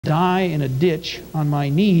die in a ditch on my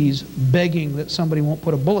knees begging that somebody won't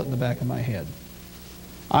put a bullet in the back of my head.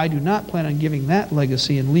 I do not plan on giving that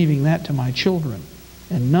legacy and leaving that to my children,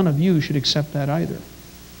 and none of you should accept that either.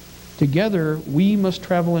 Together, we must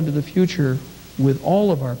travel into the future with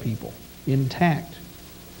all of our people intact,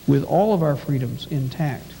 with all of our freedoms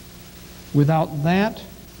intact. Without that,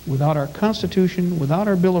 without our Constitution, without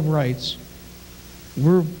our Bill of Rights,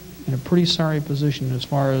 we're in a pretty sorry position as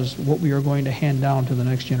far as what we are going to hand down to the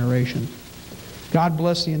next generation. God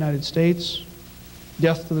bless the United States.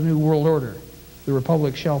 Death to the New World Order. The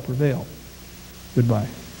Republic shall prevail. Goodbye.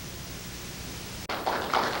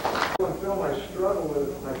 Film, I struggle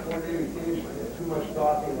with my communication. I get too much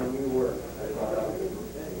talking when you work.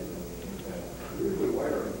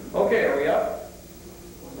 Okay, are we up?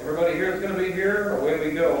 Everybody here is going to be here. Away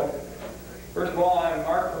we go. First of all, I'm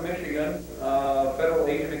Mark from Michigan, federal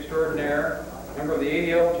agent extraordinaire, member of the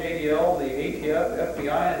ADL, JDL, the ATF,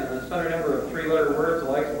 FBI, and an asunder number of three-letter words,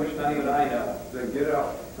 the likes of which not even I know. Then get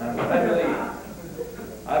out.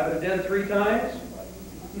 I've been dead 3 times,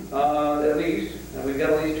 at least, and we've got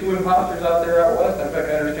at least 2 imposters out there out west. In fact,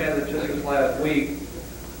 I understand that just this last week,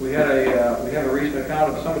 we have a recent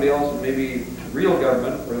account of somebody else, that maybe real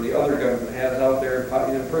government, or the other government has out there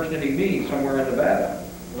impersonating me somewhere in Nevada.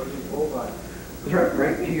 What are you told by?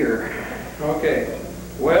 Right here. Okay.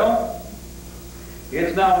 Well,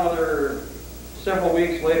 it's now another several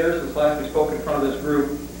weeks later since last we spoke in front of this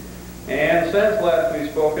group. And since last we've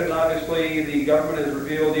spoken, obviously the government has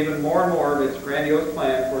revealed even more and more of its grandiose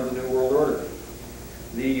plan for the New World Order.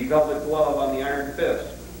 The velvet glove on the iron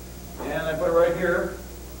fist. And I put it right here.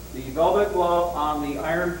 The velvet glove on the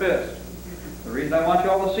iron fist. The reason I want you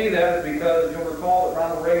all to see that is because you'll recall that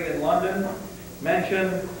Ronald Reagan in London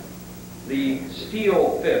mentioned the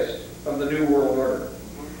steel fist of the New World Order.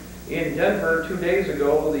 In Denver 2 days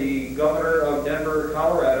ago, the governor of Denver,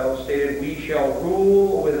 Colorado, stated, "We shall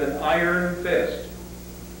rule with an iron fist.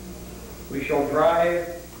 We shall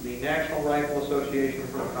drive the National Rifle Association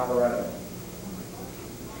from Colorado."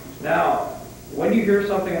 Now, when you hear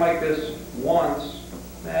something like this once,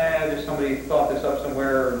 just somebody thought this up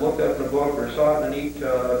somewhere, or looked up in a book, or saw it in a neat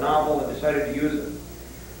novel and decided to use it.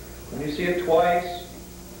 When you see it twice,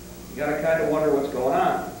 you got to kind of wonder what's going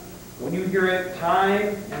on. When you hear it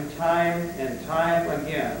time and time and time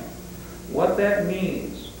again, what that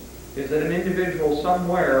means is that an individual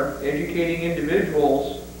somewhere, educating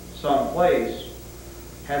individuals someplace,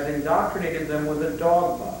 has indoctrinated them with a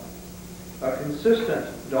dogma, a consistent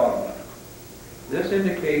dogma. This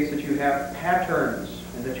indicates that you have patterns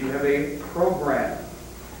and that you have a program.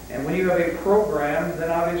 And when you have a program, then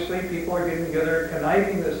obviously people are getting together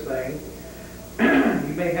conniving this thing.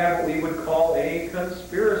 You may have what we would call a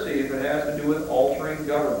conspiracy if it has to do with altering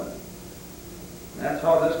government. And that's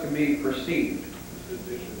how this can be perceived.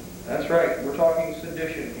 Sedition. That's right. We're talking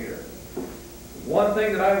sedition here. One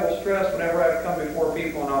thing that I will stress whenever I've come before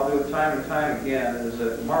people, and I'll do it time and time again, is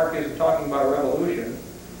that Mark isn't talking about revolution,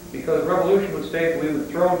 because revolution would state that we would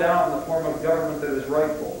throw down the form of government that is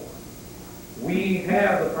rightful. We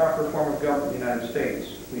have the proper form of government in the United States.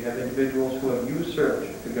 We have individuals who have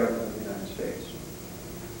usurped the government of the United States.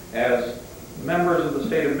 As members of the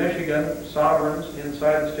state of Michigan, sovereigns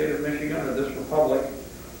inside the state of Michigan, or this republic,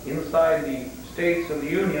 inside the states of the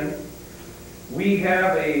Union, we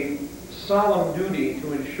have a solemn duty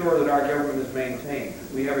to ensure that our government is maintained.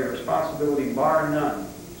 We have a responsibility, bar none,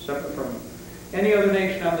 separate from any other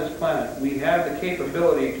nation on this planet. We have the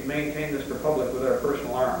capability to maintain this republic with our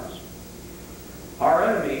personal arms. Our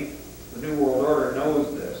enemy, the New World Order,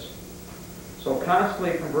 knows this. So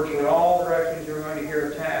constantly from virtually all directions you're going to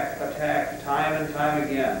hear attack, time and time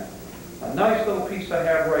again. A nice little piece I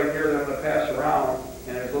have right here that I'm going to pass around,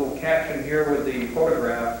 and there's a little caption here with the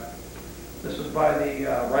photograph. This is by the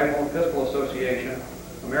Rifle and Pistol Association,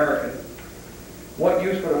 American. What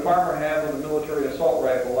use would a farmer have with a military assault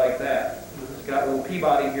rifle like that? It's got a little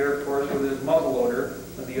Peabody here, of course, with his muzzleloader,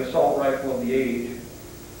 the assault rifle of the age,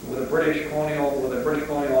 with a British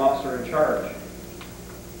colonial officer in charge.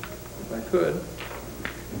 If I could.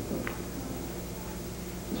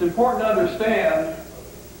 It's important to understand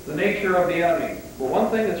the nature of the enemy. Well, one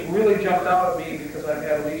thing that's really jumped out at me, because I've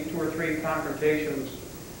had at least 2 or 3 confrontations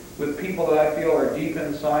with people that I feel are deep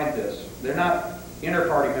inside this. They're not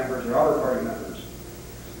inter-party members or outer-party members.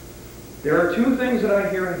 There are 2 things that I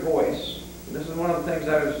hear in voice. This is one of the things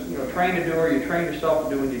I was trained to do, or you train yourself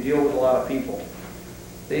to do when you deal with a lot of people.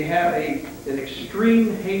 They have an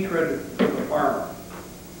extreme hatred for the farmer.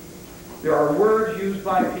 There are words used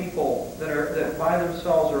by people that by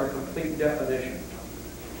themselves are a complete definition.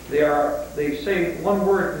 They say one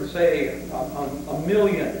word can say a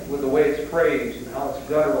million with the way it's phrased and how it's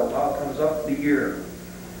guttural, how it comes up the ear.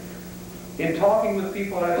 In talking with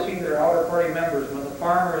people that I've seen that are outer party members, when the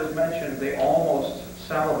farmer is mentioned, they almost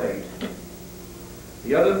salivate.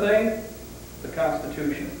 The other thing, the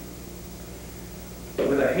Constitution.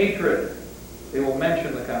 With a hatred, they will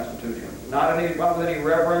mention the Constitution. Not with any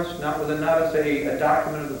reverence, not as a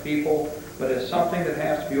document of the people, but as something that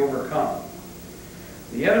has to be overcome.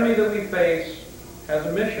 The enemy that we face has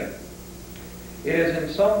a mission. It is in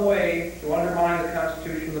some way to undermine the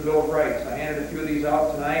Constitution and the Bill of Rights. I handed a few of these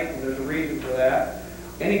out tonight, and there's a reason for that.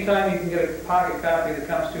 Anytime you can get a pocket copy of the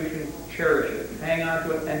Constitution, cherish it. Hang on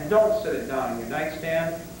to it, and don't sit it down in your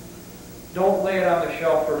nightstand. Don't lay it on the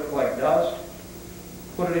shelf where it's like dust.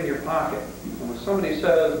 Put it in your pocket. And when somebody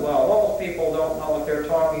says, well, those people don't know what they're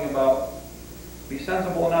talking about, be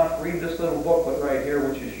sensible enough, read this little booklet right here,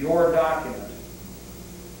 which is your document.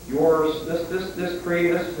 Yours, this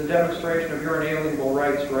is a demonstration of your inalienable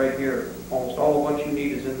rights right here. Almost all of what you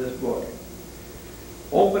need is in this book.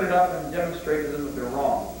 Open it up and demonstrate to them that they're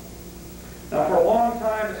wrong. Now, for a long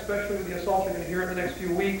time, especially with the assault you're going to hear in the next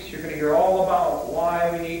few weeks, you're going to hear all about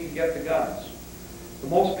why we need to get the guns. The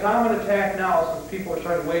most common attack now, since people are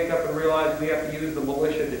starting to wake up and realize we have to use the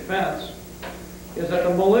militia defense, is that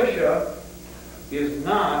the militia is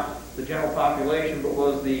not the general population, but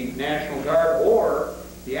was the National Guard or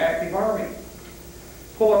the active army.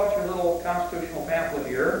 Pull out your little constitutional pamphlet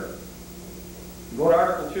here. Go to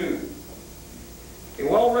Article 2. A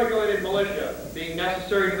well-regulated militia being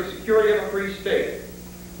necessary to the security of a free state,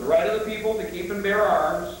 the right of the people to keep and bear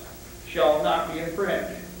arms shall not be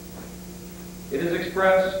infringed. It is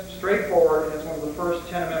expressed straightforward, and it's one of the first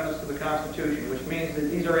 10 amendments to the Constitution, which means that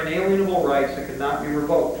these are inalienable rights that cannot be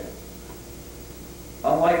revoked.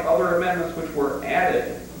 Unlike other amendments which were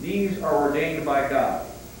added, these are ordained by God.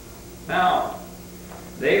 Now,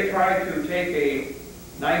 they've tried to take a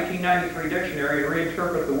 1993 dictionary and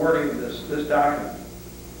reinterpret the wording of this document.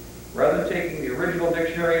 Rather than taking the original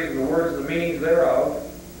dictionaries and the words and the meanings thereof,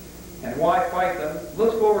 and why fight them,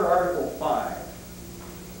 let's go over to Article 5.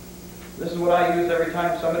 This is what I use every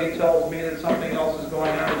time somebody tells me that something else is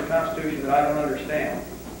going on in the Constitution that I don't understand.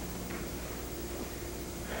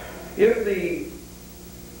 If the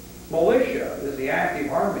militia is the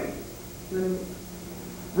active army, then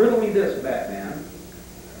riddle me this, Batman.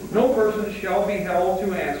 No person shall be held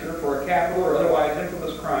to answer for a capital or otherwise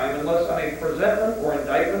infamous crime unless on a presentment or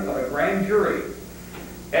indictment of a grand jury,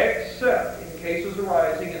 except in cases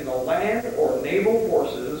arising in the land or naval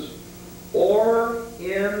forces or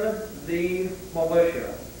in the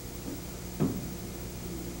militia.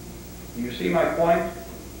 Do you see my point?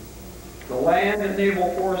 The land and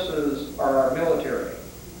naval forces are our military,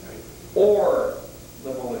 or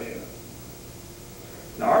the militia.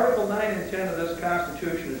 Now, Article 9 and 10 of this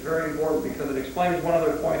Constitution is very important because it explains one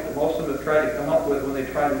other point that most of them have tried to come up with when they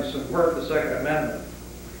try to subvert the Second Amendment.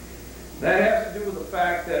 That has to do with the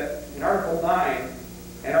fact that in Article 9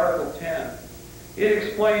 and Article 10, it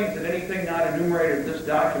explains that anything not enumerated in this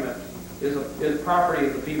document is property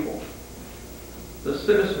of the people. The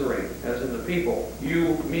citizenry, as in the people,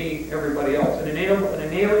 you, me, everybody else. An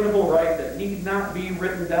inalienable right that need not be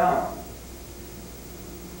written down.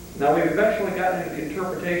 Now, we've eventually gotten into the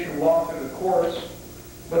interpretation of law through the courts,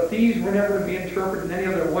 but these were never to be interpreted in any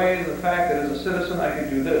other way than the fact that as a citizen I could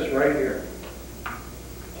do this right here.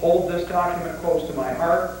 Hold this document close to my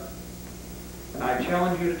heart, and I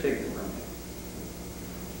challenge you to take it from me.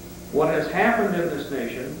 What has happened in this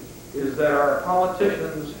nation is that our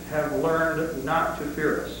politicians have learned not to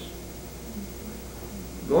fear us.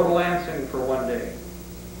 Go to Lansing for one day.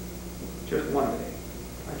 Just one day.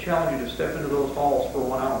 I challenge you to step into those halls for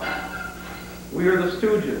 1 hour. We are the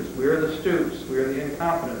stooges. We are the stoops. We are the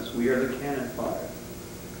incompetents. We are the cannon fodder.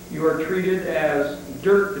 You are treated as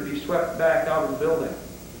dirt to be swept back out of the building.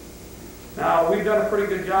 Now, we've done a pretty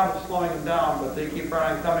good job of slowing them down, but they keep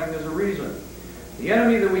on coming. There's a reason. The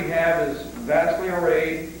enemy that we have is vastly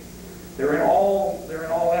arrayed. They're in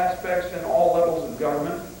all aspects and all levels of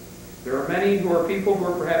government. There are many who are people who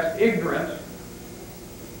are perhaps ignorant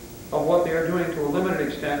of what they are doing to a limited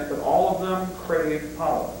extent, but all of them crave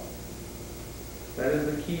power. That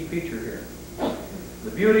is the key feature here.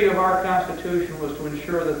 The beauty of our Constitution was to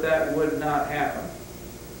ensure that that would not happen.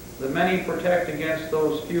 The many protect against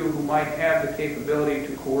those few who might have the capability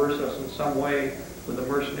to coerce us in some way with a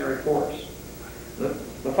mercenary force.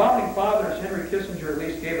 The Founding Fathers, Henry Kissinger at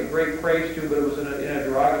least gave a great praise to, but it was in a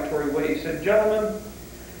derogatory way. He said, "Gentlemen,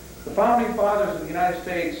 the Founding Fathers of the United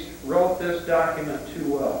States wrote this document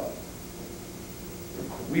too well.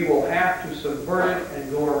 We will have to subvert it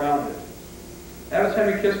and go around it." That was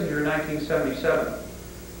Henry Kissinger in 1977.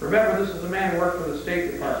 Remember, this is a man who worked for the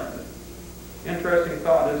State Department. Interesting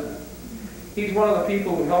thought, isn't it? He's one of the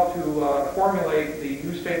people who helped to formulate the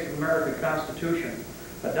New States of America Constitution,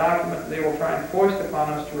 a document they will try and foist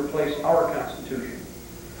upon us to replace our Constitution.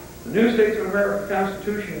 The New States of America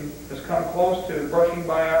Constitution has come close to brushing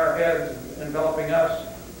by our heads and enveloping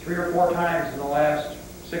us 3 or 4 times in the last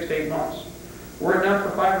 6 to 8 months. Were it not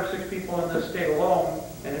for 5 or 6 people in this state alone,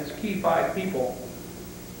 and its key 5 people,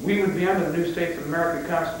 we would be under the New States of America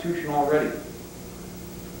Constitution already,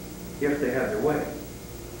 if they had their way.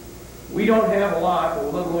 We don't have a lot, but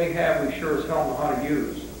the little we have, we sure as hell know how to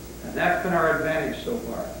use. And that's been our advantage so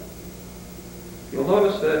far. You'll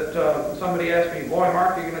notice that somebody asked me, boy,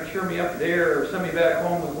 Mark, are you going to cheer me up there or send me back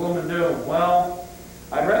home with gloom and doom? Well,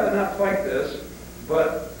 I'd rather not fight this,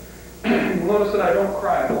 but you'll notice that I don't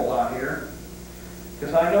cry a whole lot here,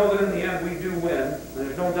 because I know that in the end we do win, and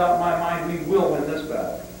there's no doubt in my mind we will win this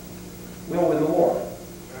battle. We'll win the war.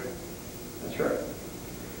 That's right.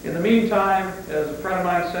 In the meantime, as a friend of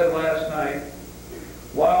mine said last night,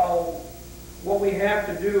 while what we have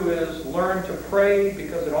to do is learn to pray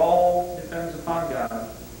because it all depends upon God,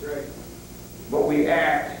 Right. but we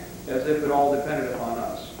act as if it all depended upon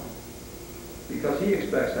us, because He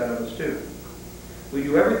expects that of us too. We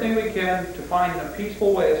do everything we can to find in a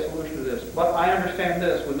peaceful way a solution to this, but I understand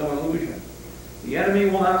this with no illusion. The enemy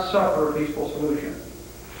will not suffer a peaceful solution.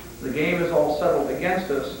 The game is all settled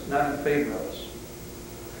against us, not in favor of us.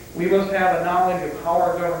 We must have a knowledge of how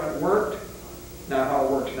our government worked, not how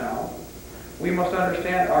it works now. We must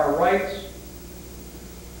understand our rights,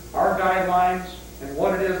 our guidelines, and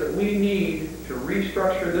what it is that we need to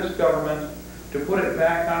restructure this government to put it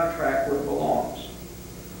back on track where it belongs.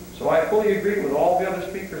 So I fully agree with all the other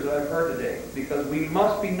speakers that I've heard today, because we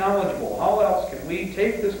must be knowledgeable. How else can we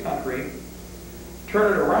take this country,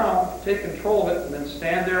 turn it around, take control of it, and then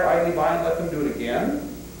stand there idly by and let them do it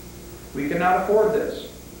again? We cannot afford this.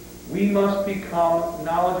 We must become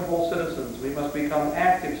knowledgeable citizens. We must become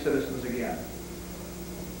active citizens again.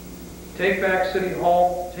 Take back City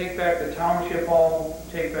Hall, take back the Township Hall,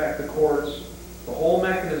 take back the courts. The whole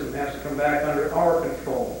mechanism has to come back under our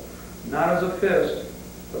control, not as a fist,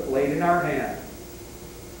 but laid in our hand.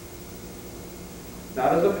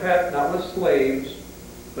 Not as a pet, not with slaves,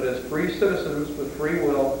 but as free citizens with free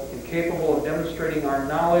will and capable of demonstrating our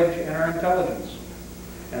knowledge and our intelligence.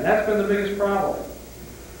 And that's been the biggest problem.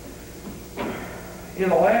 In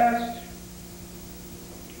the last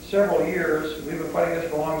several years, we've been fighting this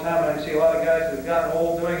for a long time, and I see a lot of guys that have gotten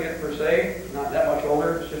old doing it per se, not that much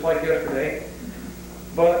older, it's just like yesterday.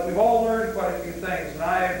 But we've all learned quite a few things, and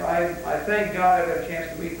I thank God I've had a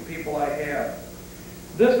chance to meet the people I have.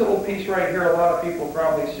 This little piece right here, a lot of people have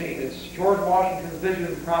probably seen. It's George Washington's Vision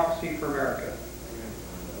and Prophecy for America.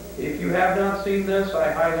 If you have not seen this,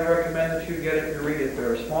 I highly recommend that you get it and read it.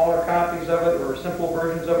 There are smaller copies of it or simple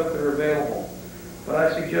versions of it that are available, but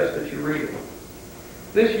I suggest that you read it.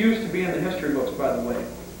 This used to be in the history books, by the way.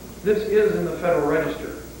 This is in the Federal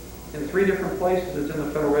Register. In 3 different places it's in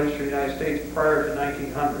the Federal Register of the United States prior to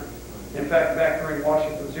 1900. In fact, back during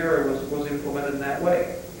Washington's era was implemented in that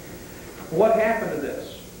way. What happened to this?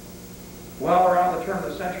 Well, around the turn of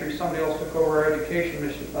the century, somebody else took over our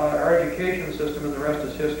education system, and the rest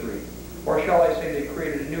is history. Or shall I say, they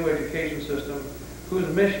created a new education system whose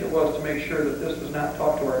mission it was to make sure that this was not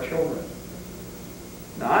taught to our children.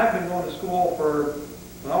 Now, I've been going to school for,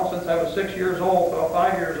 well, since I was 6 years old, well,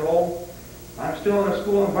 5 years old. I'm still in a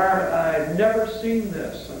school environment, and I had never seen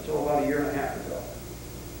this until about 1.5 years ago.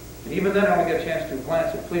 And even then, I only got a chance to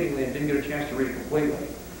glance at it fleetingly and didn't get a chance to read it completely.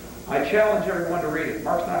 I challenge everyone to read it.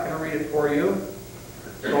 Mark's not going to read it for you.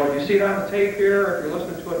 So if you see it on the tape here, or if you're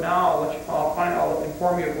listening to it now, I'll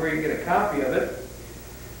inform you of where you get a copy of it.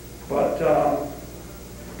 But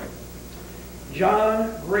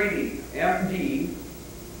John Grady, M.D.,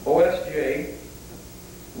 OSJ,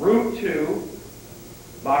 Route 2,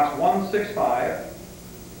 Box 165,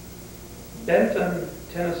 Benton,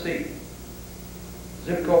 Tennessee.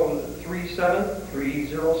 Zip code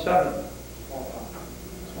 37307.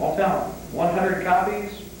 Small town. 100 copies,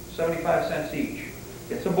 75 cents each.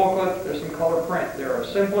 It's a booklet. There's some color print. There are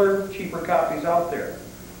simpler, cheaper copies out there.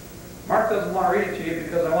 Mark doesn't want to read it to you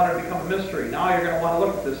because I want it to become a mystery. Now you're going to want to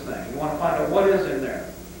look at this thing. You want to find out what is in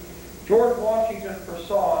there. George Washington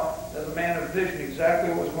foresaw, as a man of vision, exactly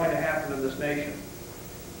what was going to happen in this nation.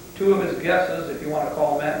 2 of his guesses, if you want to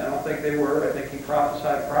call them that, and I don't think they were. I think he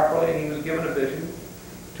prophesied properly and he was given a vision.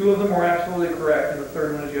 2 of them were absolutely correct, and the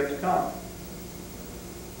 3rd one is yet to come.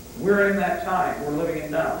 We're in that time. We're living it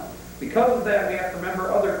now. Because of that, we have to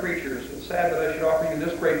remember other creatures. It's sad that I should offer you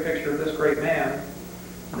this great picture of this great man,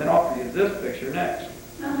 And then offer you this picture next.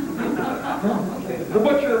 The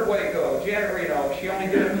butcher of Waco, Janet Reno, she only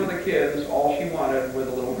did it for the kids. All she wanted were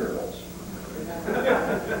the little girls.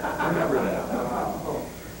 Remember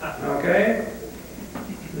that. Okay?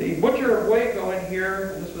 The Butcher of Waco in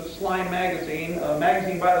here, this was Slime Magazine, a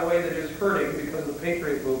magazine, by the way, that is hurting because of the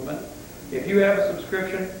Patriot movement. If you have a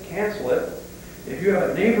subscription, cancel it. If you have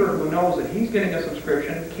a neighbor who knows that he's getting a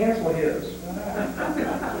subscription, cancel his.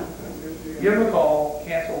 Give him a call,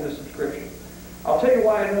 cancel his subscription. I'll tell you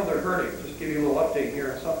why I know they're hurting. Just give you a little update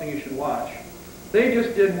here on something you should watch. They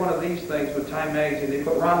just did one of these things with Time Magazine. They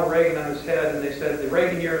put Ronald Reagan on his head and they said the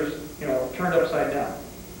Reagan years, turned upside down.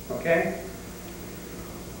 Okay?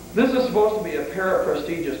 This is supposed to be a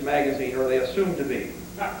para-prestigious magazine, or they assume to be.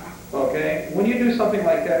 Okay? When you do something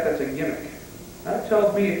like that, that's a gimmick. That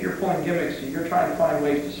tells me if you're pulling gimmicks, you're trying to find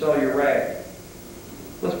ways to sell your rag.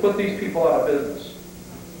 Let's put these people out of business.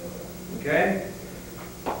 Okay?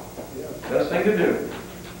 Best thing to do.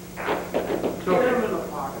 So, Get them in the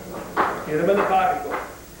pocketbook. Get them in the pocketbook.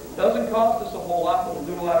 Doesn't cost us a whole lot, but will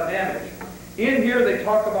do a lot of damage. In here they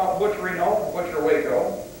talk about Butcher Reno, Butcher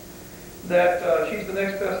Waco, that she's the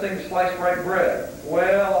next best thing to sliced white bread.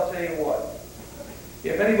 Well, I'll tell you what.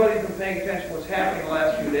 If anybody's been paying attention to what's happening the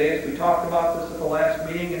last few days, we talked about this at the last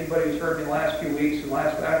meeting. Anybody who's heard me the last few weeks and the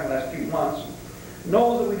last few months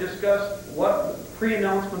knows that we discussed what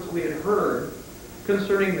pre-announcements we had heard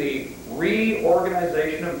concerning the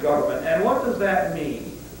reorganization of government. And what does that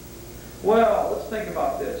mean? Well, let's think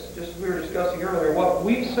about this. Just as we were discussing earlier, what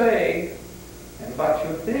we say and what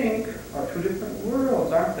you think are two different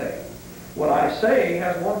worlds, aren't they? What I say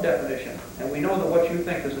has one definition, and we know that what you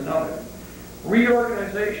think is another.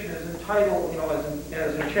 Reorganization is entitled,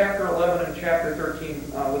 as in Chapter 11 and Chapter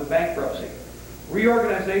 13 with bankruptcy.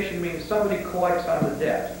 Reorganization means somebody collects on the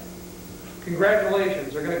debt.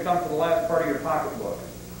 Congratulations, they're going to come to the last part of your pocketbook.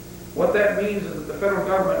 What that means is that the federal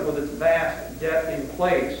government, with its vast debt in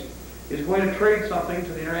place, is going to trade something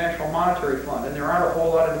to the International Monetary Fund, and there aren't a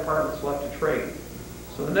whole lot of departments left to trade.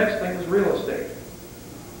 So the next thing is real estate.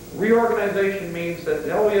 Reorganization means that the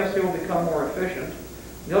LESA will become more efficient.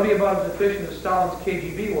 They'll be about as efficient as Stalin's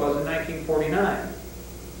KGB was in 1949.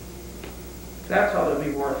 That's how they'll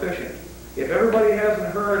be more efficient. If everybody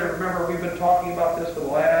hasn't heard, and remember we've been talking about this for the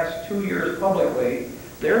last 2 years publicly,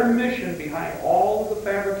 their mission behind all of the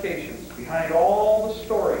fabrications, behind all the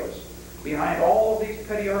stories, behind all of these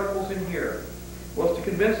petty articles in here, was to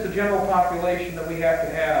convince the general population that we have to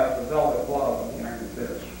have the velvet glove and the iron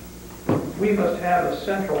fist. We must have a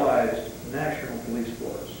centralized national police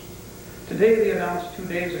force. Today they announced 2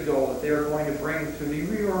 days ago that they are going to bring to the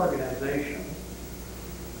reorganization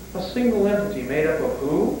a single entity made up of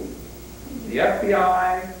who? The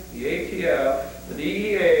FBI, the ATF, the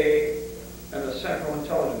DEA, and the Central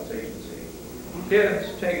Intelligence Agency.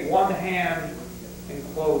 Kids, take one hand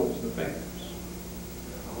and close the fingers.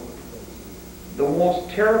 The most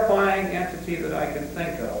terrifying entity that I can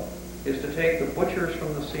think of is to take the butchers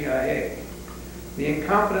from the CIA, the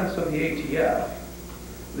incompetence of the ATF,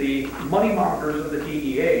 the money mongers of the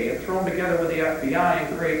DEA, and throw them together with the FBI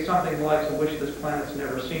and create something the likes of which this planet's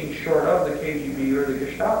never seen, short of the KGB or the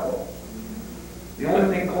Gestapo. The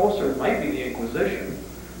only thing closer might be the Inquisition,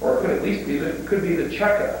 or it could at least be the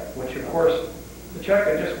Cheka, which of course the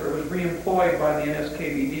Cheka just was re-employed by the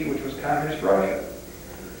NSKVD, which was Communist Russia.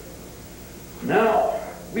 Now,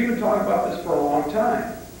 we've been talking about this for a long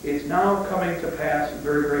time. It's now coming to pass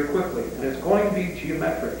very, very quickly, and it's going to be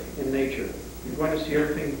geometric in nature. You're going to see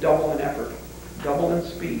everything double in effort, double in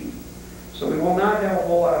speed. So we will not have a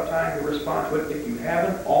whole lot of time to respond to it if you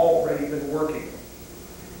haven't already been working.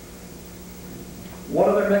 What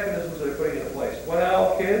other mechanisms are they putting into place?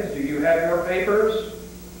 Well, kids, do you have your papers?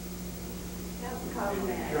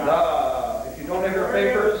 If you don't have your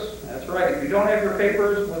papers, that's right. If you don't have your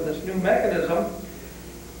papers with this new mechanism,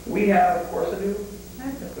 we have, of course, a new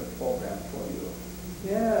medical program for you.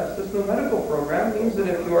 Yes, this new medical program means that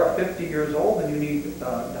if you are 50 years old and you need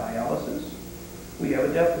dialysis, we have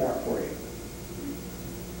a death warrant for you.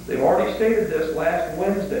 They've already stated this last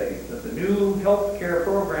Wednesday, that the new health care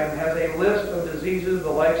program has a list of diseases the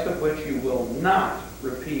likes of which you will not,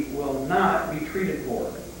 repeat, will not be treated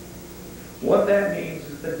for. What that means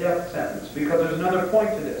is the death sentence, because there's another point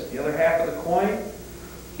to this. The other half of the coin,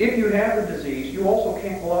 if you have the disease, you also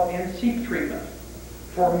can't go out and seek treatment.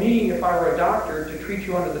 For me, if I were a doctor, to treat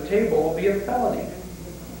you under the table will be a felony.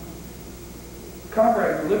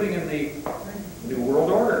 Comrade, we're living in the New World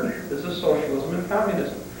Order. This is socialism and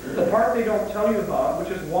communism. The part they don't tell you about, which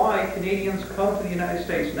is why Canadians come to the United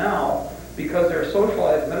States now, because their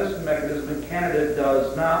socialized medicine mechanism in Canada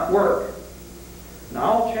does not work. Now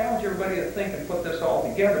I'll challenge everybody to think and put this all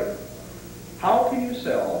together. How can you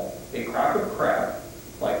sell a crock of crap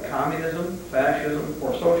like communism, fascism,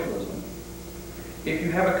 or socialism if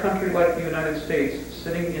you have a country like the United States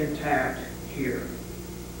sitting intact here?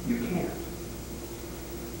 You can't.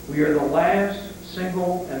 We are the last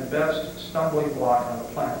single and best stumbling block on the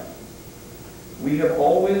planet. We have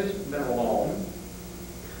always been alone.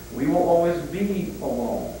 We will always be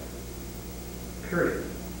alone. Period.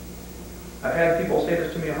 I've had people say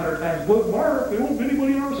this to me 100 times, "Well, Mark, there won't be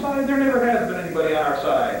anybody on our side." There never has been anybody on our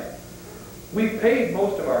side. We've paid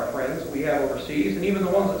most of our friends we have overseas, and even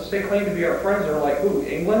the ones that say claim to be our friends are like who?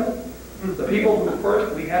 England? The people who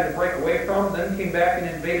first we had to break away from, then came back and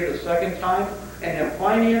invaded a second time, and have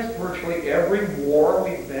financed virtually every war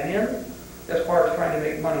we've been in as far as trying to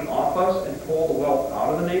make money off us and pull the wealth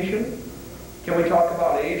out of the nation. Can we talk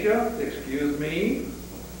about Asia? Excuse me.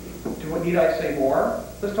 Need I say more?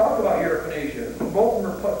 Let's talk about Europe and Asia. Both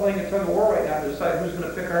of them are playing a tug of war right now to decide who's going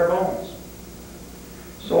to pick our bones.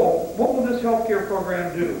 So what will this healthcare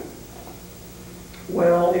program do?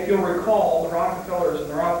 Well, if you'll recall, the Rockefellers and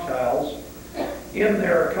the Rothschilds, in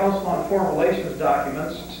their Council on Foreign Relations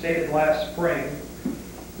documents, stated last spring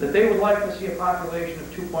that they would like to see a population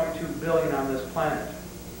of 2.2 billion on this planet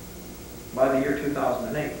by the year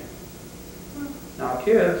 2008. Now,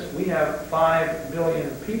 kids, we have 5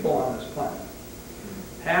 billion people on this planet.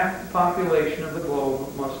 Half the population of the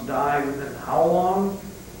globe must die within how long?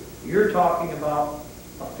 You're talking about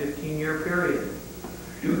a 15-year period.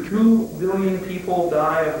 Do 2 billion people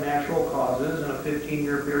die of natural causes in a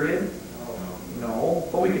 15-year period? No,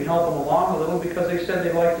 but we can help them along a little because they said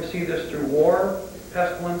they'd like to see this through war,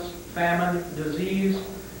 pestilence, famine, disease,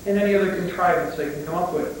 and any other contrivance they can come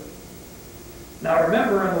up with. Now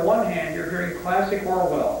remember, on the one hand, you're hearing classic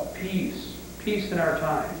Orwell, peace, peace in our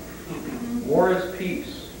time. War is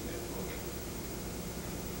peace.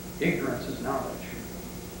 Ignorance is knowledge.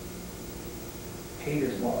 Hate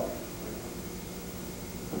is love.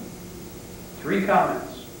 3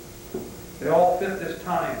 comments. They all fit this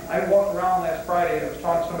time. I walked around last Friday. I was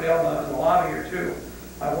talking to somebody else in the lobby here too.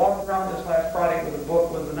 I walked around this last Friday with a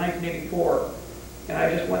book with the 1984. And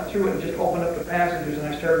I just went through it and just opened up the passages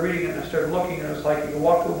and I started reading it and I started looking and it's like you can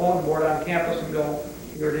walk to a bulletin board on campus and go,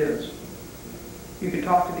 here it is. You could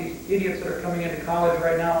talk to these idiots that are coming into college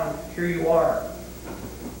right now and here you are.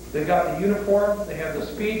 They've got the uniform, they have the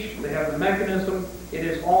speech, they have the mechanism. It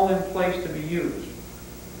is all in place to be used.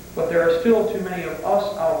 But there are still too many of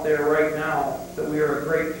us out there right now that we are a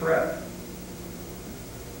great threat.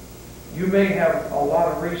 You may have a lot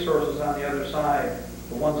of resources on the other side,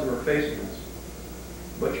 the ones that are facing us,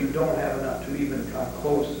 but you don't have enough to even come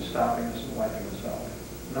close to stopping us and wiping us out.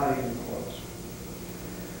 Not even close.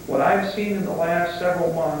 What I've seen in the last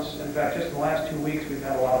several months, in fact just in the last 2 weeks we've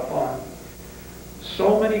had a lot of fun,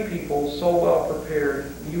 so many people, so well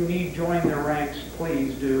prepared. You need join their ranks,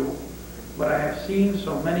 please do. But I have seen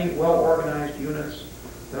so many well-organized units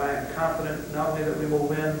that I am confident not only that we will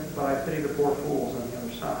win, but I pity the poor fools on the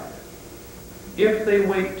other side. If they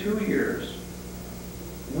wait 2 years,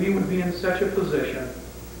 we would be in such a position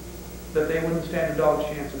that they wouldn't stand a dog's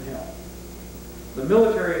chance in hell. The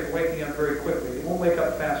military is waking up very quickly. It won't wake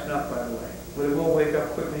up fast enough, by the way, but it will wake up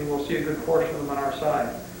quickly, and we'll see a good portion of them on our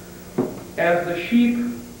side. As the sheep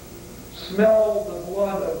smell the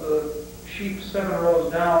blood of the sheep 7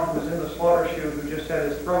 rows down who's in the slaughter chute who just had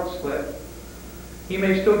his throat slit, he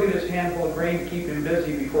may still get his handful of grain to keep him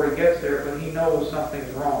busy before he gets there, but he knows something's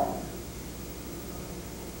wrong.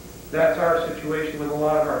 That's our situation with a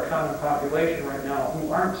lot of our common population right now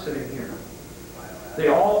who aren't sitting here. They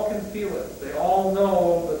all can feel it. They all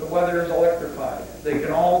know that the weather is electrified. They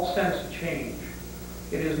can all sense a change.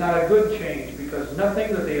 It is not a good change because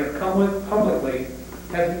nothing that they have come with publicly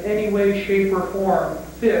has in any way, shape, or form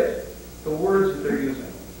fit the words that they're using.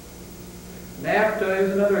 NAFTA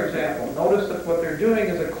is another example. Notice that what they're doing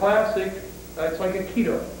is a classic, it's like a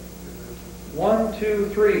keto. 1, 2,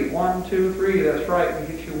 3, 1, 2, 3, that's right. We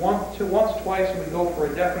hit you once, twice, and we go for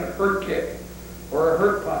a definite hurt kick or a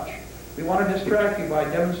hurt punch. We want to distract you by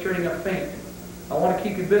demonstrating a feint. I want to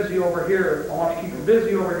keep you busy over here. I want to keep you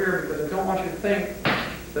busy over here because I don't want you to think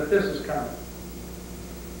that this is coming.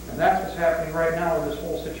 And that's what's happening right now in this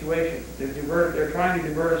whole situation. They're trying to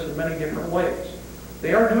divert us in many different ways.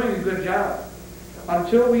 They are doing a good job.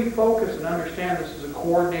 Until we focus and understand this is a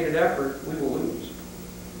coordinated effort, we will lose.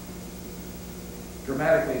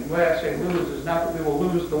 Dramatically, the way I say lose is not that we will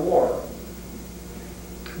lose the war,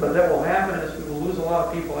 but that will happen is we will lose a lot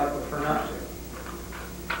of people I prefer not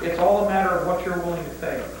to. It's all a matter of what you're willing to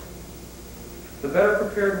pay. The better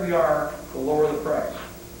prepared we are, the lower the price.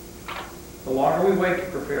 The longer we wait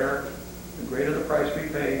to prepare, the greater the price we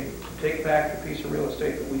pay to take back the piece of real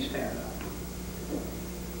estate that we stand on.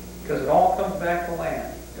 Because it all comes back to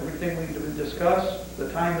land. Everything we discuss,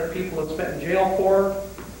 the time that people have spent in jail for,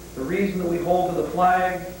 the reason that we hold to the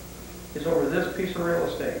flag is over this piece of real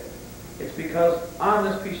estate. It's because on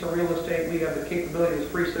this piece of real estate we have the capability as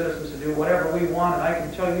free citizens to do whatever we want, and I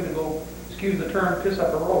can tell you to go, excuse the term, piss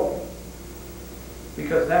up a rope.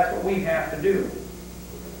 Because that's what we have to do.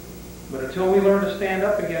 But until we learn to stand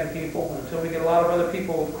up again, people, until we get a lot of other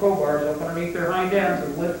people with crowbars up underneath their hind ends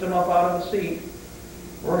and lift them up out of the seat,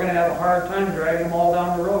 we're going to have a hard time dragging them all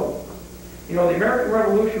down the road. You know, the American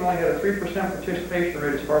Revolution only had a 3% participation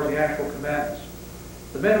rate as far as the actual combatants.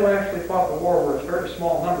 The men who actually fought the war were a very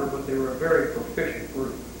small number, but they were a very proficient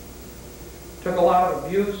group. Took a lot of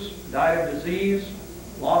abuse, died of disease,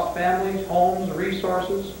 lost families, homes,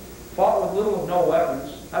 resources, fought with little or no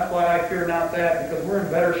weapons. That's why I fear not that, because we're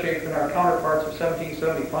in better shape than our counterparts of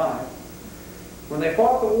 1775. When they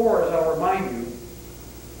fought the wars, I'll remind you,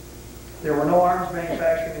 there were no arms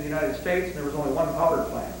manufacturing in the United States, and there was only one powder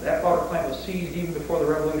plant. That powder plant was seized even before the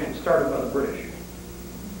Revolution started by the British.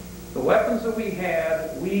 The weapons that we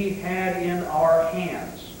had in our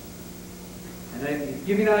hands. And to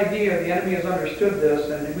give you an idea, the enemy has understood this,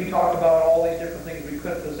 and we talked about all these different things we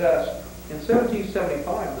could possess. In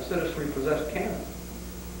 1775, the citizenry possessed cannon.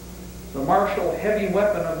 The martial heavy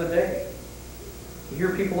weapon of the day. You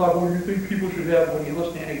hear people out, well, you think people should have, when you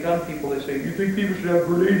listen to any gun people, they say, you think people should have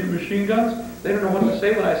grenades and machine guns? They don't know what to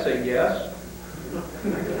say when I say yes.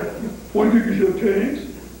 What do you think you should have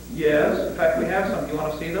tanks? Yes. In fact, we have some. Do you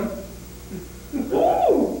want to see them?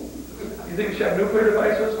 Ooh! You think you should have nuclear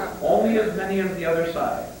devices? Only as many as the other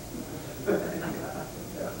side.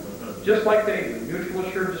 Just like they do, mutual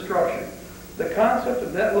assured destruction. The concept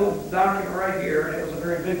of that little document right here, and it was a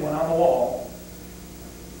very big one on the wall,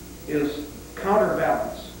 is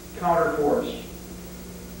counterbalance, counterforce,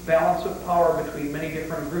 balance of power between many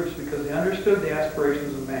different groups, because they understood the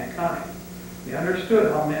aspirations of mankind. They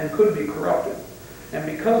understood how men could be corrupted. And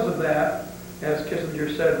because of that, as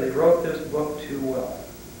Kissinger said, they wrote this book too well.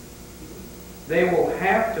 They will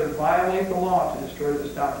have to violate the law to destroy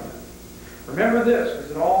this document. Remember this,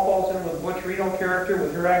 because it all falls in with Butch Reno character,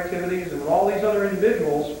 with her activities, and with all these other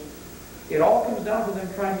individuals. It all comes down to them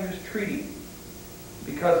trying to use treaty,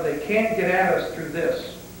 because they can't get at us through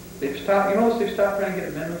this. They've stopped. You notice they've stopped trying to get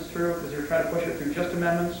amendments through because they were trying to push it through just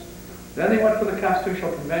amendments. Then they went for the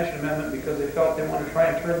Constitutional Convention amendment because they felt they wanted to try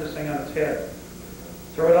and turn this thing on its head.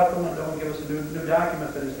 Throw it out the window and give us a new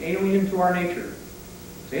document that is alien to our nature.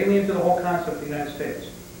 It's alien to the whole concept of the United States.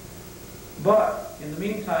 But, in the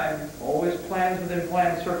meantime, always plans within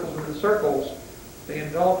plans, circles within circles, they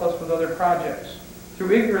envelop us with other projects.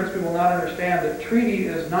 Through ignorance, we will not understand that treaty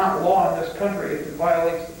is not law in this country if it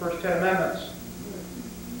violates the first 10 amendments.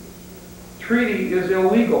 Treaty is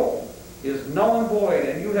illegal, is null and void,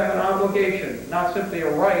 and you have an obligation, not simply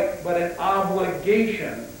a right, but an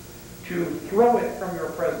obligation to throw it from your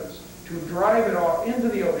presence, to drive it off into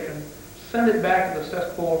the ocean, send it back to the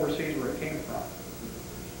cesspool overseas where it came from.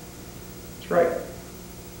 That's right.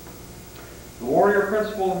 The warrior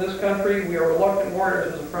principle in this country, we are reluctant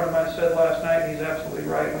warriors, as a friend of mine said last night, and he's absolutely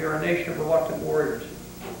right. We are a nation of reluctant warriors.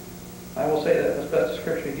 I will say that, that's the best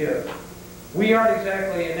description to give. We aren't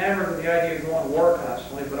exactly enamored with the idea of going to war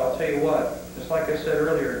constantly, but I'll tell you what, just like I said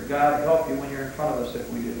earlier, God help you when you're in front of us if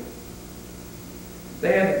we do.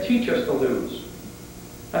 They had to teach us to lose.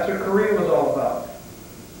 That's what Korea was all about.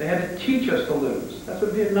 They had to teach us to lose. That's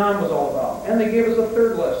what Vietnam was all about. And they gave us a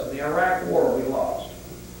third lesson, the Iraq War we lost.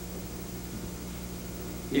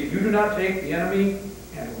 If you do not take the enemy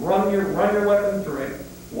and run your weapon through him,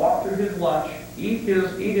 walk through his lunch, eat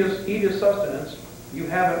his sustenance, you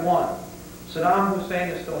haven't won. Saddam Hussein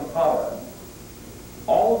is still in power.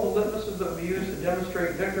 All of the litmuses that we used to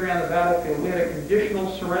demonstrate victory on the battlefield, we had a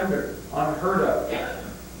conditional surrender, unheard of.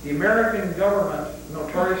 The American government,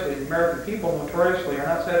 notoriously, the American people notoriously are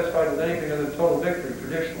not satisfied with anything other than total victory,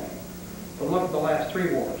 traditionally. But look at the last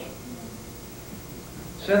 3 wars.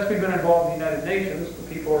 Since we've been involved in the United Nations,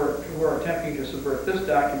 the people who are attempting to subvert this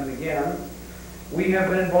document again, we have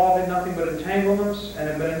been involved in nothing but entanglements and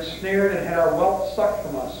have been ensnared and had our wealth sucked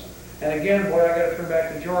from us. And again, boy, I got to turn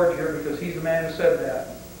back to George here because he's the man who said that.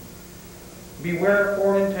 Beware of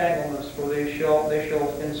foreign entanglements, for they shall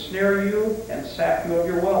ensnare you and sap you of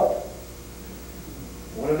your wealth.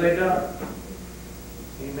 What have they done?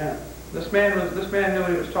 Amen. This man knew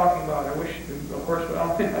what he was talking about. I wish, of course, I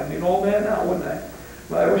don't think I'd be an old man now, wouldn't I?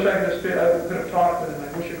 But I wish I could have talked with him.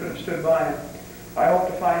 I wish I could have stood by him. I hope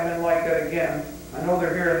to find men like that again. I know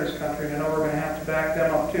they're here in this country, and I know we're going to have to back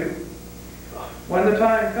them up too. When the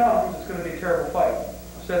time comes, it's going to be a terrible fight.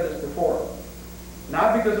 I've said this before.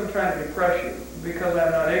 Not because I'm trying to depress you, because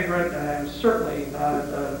I'm not ignorant and I'm certainly not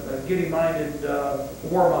a giddy-minded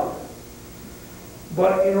warmonger.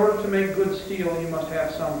 But in order to make good steel, you must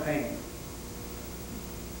have some pain.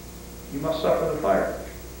 You must suffer the fire.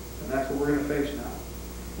 And that's what we're going to face now.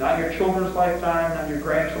 Not your children's lifetime, not your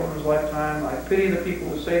grandchildren's lifetime. I pity the people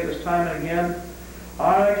who say this time and again,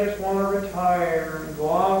 I just want to retire and go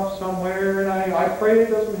off somewhere, and I pray it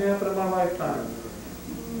doesn't happen in my lifetime.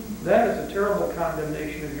 That is a terrible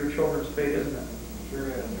condemnation of your children's fate, isn't it? Sure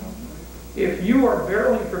is. If you are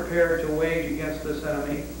barely prepared to wage against this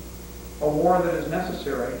enemy a war that is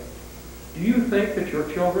necessary, do you think that your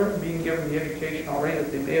children, being given the education already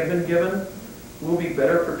that they may have been given, will be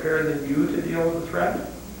better prepared than you to deal with the threat? I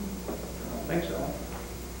don't think so.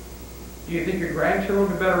 Do you think your grandchildren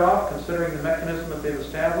will be better off considering the mechanism that they've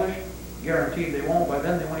established? Guaranteed they won't. By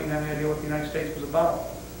then they won't even have any idea what the United States was about.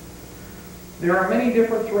 There are many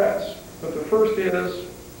different threats, but the first is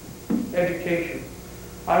education.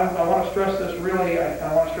 I want to stress this really,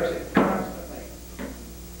 I want to stress it constantly.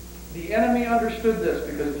 The enemy understood this,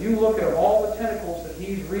 because if you look at all the tentacles that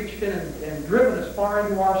he's reached in and driven as far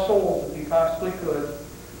into our souls as he possibly could,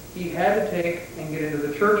 he had to take and get into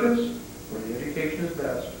the churches where the education is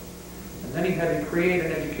best. And then he had to create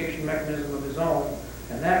an education mechanism of his own,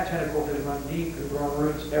 and that tentacle has run deep and grown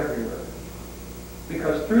roots everywhere.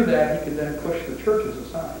 Because through that, he could then push the churches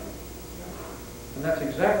aside. And that's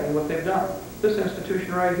exactly what they've done. This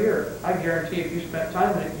institution right here, I guarantee if you spent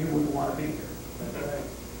time in it, you wouldn't want to be here.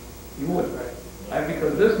 You would.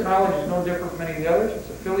 Because this college is no different from any of the others. It's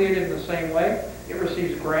affiliated in the same way. It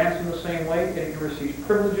receives grants in the same way. It receives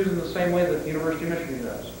privileges in the same way that the University of Michigan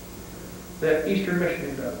does, that Eastern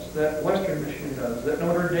Michigan does, that Western Michigan does, that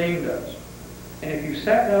Notre Dame does. And if you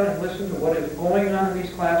sat down and listened to what is going on in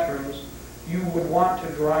these classrooms, you would want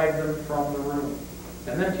to drive them from the room.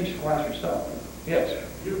 And then teach the class yourself. Yes?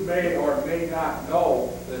 You may or may not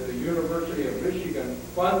know that the University of Michigan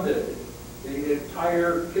funded the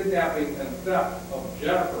entire kidnapping and theft of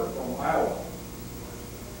Jennifer from Iowa.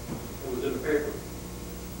 It was in the paper.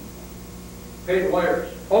 Paid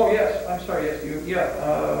lawyers. Oh, yes. I'm sorry.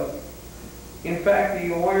 Yes. In fact,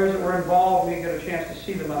 the lawyers that were involved, we get a chance to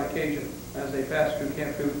see them on occasion as they pass through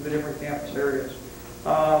the different campus areas.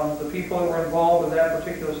 The people that were involved in that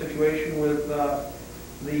particular situation with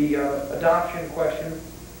the adoption question,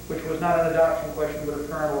 which was not an adoption question, but a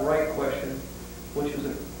parental right question, which is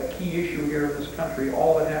a key issue here in this country.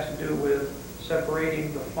 All it has to do with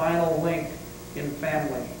separating the final link in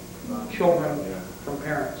family, children from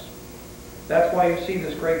parents. That's why you see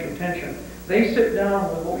this great contention. They sit down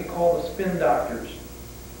with what we call the spin doctors.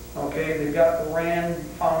 Okay, they've got the Rand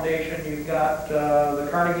Foundation, you've got the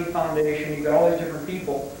Carnegie Foundation, you've got all these different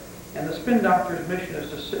people. And the spin doctor's mission is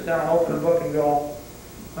to sit down, open a book, and go,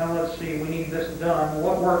 well, let's see, we need this done.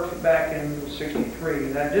 What worked back in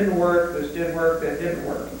 '63? That didn't work, this did work, that didn't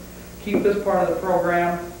work. Keep this part of the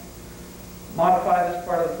program, modify this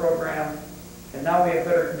part of the program, and now we have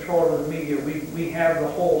better control over the media. We have the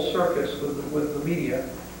whole circus with the media.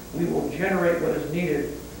 We will generate what is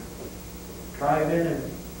needed. Drive in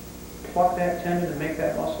and pluck that tendon and make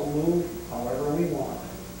that muscle move however we want.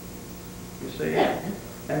 You see?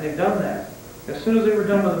 And they've done that. As soon as they were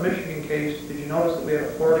done with the Michigan case, did you notice that we had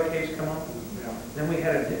a Florida case come up? Yeah. Then we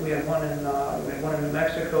had one in New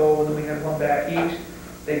Mexico, and then we had one back east.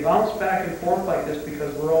 They bounce back and forth like this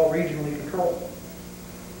because we're all regionally controlled.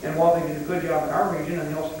 And while they did a good job in our region,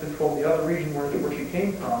 and they also controlled the other region where she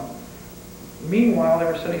came from, meanwhile they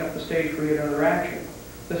were setting up the stage for yet another action.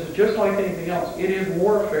 This is just like anything else. It is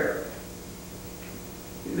warfare.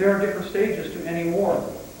 There are different stages to any war.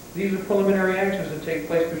 These are preliminary actions that take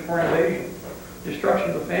place before invasion.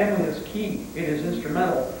 Destruction of the family is key. It is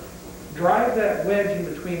instrumental. Drive that wedge in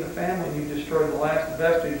between the family and you destroy the last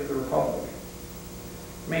vestige of the republic.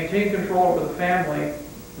 Maintain control over the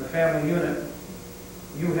family unit.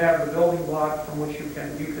 You have the building block from which you can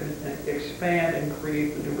expand and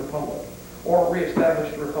create the new republic, or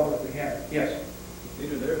reestablish the republic we had. Yes?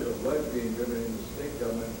 Either there's a wedge being driven in the state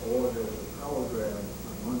government, or there was a power grab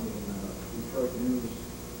on Monday in the Detroit News.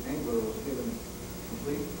 Angler was given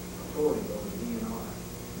complete authority over the DNR.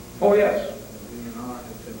 Oh, yes. The DNR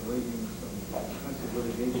has been waging some expensive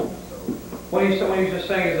litigation. So What he's just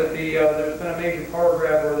saying is that there's been a major power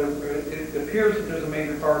grab, or it appears that there's a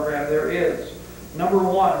major power grab. There is. Number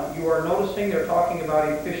one, you are noticing they're talking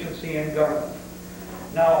about efficiency in government.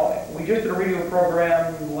 Now, we just did a radio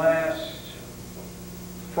program last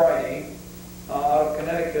Friday out of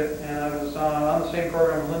Connecticut, and I was on the same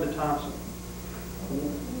program with Linda Thompson.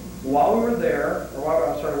 While we were there,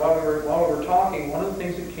 while we were talking talking, one of the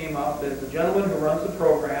things that came up is the gentleman who runs the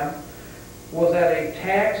program was at a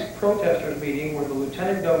tax protesters meeting where the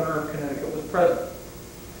Lieutenant Governor of Connecticut was present.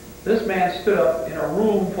 This man stood up in a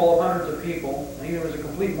room full of hundreds of people, and he was a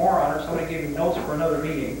complete moron or somebody gave him notes for another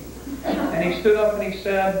meeting, and he stood up and he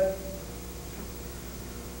said,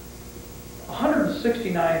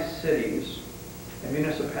 169 cities and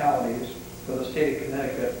municipalities for the state of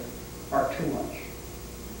Connecticut are too much.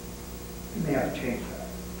 You may have to change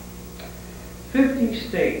that. 50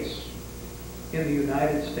 states in the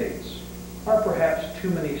United States are perhaps too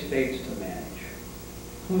many states to manage.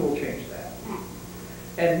 We will change that.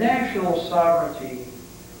 And national sovereignty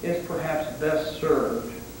is perhaps best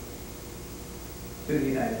served through the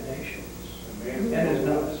United Nations. And is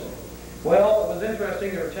not. Well, it was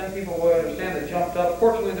interesting. There were 10 people who I understand that jumped up.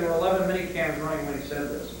 Fortunately, there were 11 minicams running when he said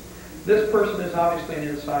this. This person is obviously an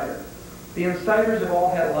insider. The insiders have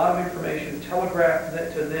all had a lot of information telegraphed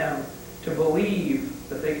to them to believe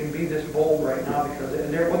that they can be this bold right now because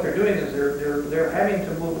what they're doing is they're having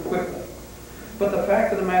to move quickly. But the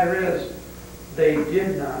fact of the matter is, they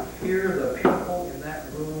did not fear the people in that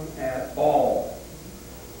room at all.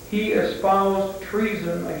 He espoused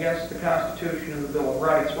treason against the Constitution and the Bill of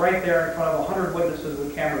Rights right there in front of 100 witnesses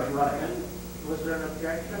with cameras running. And was there an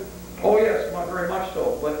objection? Oh yes, very much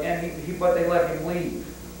so. But they let him leave.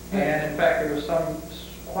 And in fact, there was some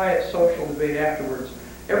quiet social debate afterwards.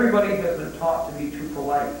 Everybody has been taught to be too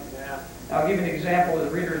polite. Yeah. I'll give you an example. The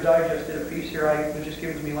Reader's Digest did a piece here. It was just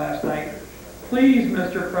given to me last night. Please,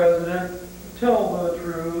 Mr. President, tell the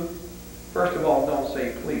truth. First of all, don't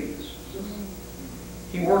say please.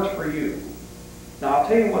 He works for you. Now, I'll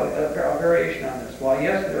tell you what, a variation on this. While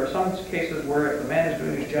yes, there are some cases where if the man is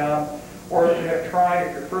doing his job, or if you have tried,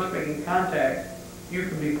 if you're first making contact, you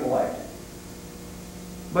can be polite.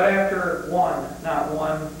 But after not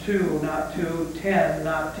one, two, not two, 10,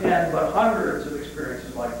 not 10, but hundreds of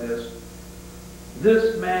experiences like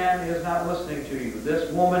this man is not listening to you. This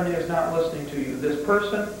woman is not listening to you. This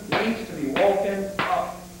person needs to be woken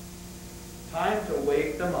up. Time to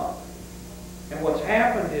wake them up. And what's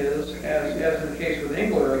happened is, as in the case with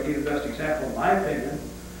Engler, I gave the best example in my opinion,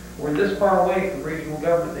 we're this far away from regional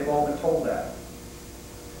government, they've all been told that.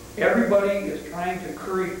 Everybody is trying to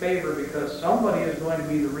curry favor because somebody is going to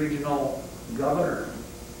be the regional governor.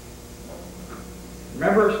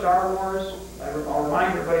 Remember Star Wars? I'll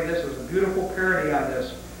remind everybody this was a beautiful parody on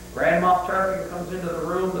this. Grand Moff Tarkin comes into the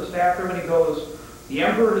room, the staff room, and he goes, "The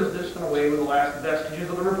Emperor has distant away with the last vestiges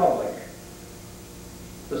of the Republic.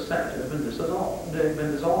 The Senate has been dissolved.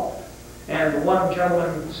 And the one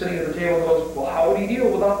gentleman sitting at the table goes, "Well, how would he deal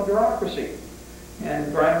without the bureaucracy?"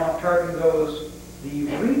 And Grand Moff Tarkin goes, "The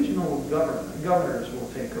regional governors will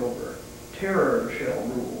take over. Terror shall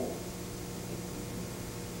rule."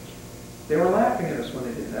 They were laughing at us when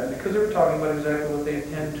they did that because they were talking about exactly what they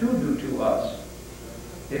intend to do to us.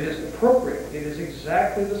 It is appropriate. It is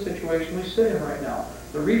exactly the situation we sit in right now.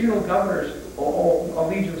 The regional governors owe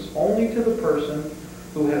allegiance only to the person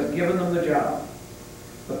who has given them the job.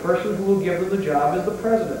 The person who will give them the job is the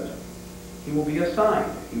president. He will be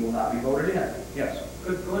assigned. He will not be voted in. Yes?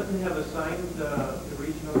 Could Clinton have assigned the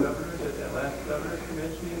regional governors at that last governor's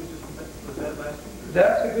convention? Was that last year?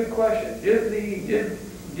 That's a good question.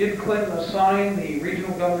 Did Clinton assign the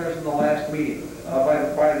regional governors in the last meeting,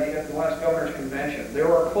 at the last governor's convention? There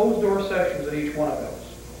are closed-door sessions at each one of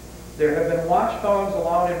those. There have been watchdogs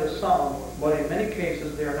allowed into some, but in many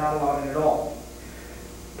cases they are not allowed in at all.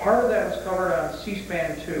 Part of that was covered on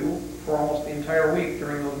C-SPAN 2 for almost the entire week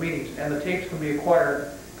during those meetings, and the tapes can be acquired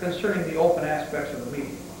concerning the open aspects of the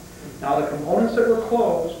meeting. Now, the components that were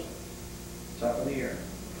closed, it's up in the air.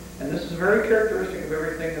 And this is very characteristic of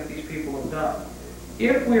everything that these people have done.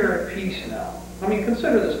 If we are at peace now, I mean,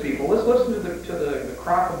 consider this, people. Let's listen to the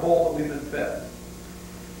crock of bull that we've been fed.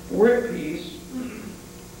 We're at peace.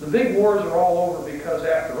 The big wars are all over because,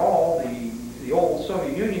 after all, the old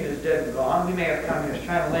Soviet Union is dead and gone. We may have communist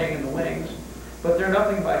China laying in the wings, but they're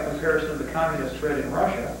nothing by comparison to the communist threat in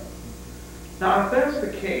Russia. Now, if that's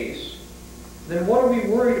the case, then what are we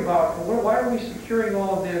worried about? Why are we securing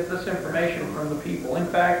all of this information from the people? In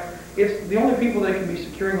fact, it's the only people that can be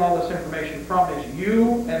securing all this information from is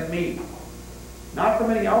you and me. Not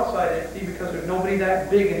from any outside entity, because there's nobody that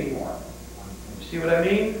big anymore. You see what I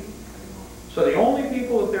mean? So the only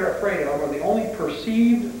people that they're afraid of, or the only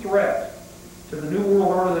perceived threat to the New World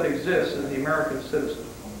Order that exists, is the American citizen.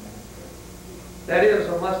 That is,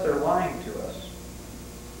 unless they're lying to us.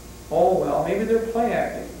 Oh, well, maybe they're play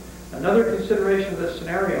acting. Another consideration of this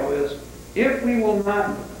scenario is, if we will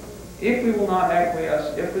not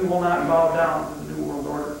acquiesce, if we will not bow down to the New World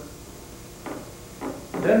Order,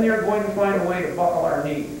 then they're going to find a way to buckle our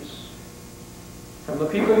knees. from the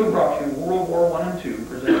people who brought you World War I and II,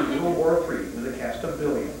 presenting World War III with a cast of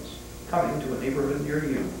billions coming to a neighborhood near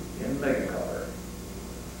you in Megacolor.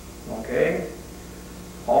 Okay?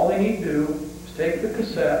 All they need to do is take the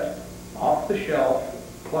cassette off the shelf,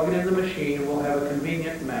 plug it in the machine, and we'll have a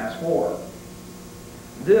convenient mass war.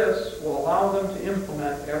 This will allow them to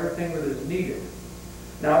implement everything that is needed.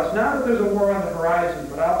 Now, it's not that there's a war on the horizon,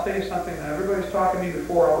 but I'll tell you something that everybody's talked to me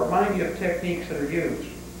before. I'll remind you of techniques that are used.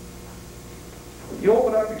 You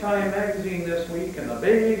open up your Time magazine this week, and the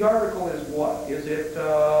big article is what? Is it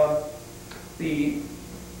the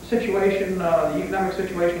situation, the economic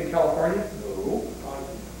situation in California? No.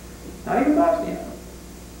 Not even Bosnia.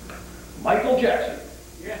 Michael Jackson,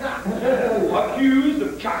 accused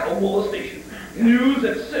of child molestation. News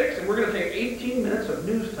at 6, and we're going to take 18 minutes of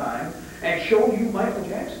news time and show you Michael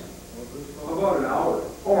Jackson. How about an hour?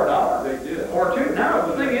 Or an hour. They did. Or two. Now,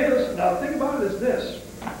 the thing about it is this.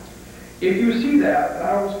 If you see that,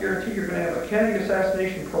 I almost guarantee you're going to have a Kennedy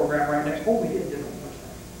assassination program right next. Oh, we did, didn't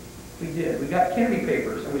we? We did. We got Kennedy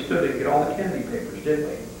papers, and we stood to get all the Kennedy papers, didn't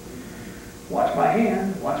we? Watch my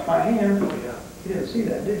hand. Watch my hand. Oh, yeah. You didn't see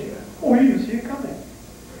that, did you? Oh, you didn't see it coming.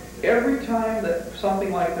 Every time that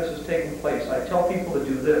something like this is taking place, I tell people to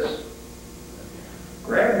do this.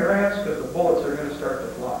 Grab your ass because the bullets are going to start to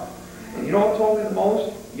fly. And you know what told me the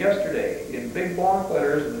most? Yesterday, in big block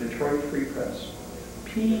letters in the Detroit Free Press.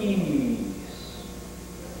 Peace.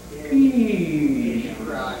 Peace.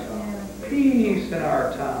 Peace in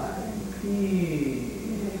our time. Peace.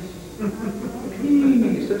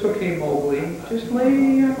 Peace. It's okay, Mowgli. Just lay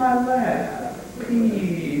in my lap.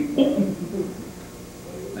 Peace.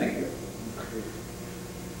 Thank you.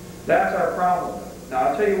 That's our problem. Now,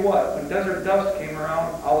 I'll tell you what, when Desert Dust came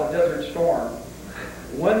around, a la Desert Storm,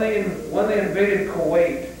 when they invaded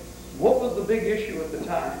Kuwait, what was the big issue at the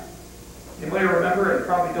time? Anybody remember? And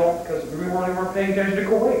probably don't, because we weren't paying attention to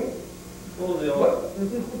Kuwait.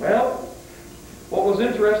 Well, what was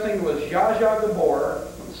interesting was Zsa Zsa Gabor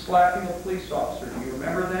slapping a police officer. Do you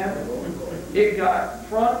remember that? It got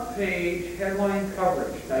front page headline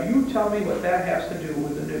coverage. Now you tell me what that has to do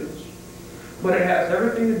with the news. But it has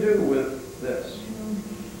everything to do with this.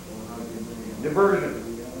 Diversion.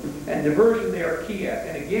 And diversion they are key at.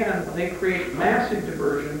 And again, when they create massive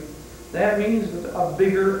diversion, that means that a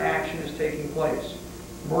bigger action is taking place.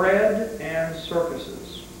 Bread and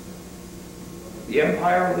circuses. The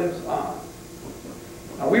empire lives on.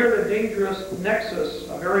 Now we are at a dangerous nexus,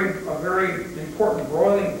 a very important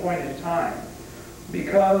broiling point in time,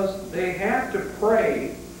 because they have to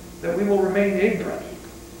pray that we will remain ignorant.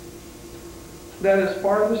 That is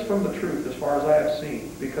farthest from the truth as far as I have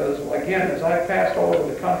seen. Because again, as I've passed all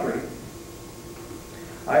over the country,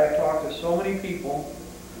 I have talked to so many people,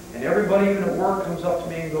 and everybody even at work comes up to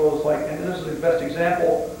me and goes like, and this is the best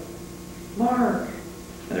example, Mark,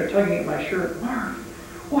 and they're tugging at my shirt, Mark,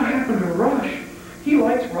 what happened to Rush? He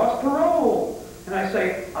likes Ross Perot. And I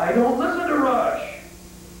say, I don't listen to Rush.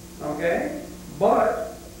 Okay?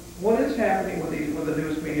 But what is happening with the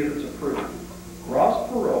news media that's approved? Ross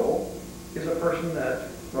Perot is a person that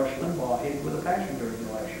Rush Limbaugh hated with a passion during the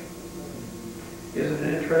election. Isn't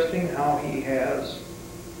it interesting how he has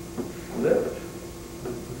lived?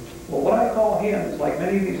 Well, what I call him is like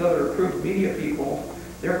many of these other approved media people,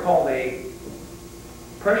 they're called a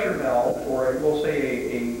pressure valve, or we'll say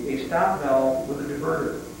a stop valve with a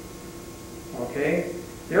diverter. Okay?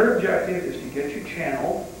 Their objective is to get you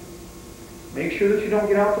channeled, make sure that you don't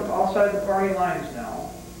get outside the party lines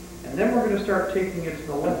now, and then we're going to start taking it to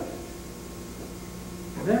the left.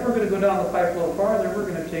 And then we're going to go down the pipe a little farther, we're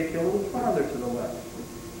going to take you a little farther to the left.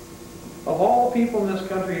 Of all the people in this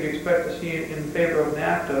country you'd expect to see in favor of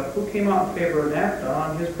NAFTA, who came out in favor of NAFTA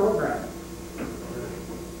on his program?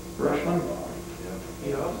 Rush Limbaugh.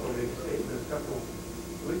 He also made a statement a couple of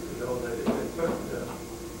weeks ago that if it took the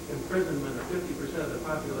imprisonment of 50% of the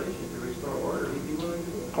population to restore order, he'd be willing to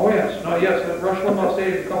do it. Oh yes, no, yes. Rush Limbaugh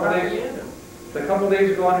stated a couple of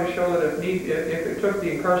days ago on his show that if it took the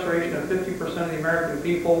incarceration of 50% of the American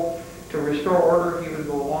people to restore order, he would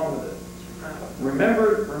go along with it.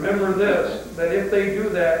 Remember this, that if they do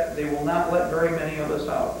that, they will not let very many of us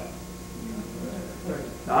out.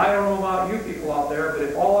 Now, I don't know about you people out there, but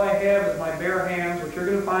if all I have is my bare hands, which you're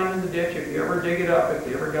going to find in the ditch if you ever dig it up, if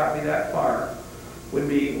you ever got me that far, would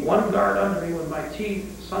be one guard under me with my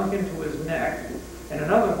teeth sunk into his neck, and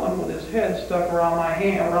another one with his head stuck around my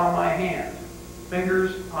hand.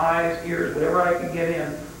 Fingers, eyes, ears, whatever I could get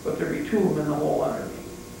in, but there'd be two of them in the hole under me.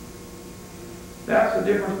 That's the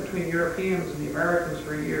difference between Europeans and the Americans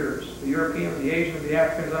for years. The Europeans, the Asians, the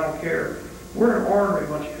Africans, I don't care. We're an ornery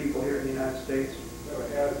bunch of people here in the United States. Have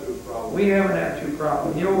an attitude problem. We have an attitude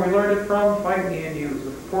problem. You know where we learned it from? Fighting the Indians.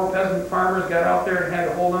 The poor peasant farmers got out there and had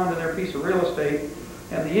to hold on to their piece of real estate,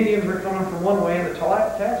 and the Indians were coming from one way, and the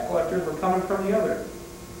tax collectors were coming from the other.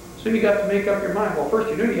 So you got to make up your mind. Well, first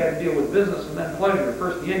you knew you had to deal with business and then pleasure.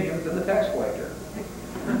 First the Indians, then the tax collector.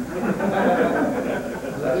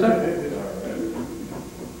 Is that simple?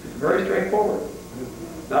 Very straightforward.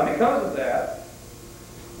 Now, because of that,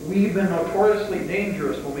 we've been notoriously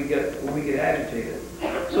dangerous when we get agitated.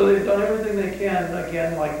 So they've done everything they can,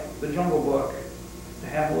 again, like the Jungle Book, to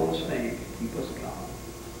have a little snake keep us calm.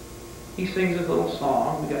 He sings his little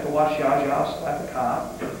song. We get to watch Zsa slap a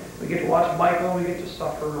cop. We get to watch Michael, and we get to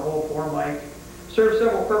suffer. Oh, poor Mike. Serves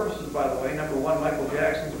several purposes, by the way. Number one, Michael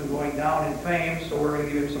Jackson's been going down in fame, so we're going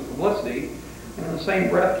to give him some publicity. And in the same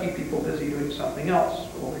breath, keep people busy doing something else.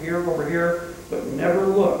 Over here, but never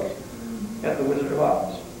look at the Wizard of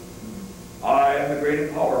Oz. I am the great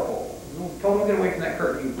and powerful. Tell them to get away from that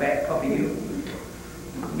curtain, you bad puppy, you.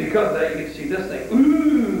 Because of that, you get to see this thing.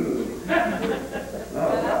 Ooh!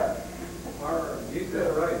 Oh, God. Horror. You said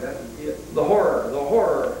it right, that's it. The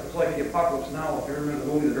horror. It's like the apocalypse now. If you remember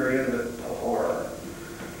the movie, the very end of it, the horror.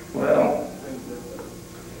 Well,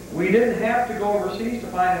 we didn't have to go overseas to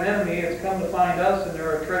find an enemy. It's come to find us, and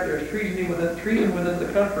there's treason within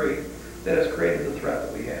the country that has created the threat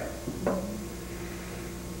that we have.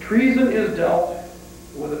 Treason is dealt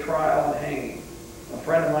with a trial and hanging. A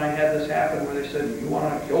friend of mine had this happen where they said, "You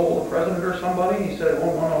want to kill the president or somebody?" He said,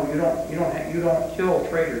 "Oh no, you don't kill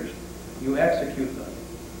traitors. You execute them."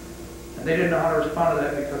 And they didn't know how to respond to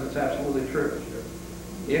that because it's absolutely true.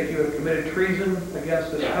 If you have committed treason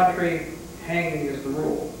against this country, hanging is the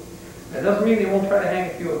rule. That doesn't mean they won't try to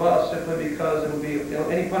hang a few of us simply because it will be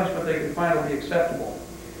any punishment they can find will be acceptable.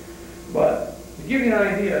 But to give you an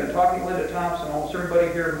idea, talking to Linda Thompson, almost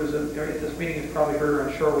everybody here who was at this meeting has probably heard her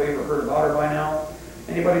on shortwave or heard about her by now.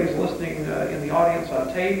 Anybody who's listening in the audience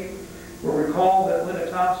on tape will recall that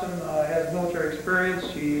Linda Thompson has military experience.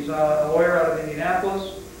 She's a lawyer out of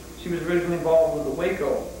Indianapolis. She was originally involved with the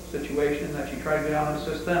Waco situation that she tried to get out and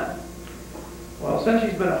assist them. Well, since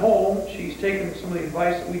she's been home, she's taken some of the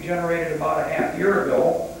advice that we generated about a half year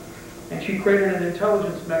ago, and she created an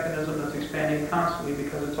intelligence mechanism that's expanding constantly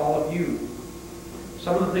because it's all of you.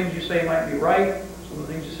 Some of the things you say might be right, some of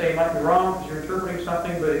the things you say might be wrong because you're interpreting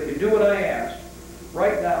something, but if you do what I asked,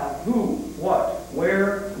 write down who, what,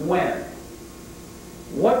 where, when.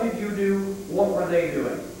 What did you do? What were they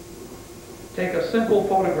doing? Take a simple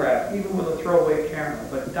photograph, even with a throwaway camera,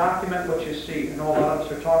 but document what you see. I know a lot of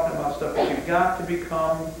us are talking about stuff, but you've got to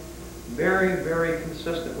become very, very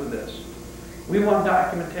consistent with this. We want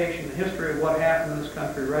documentation, the history of what happened in this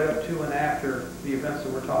country right up to and after the events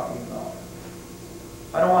that we're talking about.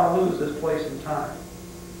 I don't want to lose this place in time.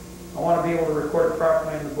 I want to be able to record it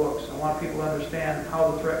properly in the books. I want people to understand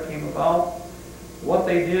how the threat came about, what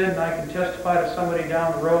they did, and I can testify to somebody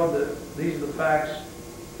down the road that these are the facts,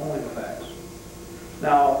 only the facts.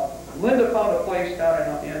 Now, Linda found a place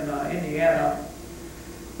down in Indiana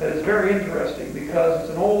that is very interesting because it's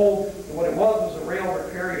an old, what it was a rail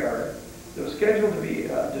repair yard that was scheduled to be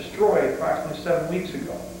destroyed approximately 7 weeks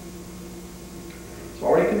ago. It's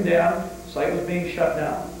already condemned. The site was being shut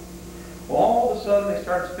down. Well, all of a sudden they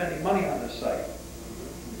started spending money on this site.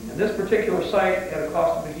 And this particular site, at a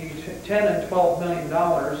cost of between $10 and $12 million,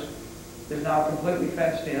 is now completely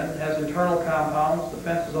fenced in, has internal compounds, the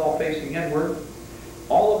fence is all facing inward.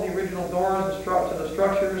 All of the original doors to the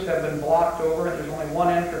structures have been blocked over, and there's only one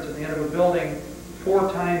entrance at the end of a building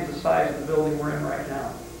 4 times the size of the building we're in right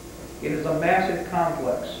now. It is a massive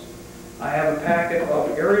complex. I have a packet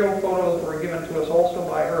of aerial photos that were given to us also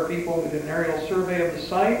by her people who did an aerial survey of the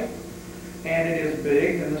site, and it is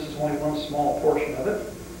big, and this is only one small portion of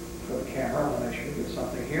it. For the camera, I want to make sure we get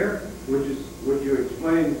something here. Would you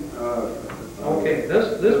explain? Okay, the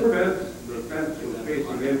fence is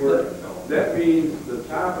facing inward. That means the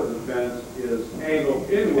top of the fence is angled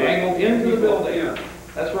inward. Angled into the building.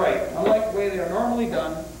 That's right. Unlike the way they are normally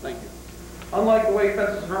done. Thank you. Unlike the way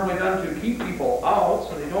fences are normally done to keep people out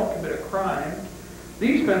so they don't commit a crime,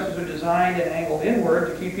 these fences are designed and angled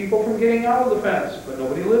inward to keep people from getting out of the fence, but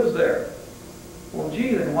nobody lives there. Well,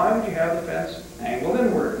 gee, then why would you have the fence angled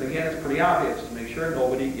inward? And again, it's pretty obvious to make sure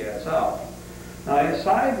nobody gets out. Now,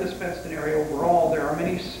 inside this fenced-in area overall, there are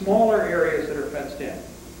many smaller areas that are fenced in.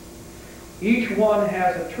 Each one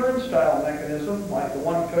has a turnstile mechanism, like the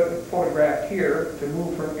one photographed here, to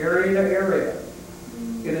move from area to area.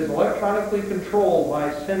 It is electronically controlled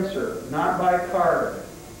by sensor, not by card.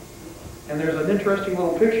 And there's an interesting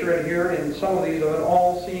little picture in here in some of these of an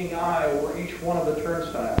all-seeing eye over each one of the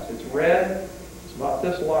turnstiles. It's red, it's about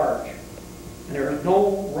this large. And there is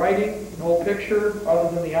no writing, no picture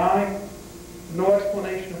other than the eye, no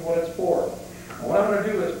explanation of what it's for. And what I'm going to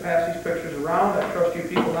do is pass these pictures around. I trust you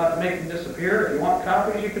people not to make them disappear. If you want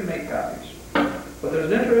copies, you can make copies. But there's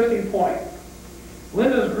an interesting point.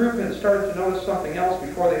 Linda's group had started to notice something else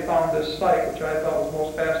before they found this site, which I thought was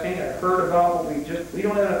most fascinating. I've heard about, but we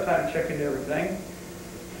don't have enough time to check into everything.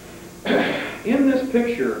 In this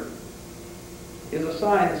picture is a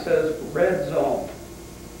sign that says red zone.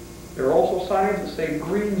 There are also signs that say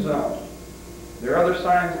green zone. There are other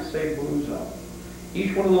signs that say blue zone.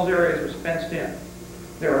 Each one of those areas was fenced in.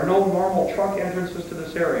 There are no normal truck entrances to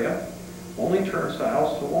this area, only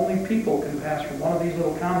turnstiles, so only people can pass from one of these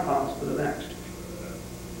little compounds to the next.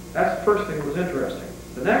 That's the first thing that was interesting.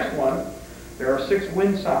 The next one, there are 6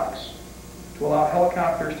 windsocks to allow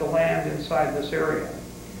helicopters to land inside this area.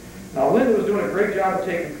 Now, Linda was doing a great job of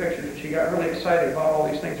taking pictures, and she got really excited about all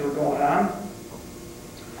these things that were going on.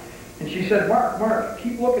 And she said, Mark,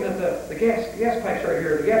 keep looking at the gas pipes right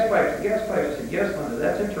here, the gas pipes. I said, yes, Linda,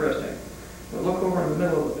 that's interesting. But look over in the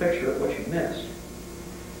middle of the picture at what you missed.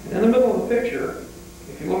 And in the middle of the picture,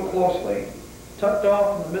 if you look closely, tucked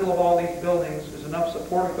off in the middle of all these buildings is enough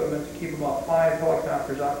support equipment to keep about 5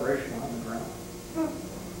 helicopters operational on the ground.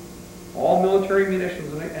 All military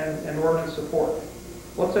munitions and ordnance support.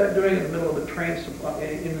 What's that doing in the middle of a train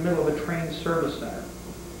service center?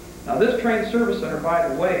 Now, this train service center, by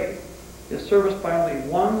the way, is serviced by only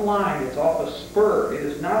one line. It's off a spur. It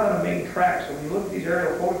is not on a main track. So when you look at these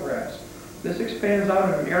aerial photographs, this expands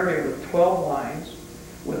out in an area with 12 lines,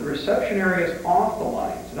 with reception areas off the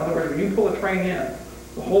lines. In other words, when you pull a train in,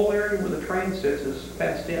 the whole area where the train sits is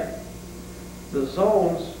fenced in. The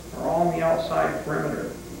zones are on the outside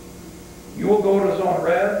perimeter. You will go to zone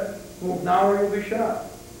red, move now or you'll be shot.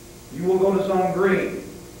 You will go to zone green.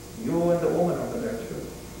 You will end the woman over there too.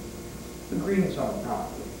 The green zone now,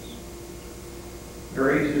 please.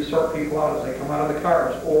 Very easy to sort people out as they come out of the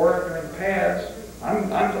cars. Or if they're in pads, I'm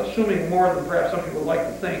assuming more than perhaps some people would like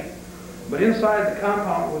to think, but inside the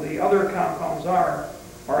compound where the other compounds are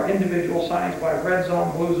individual signs by red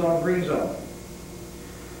zone, blue zone, green zone.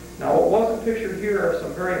 Now, what wasn't pictured here are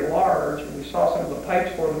some very large, and we saw some of the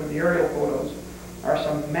pipes for them in the aerial photos, are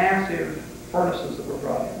some massive furnaces that were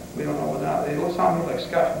brought in. We don't know what now. They look something like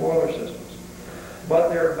Scotch boiler systems. But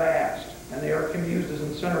they're vast, and they can be used as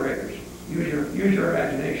incinerators. Use your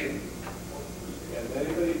imagination. Has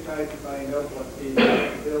anybody tried to find out what these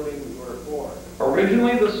buildings were for?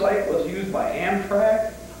 Originally, the site was used by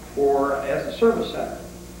Amtrak as a service center.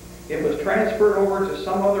 It was transferred over to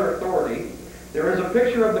some other authority. There is a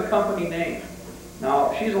picture of the company name.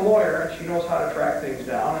 Now, she's a lawyer and she knows how to track things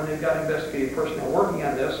down, and they've got investigative personnel working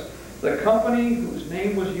on this. The company whose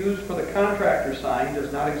name was used for the contractor sign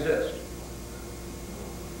does not exist.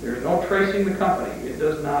 There's no tracing the company. It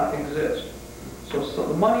does not exist. So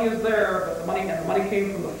the money is there, but the money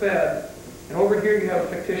came from the Fed, and over here you have a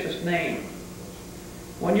fictitious name.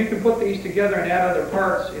 When you can put these together and add other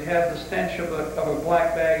parts, it has the stench of a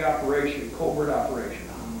black bag operation, covert operation.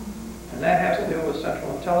 And that has to do with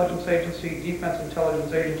Central Intelligence Agency, Defense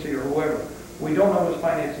Intelligence Agency, or whoever. We don't know who's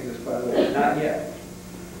financing this, by the way, not yet.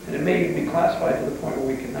 And it may even be classified to the point where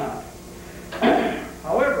we cannot.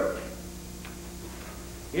 However,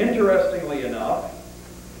 interestingly enough,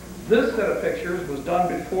 this set of pictures was done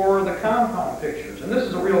before the compound pictures. And this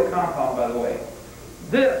is a real compound, by the way.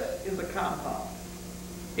 This is a compound.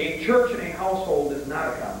 A church and a household is not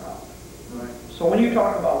a compound. Right. So when you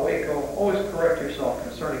talk about Waco, always correct yourself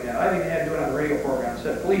concerning that. I even had to do it on the radio program. I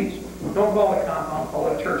said, please, don't call it a compound, call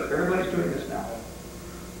it a church. Everybody's doing this now.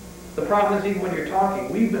 The problem is, even when you're talking,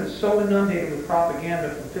 we've been so inundated with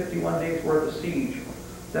propaganda from 51 days worth of siege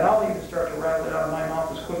that I'll even start to rattle it out of my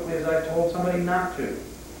mouth as quickly as I told somebody not to.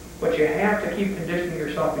 But you have to keep conditioning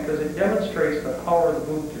yourself because it demonstrates the power of the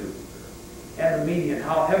boob tube and the media and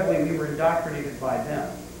how heavily we were indoctrinated by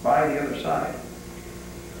them, by the other side.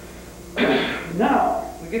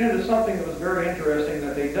 Now, we get into something that was very interesting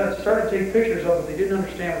that they started to take pictures of, but they didn't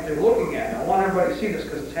understand what they were looking at. And I want everybody to see this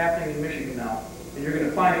because it's happening in Michigan now, and you're going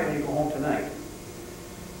to find it when you go home tonight.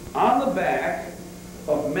 On the back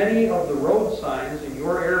of many of the road signs in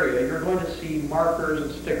your area, you're going to see markers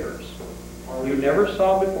and stickers. You never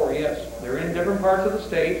saw before, yes. They're in different parts of the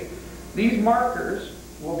state. These markers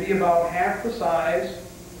will be about half the size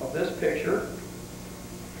of this picture.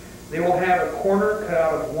 They will have a corner cut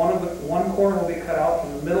out of one corner will be cut out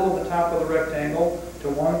from the middle of the top of the rectangle to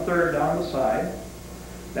 1/3 down the side.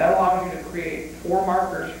 That allows you to create 4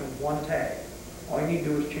 markers from one tag. All you need to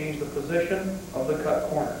do is change the position of the cut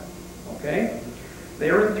corner. Okay? They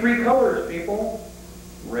are in 3 colors, people.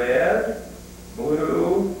 Red,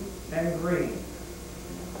 blue, and green.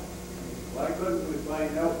 Why couldn't we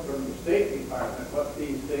find out from the State Department what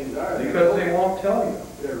these things are? Because they won't tell you.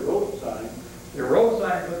 They're road signs. They're road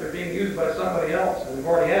signs, but they're being used by somebody else, and we've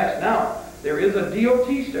already asked. Now, there is a DOT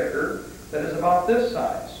sticker that is about this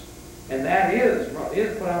size, and that is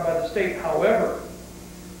put on by the state. However,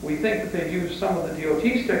 we think that they've used some of the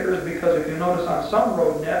DOT stickers because if you notice on some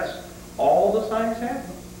road nets, all the signs have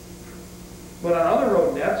them. But on other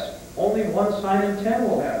road nets, only one sign in 10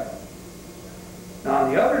 will have them. Now,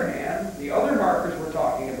 on the other hand, the other markers we're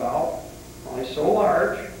talking about, only so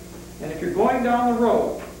large, and if you're going down the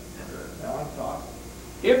road, now I'm talking,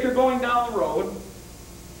 if you're going down the road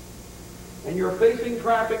and you're facing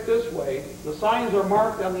traffic this way, the signs are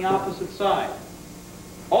marked on the opposite side.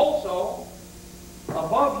 Also,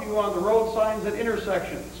 above you on the road signs at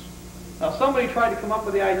intersections. Now, somebody tried to come up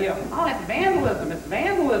with the idea, oh, it's vandalism, it's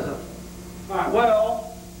vandalism.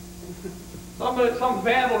 Well, some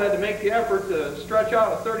vandal had to make the effort to stretch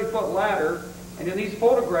out a 30-foot ladder, and in these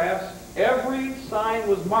photographs, every sign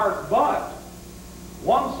was marked, but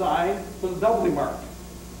one sign was doubly marked.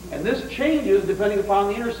 And this changes depending upon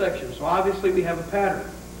the intersection, so obviously we have a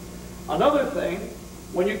pattern. Another thing,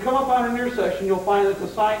 when you come up on an intersection, you'll find that the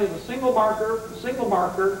sign is a single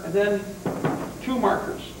marker, and then two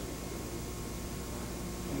markers.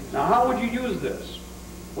 Now, how would you use this?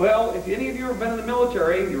 Well, if any of you have been in the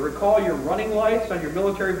military, you recall your running lights on your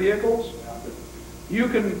military vehicles. You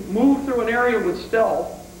can move through an area with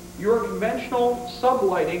stealth. Your conventional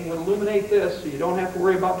sublighting would illuminate this, so you don't have to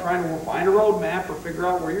worry about trying to find a road map or figure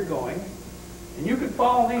out where you're going. And you can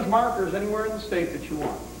follow these markers anywhere in the state that you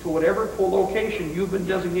want, to whatever location you've been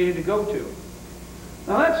designated to go to.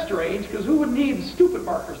 Now that's strange, because who would need stupid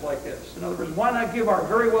markers like this? In other words, why not give our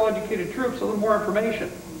very well-educated troops a little more information?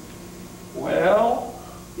 Well,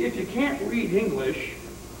 if you can't read English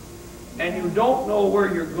and you don't know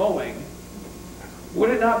where you're going, would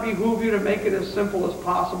it not behoove you to make it as simple as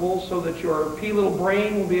possible so that your pea little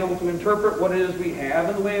brain will be able to interpret what it is we have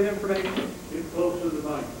in the way of information? Get close to the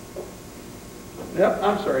mic. Yep,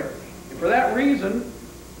 I'm sorry. And for that reason,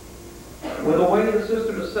 with the way the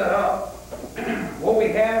system is set up, what we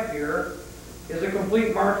have here is a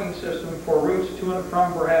complete marking system for routes to and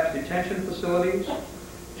from perhaps detention facilities,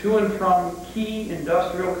 to and from key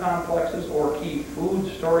industrial complexes or key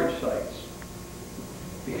food storage sites.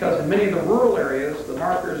 Because in many of the rural areas, the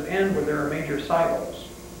markers end where there are major silos.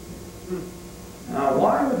 Now,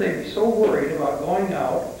 why would they be so worried about going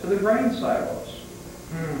out to the grain silos?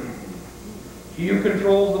 He who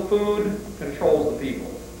controls the food controls the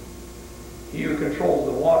people. He who controls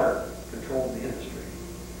the water controls the industry.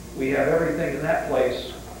 We have everything in that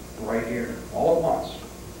place right here, all at once.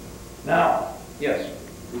 Now, yes?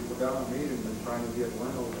 People down in meetings and trying to get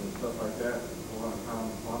windows and stuff like that, on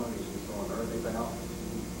common quantities and so on. Are they been out?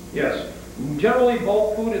 Yes. Generally,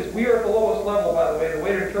 bulk food is, we are at the lowest level, by the way. The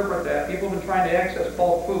way to interpret that, people have been trying to access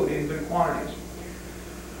bulk food in good quantities.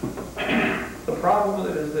 The problem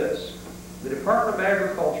with it is this. The Department of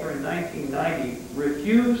Agriculture in 1990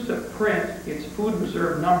 refused to print its food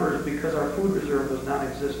reserve numbers because our food reserve was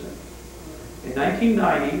non-existent. In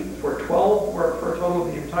 1990, for a total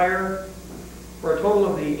of the entire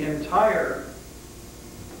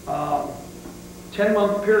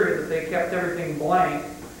 10-month period that they kept everything blank,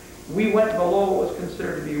 we went below what was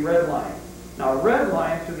considered to be red line. Now, red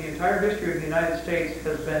line through the entire history of the United States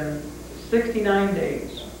has been 69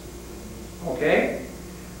 days. Okay?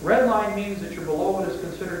 Red line means that you're below what is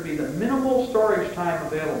considered to be the minimal storage time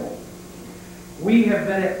available. We have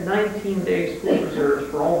been at 19 days food reserves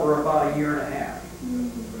for over about a year and a half.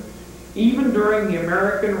 Even during the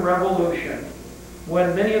American Revolution,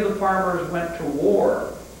 when many of the farmers went to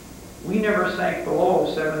war, we never sank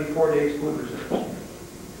below 74 days food reserves.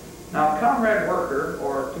 Now, comrade worker,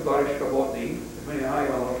 or tuvarish kabotni, depending on how you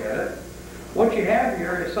want to look at it, what you have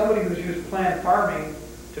here is somebody who's used planned farming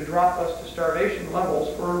to drop us to starvation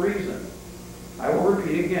levels for a reason. I will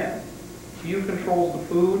repeat again. He who controls the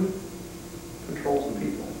food controls the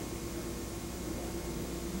people.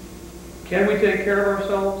 Can we take care of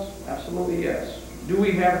ourselves? Absolutely yes. Do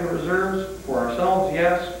we have the reserves for ourselves?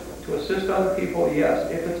 Yes. To assist other people? Yes.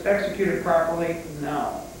 If it's executed properly?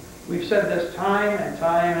 No. We've said this time and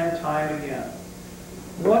time and time again.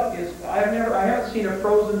 I haven't seen a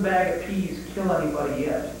frozen bag of peas kill anybody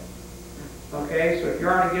yet. Okay, so if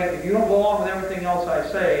you don't go along with everything else I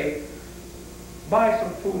say, buy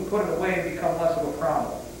some food, put it away, and become less of a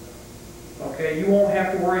problem. Okay, you won't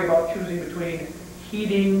have to worry about choosing between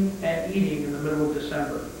heating and eating in the middle of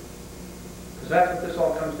December. Because that's what this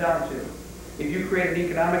all comes down to. If you create an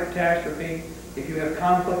economic catastrophe, if you have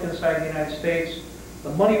conflict inside the United States, The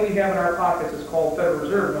money we have in our pockets is called Federal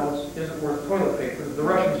Reserve notes, isn't worth toilet paper. The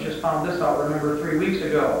Russians just found this out, remember, 3 weeks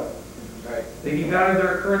ago. Right. They devalued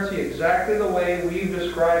their currency exactly the way we've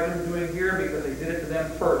described them doing here because they did it to them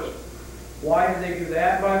first. Why did they do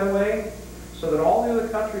that, by the way? So that all the other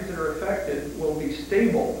countries that are affected will be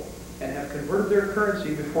stable and have converted their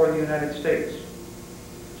currency before the United States.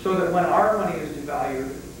 So that when our money is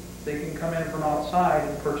devalued, they can come in from outside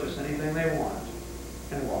and purchase anything they want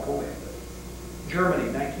and walk away with it.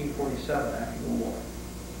 Germany, 1947, after the war.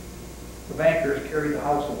 The bankers carried the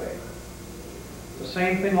house away. The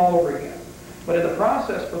same thing all over again. But in the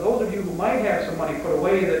process, for those of you who might have some money put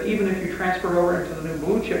away, that even if you transfer over into the new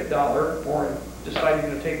blue chip dollar, or decide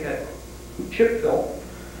you're going to take that chip pill,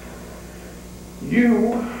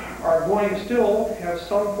 you are going to still have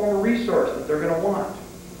some form of resource that they're going to want.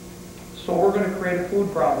 So we're going to create a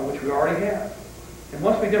food problem, which we already have. And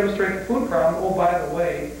once we demonstrate the food problem, oh, by the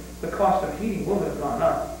way, the cost of heating will have gone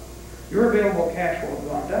up. Your available cash will have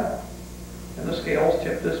gone down. And the scales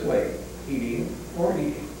tip this way, heating or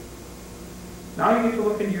eating. Now you get to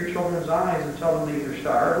look into your children's eyes and tell them to either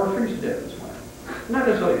starve or freeze to death this winter. Not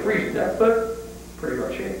necessarily freeze to death, but pretty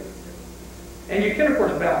rough shape. And you can, of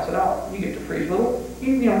course, balance it out. You get to freeze a little,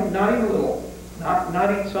 not eat a little.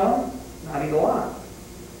 Not eat some, not eat a lot.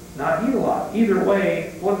 Not eat a lot. Either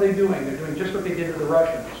way, what are they doing? They're doing just what they did to the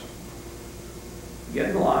Russians.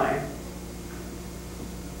 Get in line.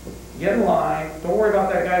 Get in line. Don't worry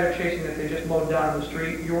about that guy they're chasing that they just mowed down in the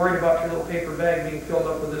street. You're worried about your little paper bag being filled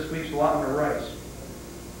up with this week's allotment of rice.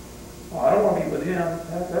 Well, I don't want to be with him.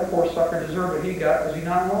 That poor sucker deserved what he got because he's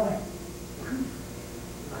not in line.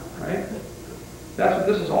 Right? That's what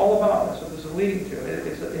this is all about. That's what this is leading to.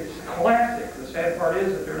 It's classic. The sad part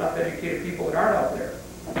is that there are enough educated people that aren't out there.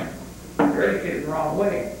 They're educated the wrong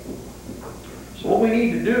way. So what we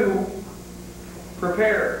need to do,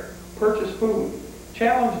 prepare, purchase food,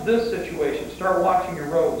 challenge this situation, start watching your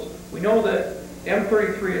roads. We know that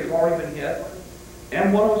M33 has already been hit.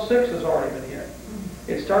 M106 has already been hit.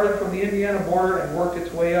 It started from the Indiana border and worked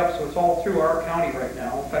its way up, so it's all through our county right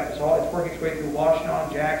now. In fact, it's working its way through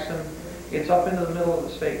Washington, Jackson. It's up into the middle of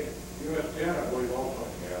the state. US 10, I believe, also.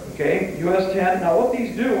 Okay, US 10. Now what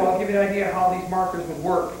these do, I'll give you an idea how these markers would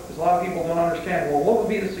work, because a lot of people don't understand. Well, what would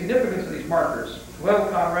be the significance of these markers? Well,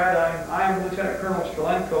 Conrad, I'm Lieutenant Colonel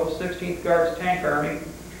Koernke, 16th Guards Tank Army,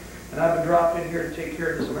 and I've been dropped in here to take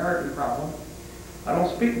care of this American problem. I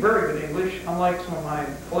don't speak very good English, unlike some of my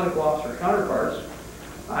political officer counterparts.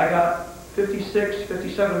 I got 56,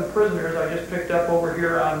 57 prisoners I just picked up over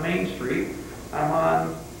here on Main Street. I'm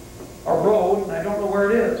on a road, and I don't know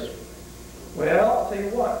where it is. Well, I'll tell you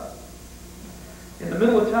what. In the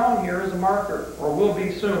middle of town here is a marker, or will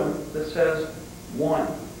be soon, that says 1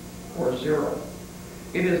 or 0.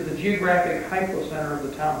 It is the geographic hypocenter of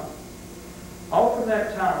the town. Out from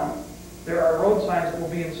that town, there are road signs that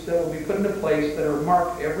will be put into place that are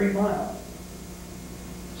marked every mile.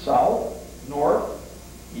 South, north,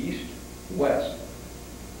 east, west.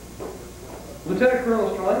 Lieutenant Colonel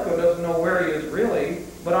Koernke doesn't know where he is really,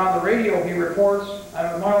 but on the radio he reports, I'm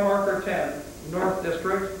at mile marker 10, North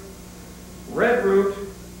District, red route,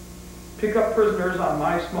 pick up prisoners on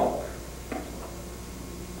my smoke.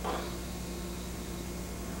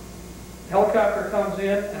 Helicopter comes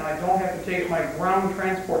in, and I don't have to take my ground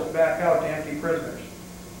transports back out to empty prisoners.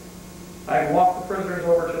 I walk the prisoners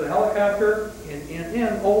over to the helicopter, in,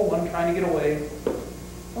 oh, one trying to get away.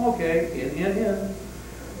 Okay, in.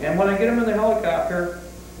 And when I get them in the helicopter,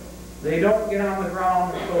 they don't get on the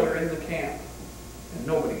ground until they're in the camp, and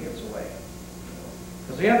nobody gets away.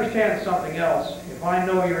 Because they understand something else. If I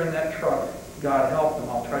know you're in that truck, God help them,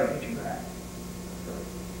 I'll try to get you back.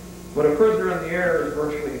 But a prisoner in the air is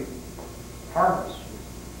virtually harmless.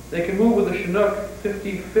 They can move with a Chinook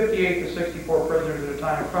 58 to 64 prisoners at a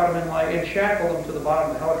time, crowd them in line, and shackle them to the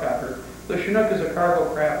bottom of the helicopter. The Chinook is a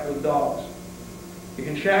cargo craft with dogs. You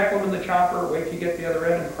can shackle them in the chopper, wait till you get to the other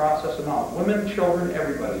end, and process them out. Women, children,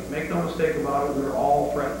 everybody. Make no mistake about it, we're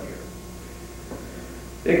all threatened here.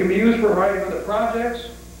 They can be used for a variety of other projects,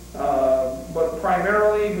 but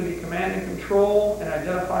primarily with the command and control and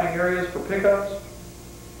identifying areas for pickups.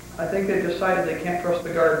 I think they decided they can't trust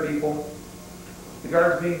the guard people. The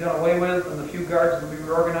guards being done away with, and the few guards that will be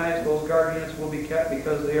reorganized, those guard units will be kept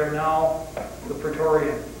because they are now the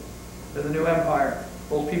Praetorian. They're the new empire.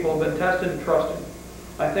 Those people have been tested and trusted.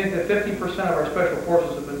 I think that 50% of our special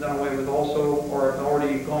forces have been done away with also, or have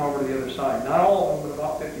already gone over to the other side. Not all of them, but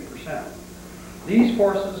about 50%. These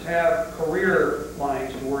forces have career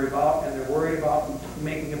lines to worry about, and they're worried about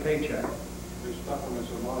making a paycheck. They stuck them in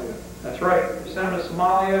Somalia. That's right. They sent them to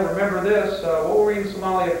Somalia. Remember this, what were we in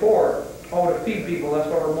Somalia for? Oh, to feed people. That's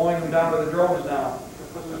why we're mowing them down to the drones now.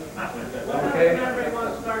 Okay? When does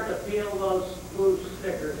everyone start to peel those blue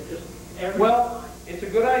stickers? Just every Well, it's a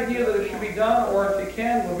good idea that it should be done, or if you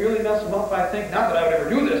can, we'll really mess them up, I think, not that I would ever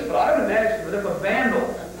do this, but I would imagine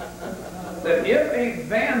that if a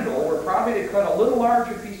vandal were probably to cut a little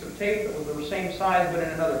larger piece of tape that was the same size but in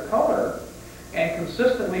another color, and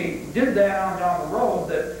consistently did that on down the road,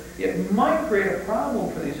 that it might create a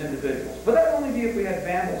problem for these individuals. But that would only be if we had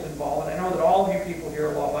vandals involved, and I know that all of you people here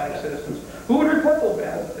are law-abiding citizens. Who would report those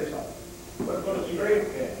vandals if they saw them? But a spray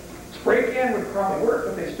can. Spray can would probably work,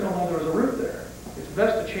 but they still know there was a root there. It's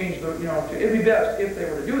best to change the, it'd be best if they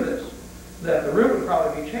were to do this, that the route would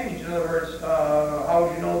probably be changed. In other words, how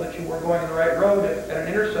would you know that you were going the right road if at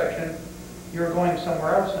an intersection you're going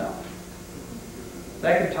somewhere else now?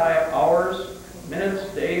 That could tie up hours,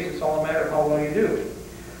 minutes, days. It's all a matter of how well you do.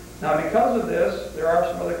 Now, because of this, there are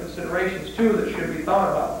some other considerations too that should be thought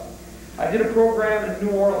about. I did a program in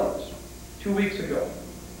New Orleans 2 weeks ago.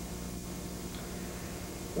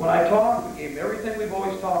 When I talked, we gave them everything we've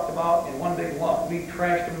always talked about in one big lump. We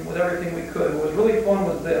trashed them with everything we could. What was really fun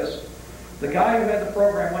was this. The guy who had the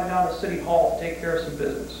program went down to City Hall to take care of some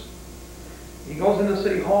business. He goes into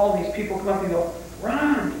City Hall, and these people come up and go,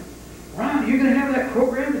 Ron, you're going to have that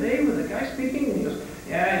program today with the guy speaking? And he goes,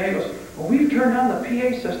 yeah. And he goes, well, we've turned on the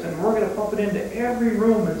PA system, and we're going to pump it into every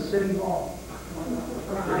room in City Hall.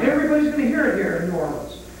 And everybody's going to hear it here in New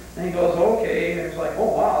Orleans. And he goes, okay. And he's like,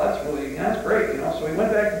 oh, wow, that's great, So he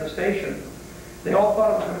went back to the station. They all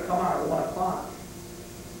thought it was going to come out at 1 o'clock.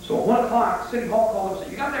 So at 1 o'clock, City Hall called up and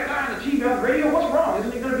said, you got that guy on the TV on the radio? What's wrong?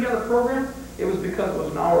 Isn't he going to be on the program? It was because it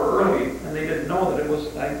was an hour early, and they didn't know that it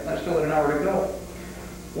was, I still had an hour to go.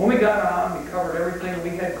 When we got on, we covered everything.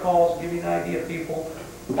 We had calls, give you an idea, people,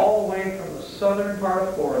 all the way from the southern part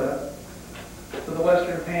of Florida to the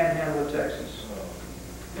western panhandle of Texas.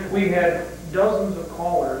 We had dozens of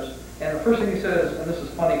callers, and the first thing he says, and this is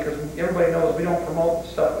funny because everybody knows we don't promote the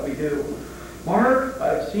stuff that we do. Mark,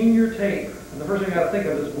 I've seen your tape. And the first thing I got to think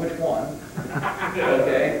of is which one.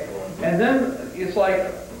 Okay? And then it's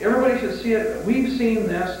like, everybody should see it. We've seen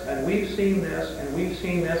this, and we've seen this, and we've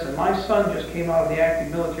seen this. And my son just came out of the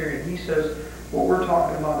active military, and he says, what we're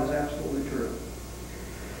talking about is absolutely true.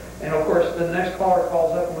 And of course, the next caller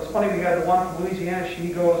calls up, and what's funny, we had the one from Louisiana. She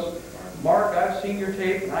goes, Mark, I've seen your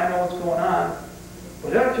tape, and I know what's going on. But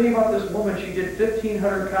did I tell you about this woman? She did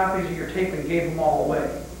 1,500 copies of your tape and gave them all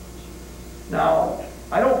away. Now,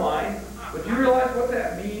 I don't mind, but do you realize what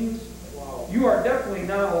that means? Wow. You are definitely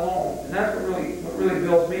not alone, and that's what really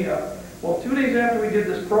builds me up. Well, 2 days after we did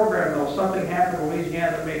this program, though, something happened in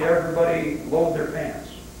Louisiana that made everybody load their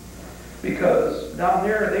pants. Because down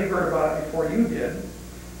there, they heard about it before you did.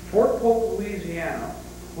 Fort Polk, Louisiana,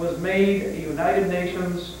 was made a United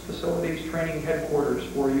Nations Facilities Training Headquarters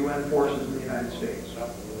for UN forces in the United States.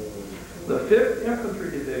 The 5th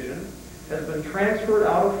Infantry Division has been transferred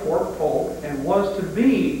out of Fort Polk and was to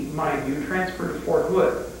be, mind you, transferred to Fort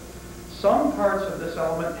Hood. Some parts of this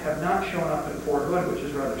element have not shown up in Fort Hood, which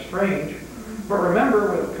is rather strange. But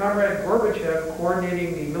remember, with Comrade Gorbachev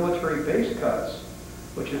coordinating the military base cuts,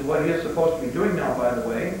 which is what he is supposed to be doing now, by the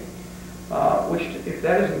way, which, if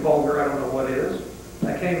that isn't vulgar, I don't know what is.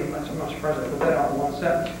 I can't even, I'm not surprised I put that out in one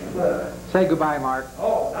sentence. But, say goodbye, Mark.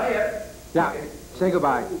 oh, not yet. Yeah, Okay. say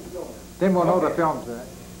goodbye. Then we'll know the Okay. film's in it.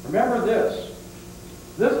 Remember this.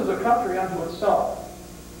 This is a country unto itself.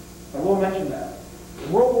 I will mention that.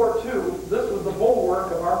 In World War II, this was the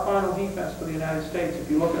bulwark of our final defense for the United States. If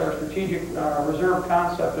you look at our strategic reserve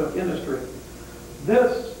concept of industry,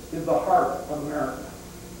 this is the heart of America.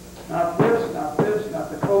 Not this, not this, not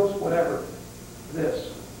the coast, whatever.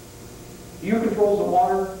 This. You controls the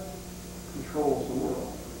water, controls the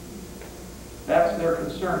world. That's their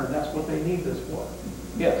concern, and that's what they need this for.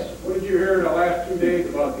 Yes? What did you hear in the last 2 days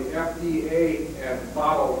about the FDA and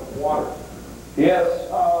bottled water? Yes.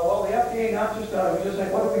 Well, the FDA, not just, we just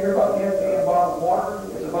say, what did we hear about the FDA and bottled water?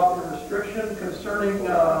 It's about the restriction concerning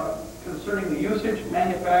the usage,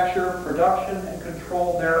 manufacture, production, and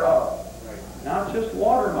control thereof. Not just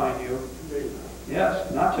water, mind you.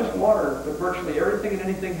 Yes, not just water, but virtually everything and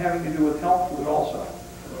anything having to do with health food also.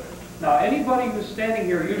 Now, anybody who's standing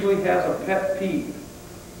here usually has a pet peeve.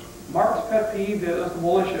 Mark's pet peeve is the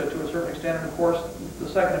militia to a certain extent, and of course, the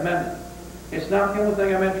Second Amendment. It's not the only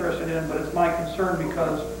thing I'm interested in, but it's my concern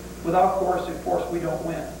because without coercive force, we don't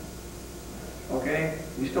win. Okay?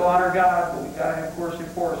 We still honor God, but we've got to have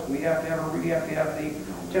coercive force. We have to have the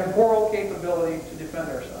temporal capability to defend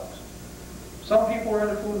ourselves. Some people are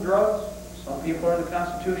into food and drugs. Some people are into the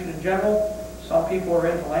Constitution in general. Some people are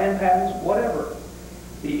into land patents, whatever.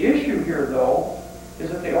 The issue here, though, is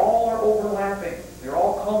that they all are overlapping. They're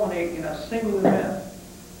all culminating in a single event.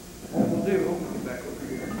 What we'll do, we'll get back over here.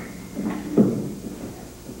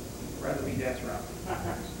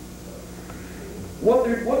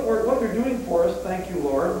 what they're doing for us, thank you,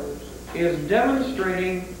 Lord, is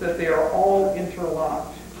demonstrating that they are all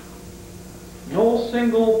interlocked. No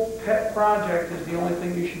single pet project is the only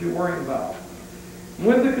thing you should be worrying about.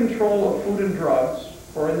 With the control of food and drugs,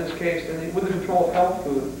 or in this case, with the control of health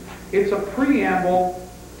food, it's a preamble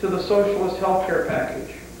to the socialist health care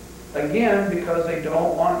package. Again, because they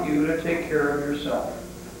don't want you to take care of yourself.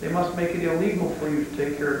 They must make it illegal for you to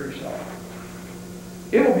take care of yourself.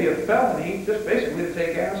 It will be a felony just basically to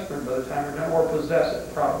take aspirin by the time you're done, or possess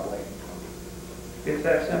it, probably. It's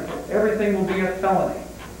that simple. Everything will be a felony.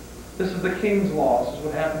 This is the King's Law. This is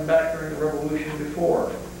what happened back during the Revolution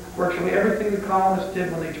before. Virtually everything the colonists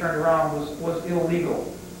did when they turned around was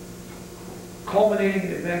illegal, culminating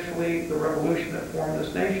in eventually the revolution that formed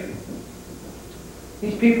this nation.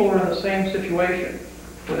 These people are in the same situation.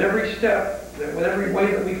 With every step, with every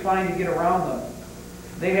way that we find to get around them,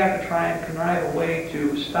 they have to try and connive a way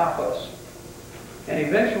to stop us. And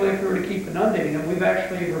eventually, if we were to keep inundating them, we've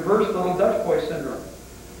actually reversed the little Dutch boy syndrome.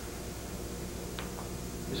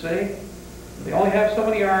 You see? They only have so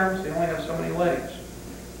many arms, they only have so many legs.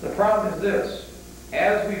 The problem is this: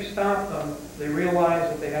 as we've stopped them, they realize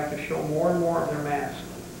that they have to show more and more of their mask,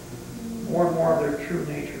 more and more of their true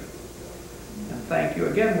nature. And thank you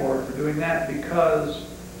again, Lord, for doing that, because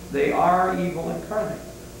they are evil incarnate.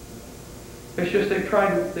 It's just they've tried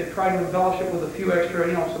to embellish it with a few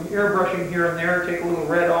extra, some airbrushing here and there, take a little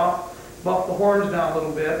red off, buff the horns down a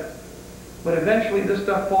little bit, but eventually this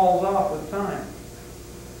stuff falls off with time.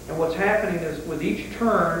 And what's happening is, with each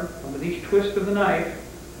turn and with each twist of the knife,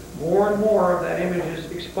 more and more of that image is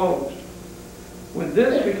exposed. With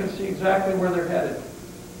this, we can see exactly where they're headed.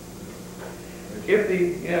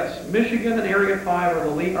 Michigan and Area 5 are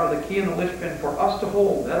the key and the linchpin for us to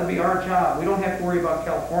hold. That'll be our job. We don't have to worry about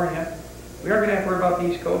California. We aren't going to have to worry about the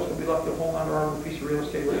East Coast. We'll be left to hold on to our little piece of real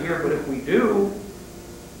estate right here. But if we do,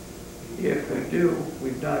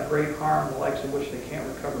 we've done a great harm, the likes of which they can't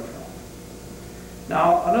recover from.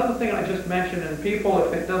 Now, another thing I just mentioned, and people,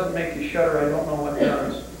 if it doesn't make you shudder, I don't know what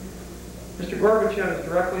does. Mr. Gorbachev is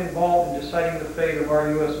directly involved in deciding the fate of our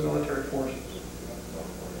U.S. military forces.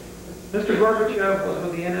 Mr. Gorbachev was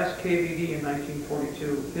with the NSKVD in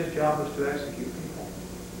 1942. His job was to execute people.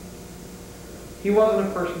 He wasn't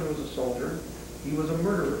a person who was a soldier. He was a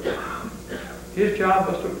murderer. His job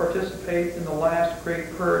was to participate in the last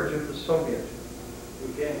great purge of the Soviet.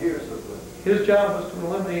 We can't hear so good. His job was to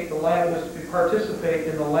participate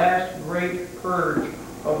in the last great purge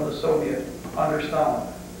of the Soviet under Stalin.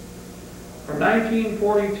 From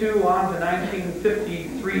 1942 on to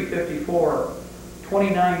 1953-54,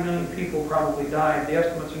 29 million people probably died. The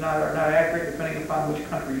estimates are not accurate depending upon which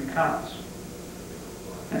country you count.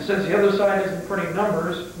 And since the other side isn't printing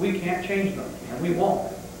numbers, we can't change them, and we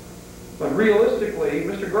won't. But realistically,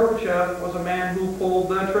 Mr. Gorbachev was a man who pulled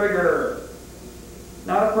the trigger.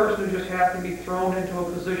 Not a person who just happened to be thrown into a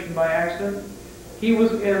position by accident. He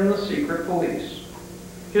was in the secret police.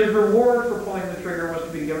 His reward for pulling the trigger was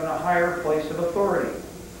to be given a higher place of authority,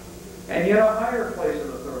 and yet a higher place of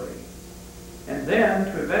authority. And then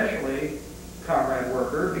to eventually, comrade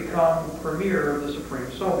worker, become premier of the Supreme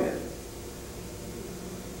Soviet.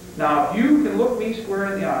 Now, if you can look me square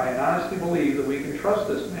in the eye and honestly believe that we can trust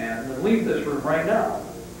this man, then leave this room right now.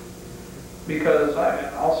 Because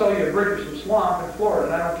I'll sell you a brick or some swamp in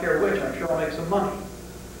Florida, and I don't care which, I'm sure I'll make some money.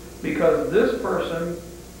 Because this person,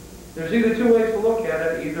 there's either two ways to look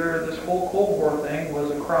at it. Either this whole Cold War thing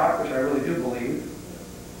was a crock, which I really do believe,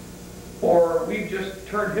 or we've just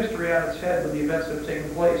turned history on its head with the events that have taken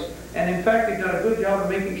place. And in fact, they've done a good job of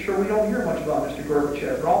making sure we don't hear much about Mr.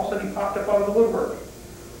 Gorbachev. And all of a sudden he popped up out of the woodwork.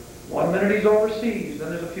 One minute he's overseas,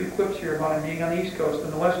 then there's a few clips here about him being on the East Coast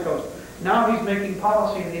and the West Coast. Now he's making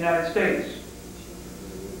policy in the United States.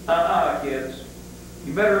 Kids.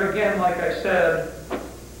 You better, again, like I said,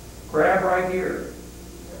 grab right here.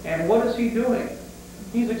 And what is he doing?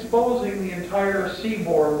 He's exposing the entire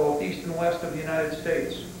seaboard, both east and west of the United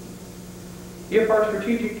States. If our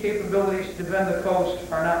strategic capabilities to defend the coast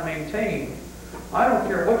are not maintained, I don't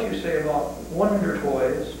care what you say about wonder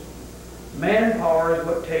toys, manpower is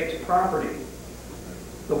what takes property.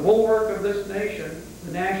 The bulwark of this nation,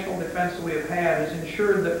 the national defense that we have had, has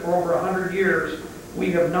ensured that for over 100 years we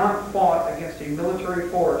have not fought against a military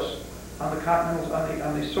force on the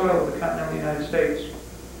soil of the continental United States.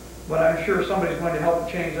 But I'm sure somebody's going to help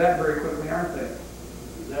change that very quickly, aren't they?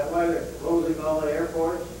 Is that why they're closing all the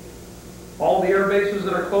airports? All the air bases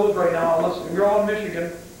that are closed right now, unless you're all in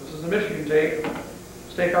Michigan, this is the Michigan tape.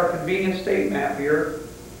 Let's take our convenient state map here.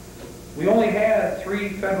 We only had 3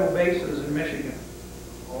 federal bases in Michigan.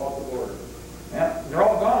 All off the border. Yeah, they're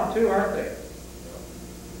all gone too, aren't they?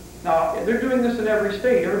 Now, they're doing this in every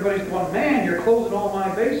state. Everybody's going, man, you're closing all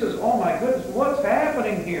my bases. Oh my goodness, what's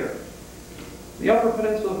happening here? The Upper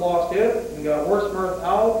Peninsula has lost it. We got Wordsworth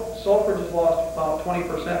out. Sulphur has lost about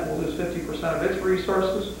 20%. We'll lose 50% of its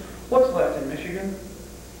resources. What's left in Michigan?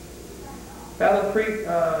 Battle Creek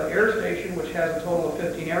Air Station, which has a total of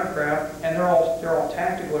 15 aircraft, and they're all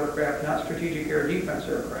tactical aircraft, not strategic air defense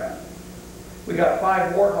aircraft. We got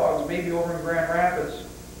 5 Warthogs, maybe over in Grand Rapids.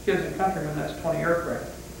 Kids and countrymen, that's 20 aircraft.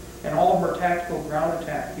 And all of them are tactical ground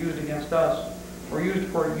attack, used against us, or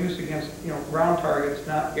used for use against ground targets,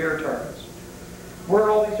 not air targets. Where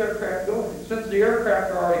are all these aircraft going? Since the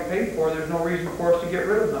aircraft are already paid for, there's no reason for us to get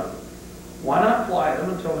rid of them. Why not fly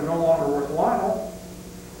them until they're no longer worthwhile,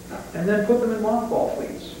 and then put them in mothball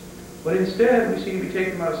fleets? But instead, we seem to be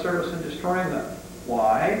taking them out of service and destroying them.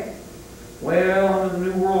 Why? Well, under the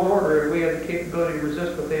New World Order, if we had the capability to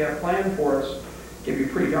resist what they have planned for us, it'd be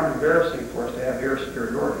pretty darn embarrassing for us to have air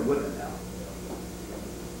superiority, wouldn't it now?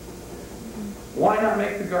 Why not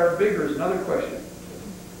make the Guard bigger is another question.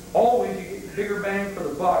 Always you get bigger bang for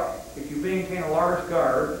the buck if you maintain a large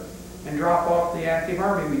Guard and drop off the active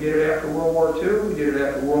army. We did it after World War II, we did it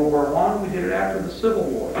after World War I, we did it after the Civil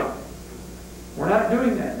War. We're not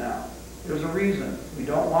doing that now. There's a reason. We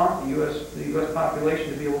don't want the U.S.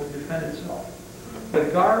 population to be able to defend itself. The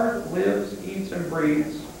Guard lives, eats, and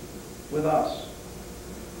breathes with us.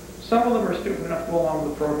 Some of them are stupid enough to go along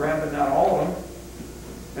with the program, but not all of them.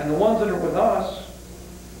 And the ones that are with us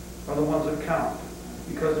are the ones that count,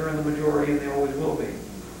 because they're in the majority and they always will be.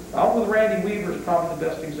 Out with Randy Weaver is probably the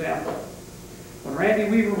best example. When Randy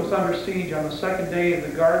Weaver was under siege on the second day,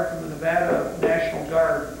 the Guard from the Nevada National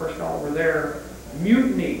Guard, the personnel that were there,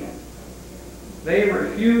 mutinied. They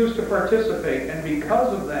refused to participate, and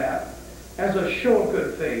because of that, as a show of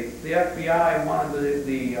good faith, the FBI wanted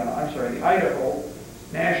the Idaho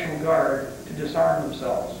National Guard to disarm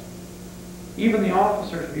themselves. Even the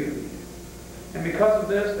officers mutinied. And because of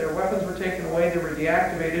this, their weapons were taken away, they were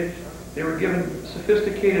deactivated, they were given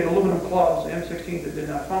sophisticated aluminum clubs, M16s that did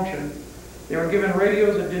not function, they were given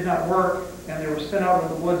radios that did not work, and they were sent out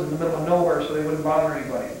into the woods in the middle of nowhere so they wouldn't bother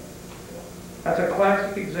anybody. That's a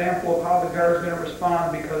classic example of how the Guard's going to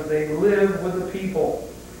respond, because they live with the people.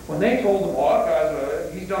 When they told them, oh, that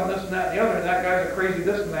guy's he's done this and that and the other, and that guy's a crazy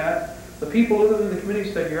this and that, the people who lived in the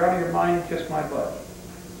community said, you're out of your mind, kiss my butt.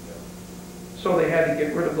 So they had to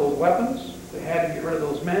get rid of those weapons, they had to get rid of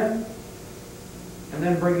those men, and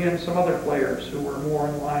then bring in some other players who were more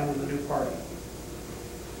in line with the new party.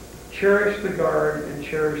 Cherish the Guard and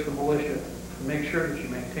cherish the militia, and make sure that you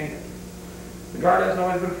maintain it. The Guard hasn't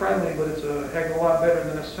always been friendly, but it's a heck of a lot better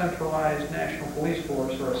than a centralized national police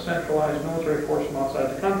force or a centralized military force from outside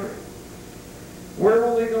the country. Where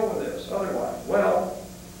will they go with this otherwise? Well,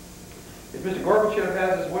 if Mr. Gorbachev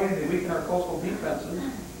has his way, they weaken our coastal defenses,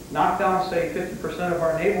 knock down, say, 50% of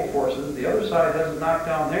our naval forces. The other side hasn't knocked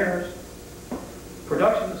down theirs.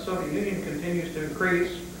 Production in the Soviet Union continues to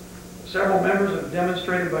increase. Several members have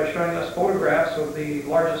demonstrated by showing us photographs of the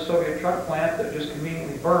largest Soviet truck plant that just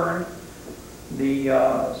conveniently burned. The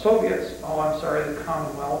the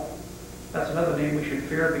Commonwealth. That's another name we should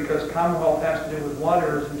fear, because Commonwealth has to do with what,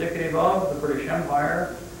 or is indicative of the British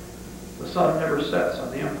Empire. The sun never sets on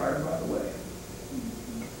the empire, by the way.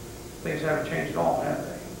 Things haven't changed at all, have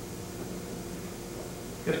they?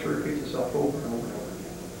 History repeats itself over and over and over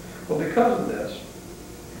again. Well, because of this,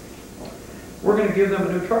 we're going to give them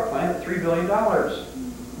a new truck plant at $3 billion.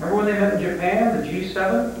 Remember when they met in Japan, the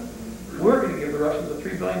G7? We're going to give the Russians a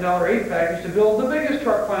 $3 billion aid package to build the biggest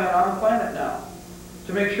truck plant on the planet now,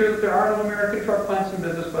 to make sure that there are no American truck plants in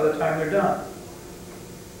business by the time they're done.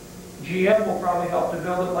 GM will probably help to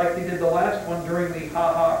build it like they did the last one during the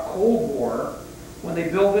Cold War. When they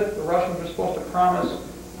built it, the Russians were supposed to promise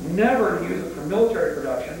never to use it for military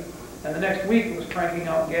production, and the next week it was cranking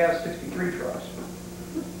out Gas-63 trucks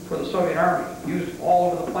for the Soviet Army, used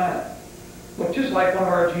all over the planet. Looked just like one of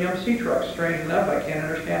our GMC trucks. Strange enough, I can't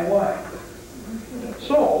understand why.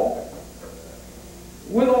 So,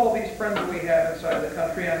 with all these friends that we have inside the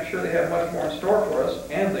country, I'm sure they have much more in store for us,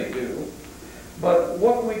 and they do. But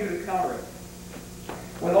what can we do to counter it?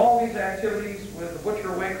 With all these activities, with the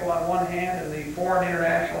Butcher Waco on one hand and the foreign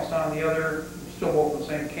internationalists on the other, still both in the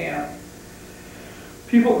same camp,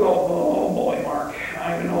 people go, oh boy, Mark, I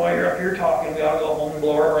don't even know why you're up here talking. We ought to go home and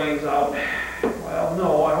blow our brains out. Well,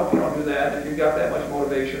 no, I hope you don't do that. If you've got that much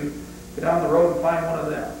motivation, get down the road and find one of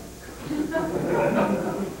them.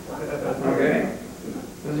 Okay?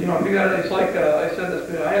 Because, you know, if you got it, it's like, I said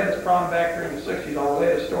this, I had this problem back during the 60s. I'll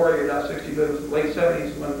relate a story, or not 60s, but it was late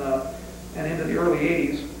 70s when, and into the early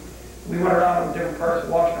 80s. We went around in different parts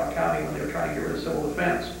of Washington County when they were trying to get rid of civil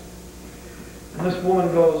defense. And this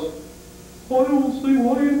woman goes, I don't see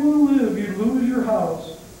why you'd want to live. You'd lose your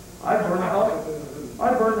house. I'd burn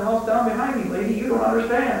the house down behind you, lady. You don't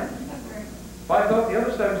understand. If I thought the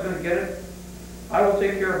other side was going to get it, I will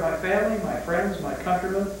take care of my family, my friends, my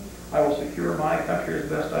countrymen. I will secure my country as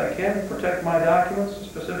best I can, protect my documents,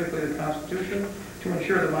 specifically the Constitution, to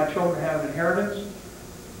ensure that my children have an inheritance.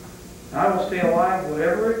 And I will stay alive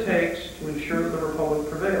whatever it takes to ensure that the Republic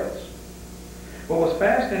prevails. What was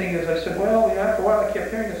fascinating is I said, well, after a while I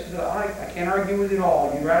kept hearing this. I said, I can't argue with you at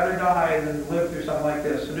all. You'd rather die than live through something like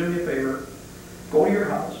this. So do me a favor. Go to your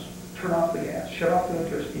house, turn off the gas, shut off the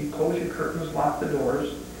electricity, close your curtains, lock the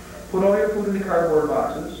doors, put all your food in the cardboard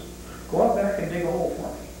boxes, go out back and dig a hole for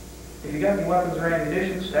me. If you got any weapons or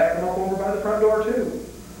ammunition, stack them up over by the front door too.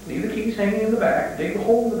 Leave the keys hanging in the back, dig a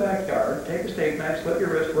hole in the backyard, take a steak knife, slit your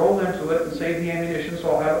wrist, roll into it, and save the ammunition so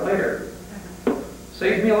I'll have it later.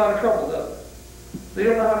 Saves me a lot of trouble, doesn't it? They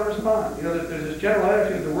don't know how to respond. You know, there's this general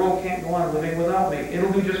attitude, the world can't go on living without me.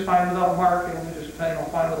 It'll be just fine without Mark. It'll be just fine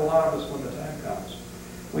with a lot of us when the time comes.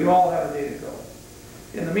 We all have a day to go.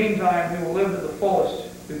 In the meantime, we will live to the fullest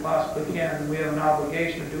we possibly can, and we have an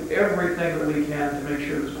obligation to do everything that we can to make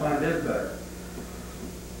sure this planet is better.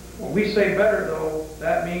 When we say better, though,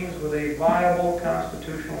 that means with a viable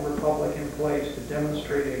constitutional republic in place to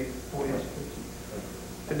demonstrate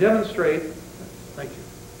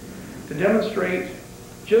to demonstrate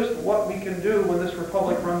just what we can do when this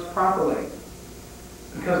republic runs properly.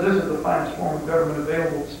 Because this is the finest form of government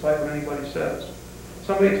available, despite what anybody says.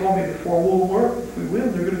 Somebody told me before, well, if we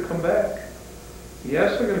win, they're going to come back.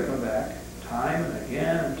 Yes, they're going to come back, time and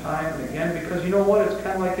again, because you know what? It's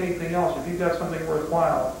kind of like anything else. If you've got something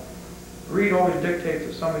worthwhile, greed always dictates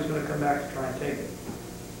that somebody's going to come back to try and take it.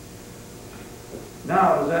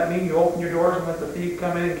 Now, does that mean you open your doors and let the thief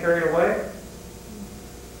come in and carry it away?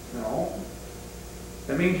 No.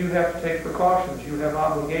 That means you have to take precautions. You have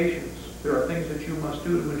obligations. There are things that you must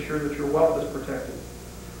do to ensure that your wealth is protected.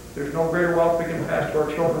 There's no greater wealth we can pass to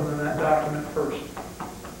our children than that document first.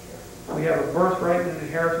 We have a birthright and an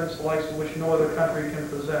inheritance the likes of which no other country can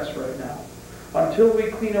possess right now. Until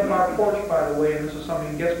we clean up our porch, by the way, and this is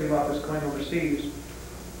something that gets me about this going overseas,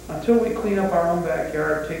 until we clean up our own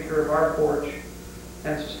backyard, take care of our porch,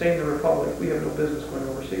 and sustain the republic, we have no business going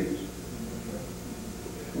overseas.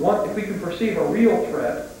 If we can perceive a real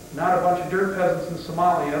threat, not a bunch of dirt peasants in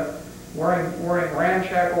Somalia wearing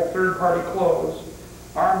ramshackle third-party clothes,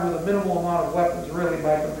 armed with a minimal amount of weapons, really,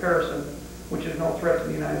 by comparison, which is no threat to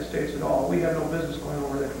the United States at all. We have no business going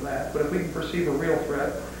over there for that. But if we can perceive a real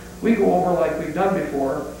threat, we go over like we've done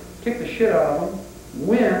before, kick the shit out of them,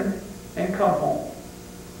 win, and come home.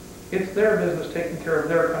 It's their business taking care of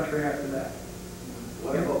their country after that.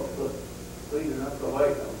 What about cleaning up the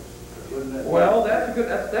White House? Well,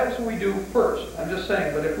 that's what we do first. I'm just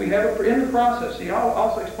saying, but if we have it in the process, see, I'll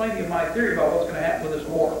also explain to you my theory about what's going to happen with this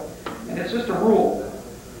war. And it's just a rule.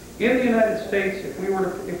 In the United States, if we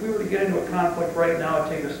were to get into a conflict right now,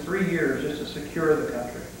 it'd take us 3 years just to secure the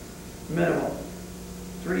country. Minimum.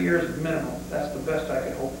 3 years minimum. That's the best I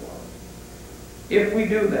could hope for. If we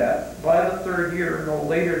do that, by the third year, no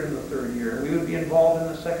later than the third year, we would be involved in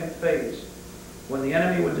the second phase, when the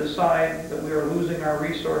enemy would decide that we are losing our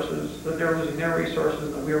resources, that they're losing their resources,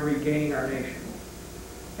 and that we are regaining our nation.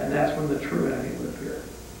 And that's when the true enemy would appear.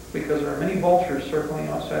 Because there are many vultures circling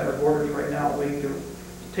outside our borders right now waiting to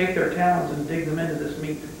take their talons and dig them into this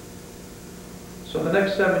meat. So the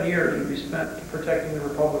next 7 years would be spent protecting the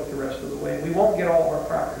Republic the rest of the way. We won't get all of our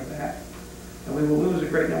property back. And we will lose a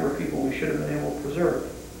great number of people we should have been able to preserve.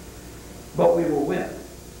 But we will win.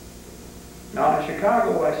 Now in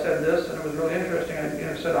Chicago I said this, and it was really interesting.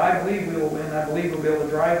 I said, I believe we will win. I believe we'll be able to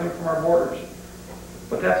drive them from our borders.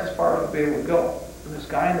 But that's as far as we'll be able to go. And this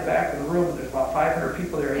guy in the back of the room, there's about 500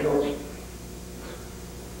 people there, he goes,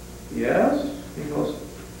 yes? He goes,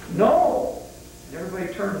 no! And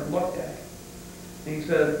everybody turned and looked at him. And he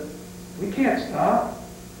said, we can't stop.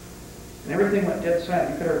 And everything went dead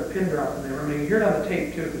silent. You could hear a pin drop in there. I mean, you hear it on the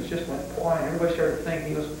tape too, because it just went quiet. Everybody started thinking.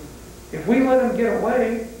 He goes, if we let them get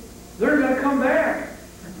away, they're going to come back.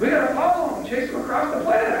 We got to follow them, chase them across the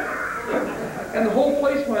planet. And the whole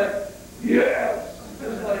place went, yes!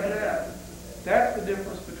 Just like that. That's the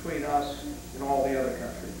difference between us and all the other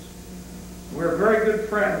countries. We're very good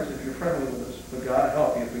friends if you're friendly with us, but God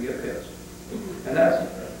help you if we get pissed. And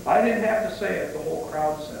I didn't have to say it, the whole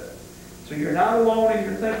crowd said it. So you're not alone in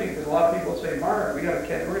your thinking, because a lot of people say, Mark, we're going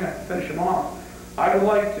to have to finish them off. I would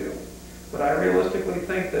like to, but I realistically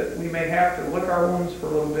think that we may have to lick our wounds for a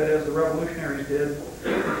little bit, as the revolutionaries did,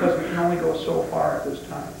 because we can only go so far at this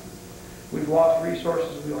time. We've lost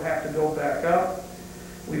resources, we'll have to go back up.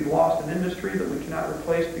 We've lost an industry that we cannot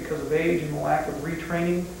replace because of age and the lack of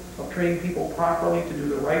retraining, of training people properly to do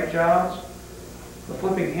the right jobs. The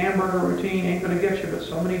flipping hamburger routine ain't going to get you but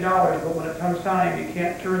so many dollars, but when it comes time, you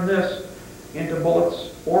can't turn this into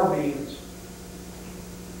bullets or beans.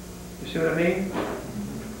 You see what I mean?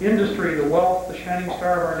 Industry, the wealth, the shining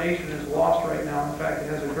star of our nation is lost right now. In fact, it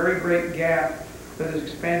has a very great gap that is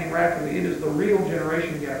expanding rapidly. It is the real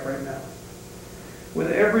generation gap right now.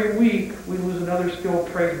 With every week, we lose another skilled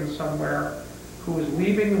tradesman somewhere who is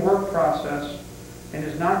leaving the work process and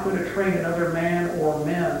is not going to train another man or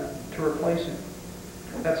men to replace him.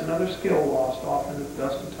 That's another skill lost off into the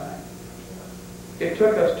dust of time. It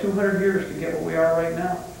took us 200 years to get what we are right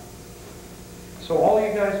now. So all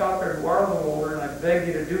you guys out there who are a little older, and I beg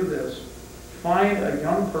you to do this, find a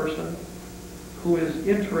young person who is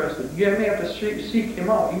interested. You may have to seek him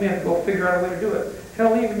out. You may have to go figure out a way to do it.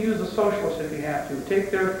 Hell, even use the socialists if you have to.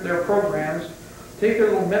 Take their programs, take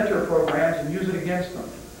their little mentor programs and use it against them.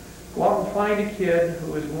 Go out and find a kid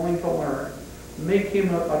who is willing to learn. Make him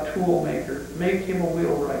a tool maker. Make him a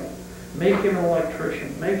wheelwright. Make him an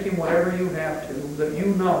electrician. Make him whatever you have to that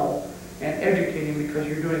you know, and educate him, because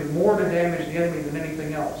you're doing more to damage the enemy than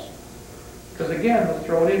anything else. Because again, let's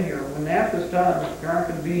throw it in here. When NAFTA's done, there aren't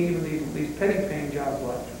going to be even these petty paying jobs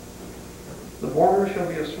left. The border shall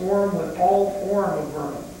be a swarm with all form of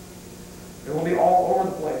vermin. It will be all over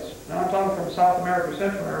the place. Now I'm talking from South America,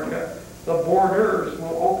 Central America. The borders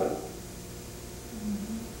will open.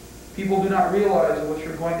 People do not realize that what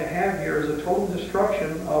you're going to have here is a total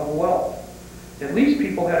destruction of wealth. At least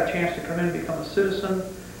people had a chance to come in and become a citizen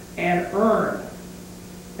and earn.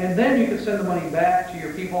 And then you can send the money back to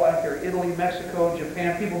your people out here, Italy, Mexico,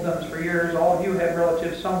 Japan. People have done this for years. All of you had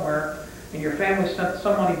relatives somewhere, and your family sent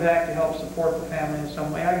some money back to help support the family in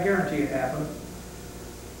some way. I guarantee it happened.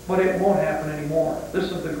 But it won't happen anymore.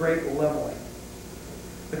 This is the great leveling.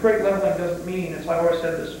 The great leveling doesn't mean, as I always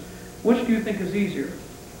said this, which do you think is easier?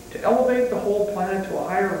 To elevate the whole planet to a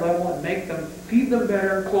higher level and make them, feed them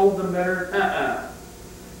better, clothe them better?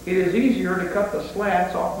 It is easier to cut the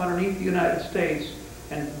slats off underneath the United States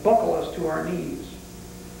and buckle us to our knees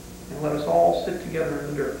and let us all sit together in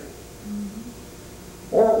the dirt.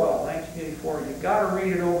 Orwell, 1984. You've got to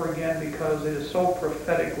read it over again because it is so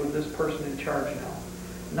prophetic with this person in charge now.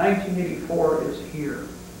 1984 is here.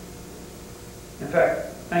 In fact,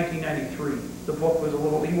 1993. The book was a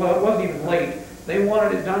little, well, it wasn't even late. They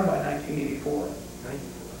wanted it done by 1984. 94.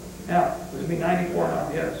 Yeah, it would be 94 now,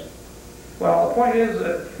 yes. Well, the point is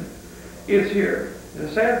that it's here. The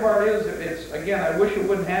sad part is, it's, again, I wish it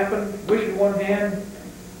wouldn't happen. Wish in one hand,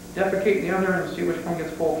 defecate in the other, and see which one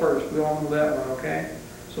gets full first. We all know that one, okay?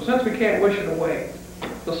 So since we can't wish it away,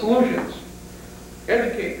 the solutions: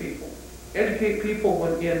 educate people. Educate people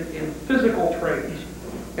in physical trades.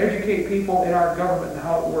 Educate people in our government and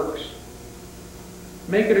how it works.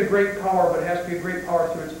 Make it a great power, but it has to be a great power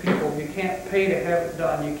through its people. You can't pay to have it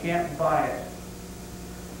done. You can't buy it.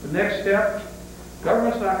 The next step,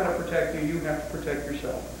 government's not going to protect you. You have to protect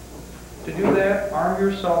yourself. To do that, arm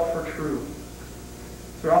yourself for truth.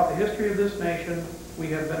 Throughout the history of this nation, we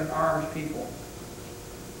have been an armed people.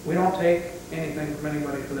 We don't take anything from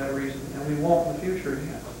anybody for that reason, and we won't in the future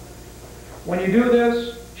again. When you do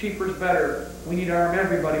this, cheaper's better. We need to arm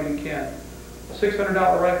everybody we can. A $600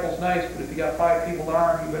 rifle's nice, but if you got 5 people to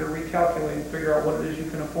arm, you better recalculate and figure out what it is you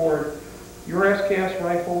can afford. Your SKS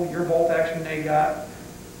rifle, your bolt-action NAGOT,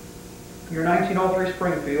 your 1903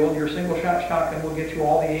 Springfield, your single-shot shotgun will get you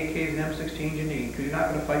all the AKs and M16s you need, because you're not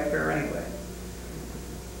going to fight fair anyway.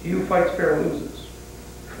 He who fights fair loses.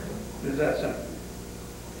 It is that simple.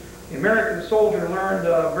 The American soldier learned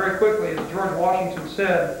very quickly, as George Washington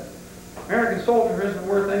said, American soldier isn't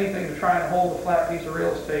worth anything to try and hold a flat piece of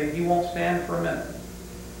real estate. He won't stand for a minute.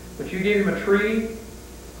 But you give him a tree,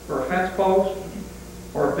 or a fence post,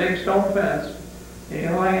 or a big stone fence, and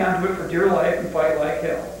he'll hang on to it for dear life and fight like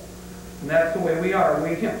hell. And that's the way we are.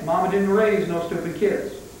 Mama didn't raise no stupid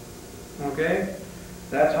kids. Okay?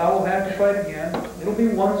 That's how we'll have to fight again. It'll be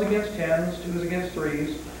 1s against 10s, 2s against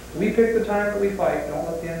 3s. We pick the time that we fight. Don't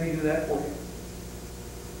let the enemy do that for you.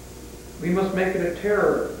 We must make it a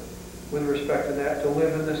terror with respect to that, to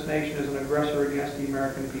live in this nation as an aggressor against the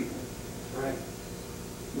American people. Right.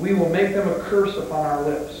 We will make them a curse upon our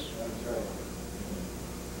lips. That's right.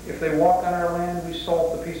 If they walk on our land, we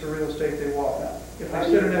salt the piece of real estate they walk on. If they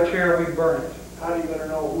sit in a chair, we burn it. How are you going to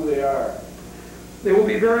know who they are? They will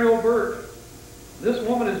be very overt. This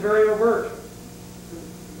woman is very overt.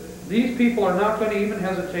 These people are not going to even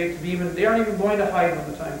hesitate to be even, they aren't even going to hide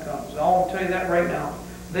when the time comes. I'll tell you that right now.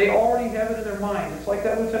 They already have it in their mind. It's like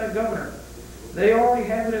that lieutenant governor. They already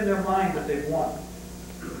have it in their mind that they've won.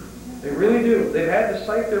 They really do. They've had to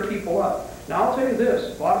psych their people up. Now, I'll tell you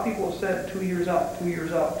this. A lot of people have said 2 years out, 2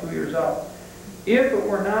 years out, 2 years out. If it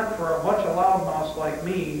were not for a bunch of loudmouths like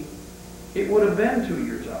me, it would have been 2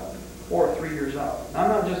 years out or 3 years out. I'm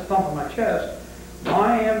not just thumping my chest.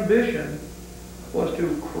 My ambition was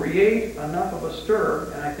to create enough of a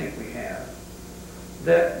stir, and I think we have,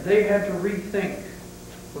 that they had to rethink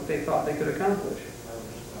what they thought they could accomplish.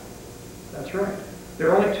 That's right.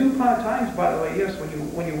 There are only 2 times, by the way, yes,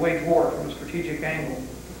 when you wage war from a strategic angle.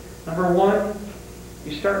 Number one,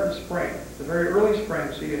 you start in the spring, the very early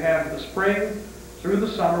spring, so you have the spring through the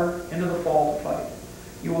summer into the fall to fight.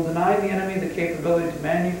 You will deny the enemy the capability to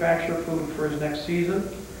manufacture food for his next season.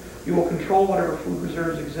 You will control whatever food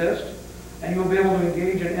reserves exist, and you will be able to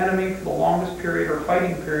engage an enemy for the longest period or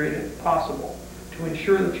fighting period if possible to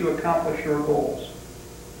ensure that you accomplish your goals.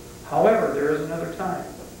 However, there is another time,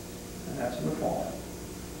 and that's in the fall.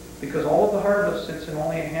 Because all of the harvest sits in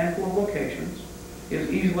only a handful of locations, is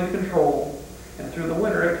easily controlled, and through the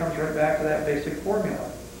winter it comes right back to that basic formula,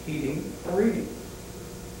 heating or eating.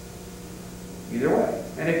 Either way.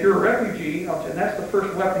 And if you're a refugee, and that's the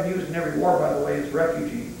first weapon used in every war, by the way, is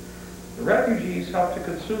refugee. The refugees help to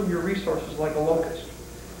consume your resources like a locust.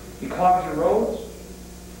 He clogs your roads,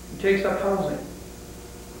 he takes up housing,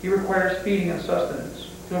 he requires feeding and sustenance,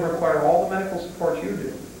 he'll require all the medical support you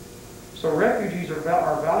do. So refugees are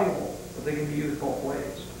valuable, but they can be used both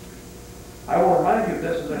ways. I will remind you of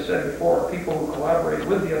this, as I said before, people who collaborate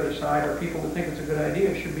with the other side or people who think it's a good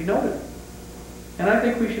idea should be noted. And I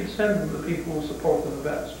think we should send them the people who support them the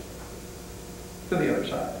best to the other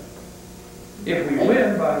side. If we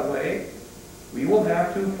win, by the way, we will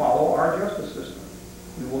have to follow our justice system.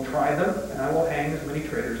 We will try them, and I will hang as many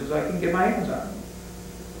traitors as I can get my hands on.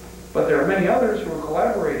 But there are many others who are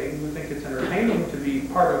collaborating who think it's entertaining to be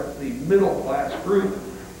part of the middle-class group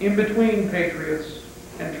in between patriots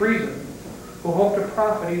and treason who hope to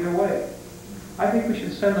profit either way. I think we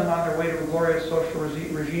should send them on their way to a glorious social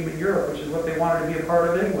regime in Europe, which is what they wanted to be a part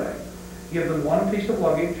of anyway. Give them one piece of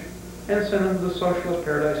luggage and send them to the socialist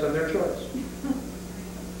paradise of their choice.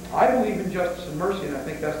 I believe in justice and mercy, and I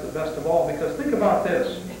think that's the best of all, because think about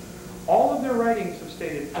this. All of their writings have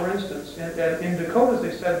stated, for instance, in Dakotas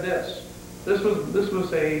they said this. This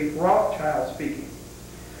was a Rothschild speaking.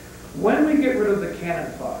 When we get rid of the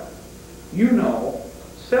cannon fodder, you know,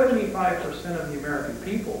 75% of the American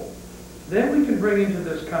people, then we can bring into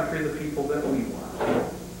this country the people that we want.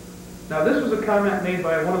 Now, this was a comment made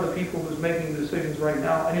by one of the people who's making the decisions right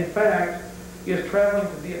now, and in fact, he is traveling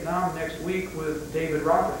to Vietnam next week with David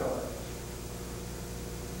Rockefeller.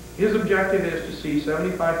 His objective is to see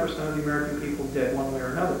 75% of the American people dead one way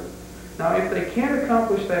or another. Now, if they can't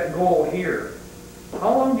accomplish that goal here,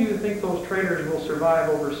 how long do you think those traitors will survive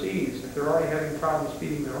overseas if they're already having problems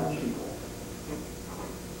feeding their own people?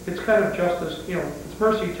 It's kind of justice, you know, it's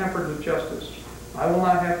mercy tempered with justice. I will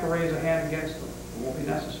not have to raise a hand against them. It won't be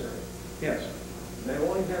necessary. Yes? They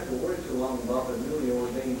won't have to worry too long about the newly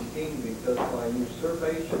ordained king, because by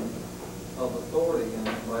usurpation of authority and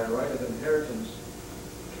by right of inheritance,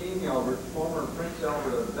 King Albert, former Prince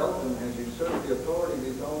Albert of Belgium, has usurped the authority of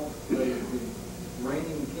his own, the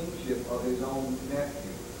reigning kingship of his own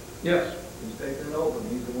nephew. Yes. He's taken it over.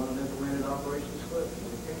 He's the one that implemented Operation Split. He's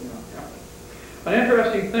the king now. Yeah. An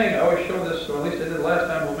interesting thing, I always show this, or at least I did last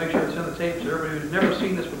time, we'll make sure it's in the tape so everybody who's never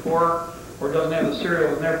seen this before or doesn't have the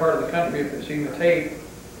serial in their part of the country, if they've seen the tape,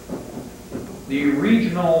 the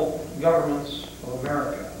regional governments of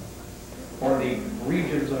America, or the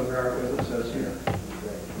regions of America, as it says here.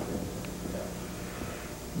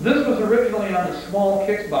 This was originally on the small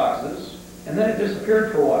Kix boxes, and then it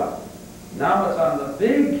disappeared for a while. Now it's on the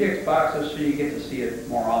big Kix boxes, so you get to see it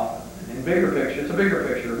more often. In bigger picture, it's a bigger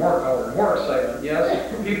picture, more color, more excitement. Yes,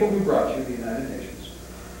 the people who brought you the United Nations.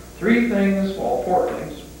 3 things, well, 4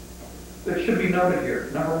 things, that should be noted here.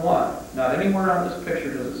 Number 1, not anywhere on this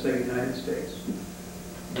picture does it say United States.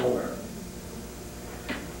 Nowhere.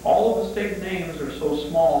 All of the state names are so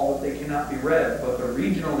small that they cannot be read, but the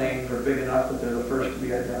regional names are big enough that they're the first to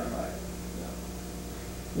be identified.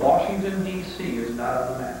 Washington, D.C. is not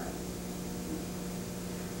on the map.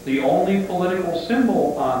 The only political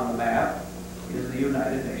symbol on the map is the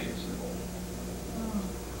United Nations symbol.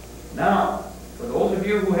 Now, for those of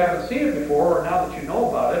you who haven't seen it before, or now that you know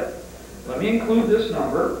about it, let me include this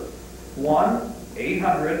number,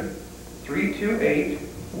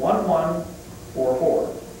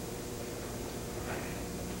 1-800-328-1144.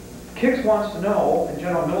 Kix wants to know, and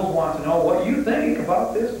General Mills wants to know what you think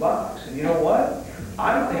about this box. And you know what?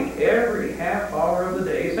 I think every half hour of the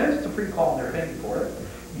day, since it's a free call and they're paying for it,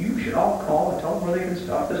 you should all call and tell them where they can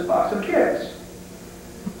stuff this box of Kix.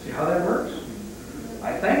 See how that works?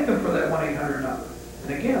 I thank them for that.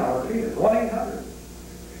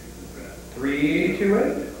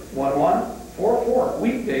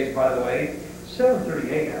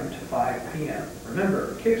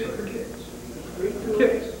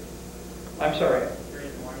 I'm sorry.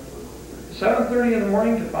 7:30 in the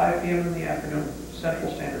morning to 5 p.m. in the afternoon,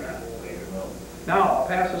 Central Standard Time. Now, I'll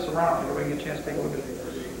pass this around so everybody can get a chance to take a look at it.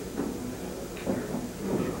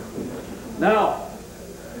 Now,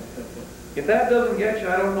 if that doesn't get you,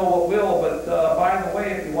 I don't know what will, but by the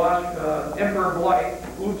way, if you watch Emperor Blight,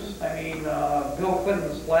 Bill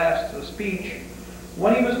Clinton's last speech,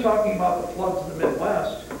 when he was talking about the floods in the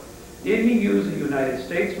Midwest, did he use a United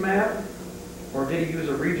States map or did he use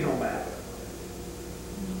a regional map?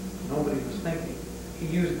 Nobody was thinking. He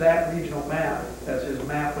used that regional map as his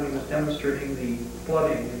map when he was demonstrating the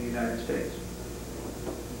flooding in the United States.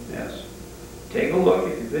 Yes. Take a look.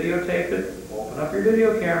 If you videotape it, open up your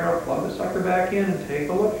video camera, plug the sucker back in, and take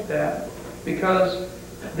a look at that. Because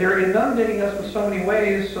they're inundating us with so many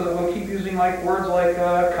ways, so that we'll keep using words like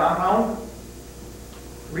compound,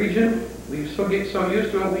 region. We get so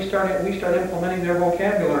used to it, we start implementing their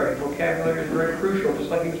vocabulary. Vocabulary is very crucial, just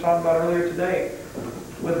like he was talking about earlier today.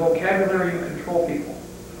 With vocabulary, you control people.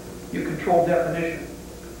 You control definition.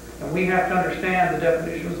 And we have to understand the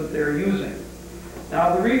definitions that they're using.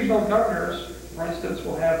 Now, the regional governors, for instance,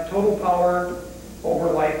 will have total power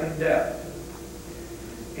over life and death.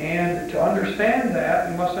 And to understand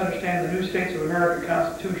that, you must understand the New States of America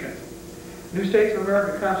Constitution. New States of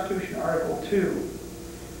America Constitution, Article 2.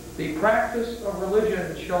 The practice of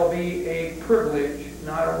religion shall be a privilege,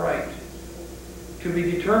 not a right, to be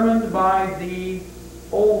determined by the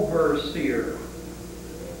overseer.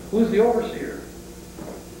 Who's the overseer?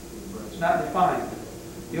 It's not defined.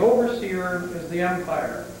 The overseer is the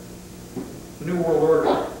empire, the New World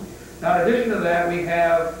Order. Now, in addition to that, we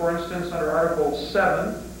have, for instance, under Article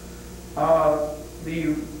 7,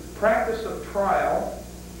 the practice of trial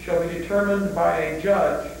shall be determined by a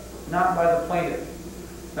judge, not by the plaintiff.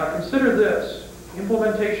 Now, consider this.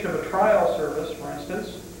 Implementation of a trial service, for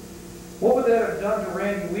instance. What would that have done to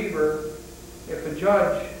Randy Weaver if a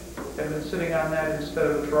judge had been sitting on that instead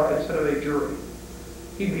of a jury?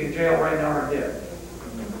 He'd be in jail right now or dead.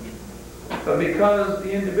 But because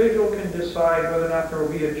the individual can decide whether or not there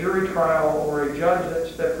will be a jury trial or a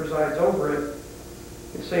judge that presides over it,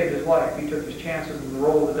 it saved his life. He took his chances in the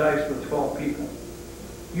roll of the dice with 12 people.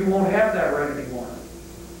 You won't have that right anymore.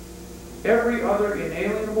 Every other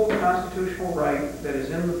inalienable constitutional right that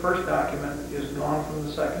is in the first document is gone from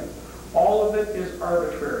the second. All of it is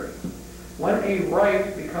arbitrary. When a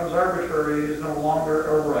right becomes arbitrary, it is no longer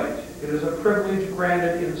a right. It is a privilege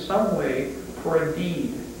granted in some way for a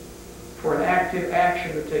deed, for an active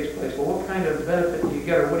action that takes place. Well, what kind of benefit do you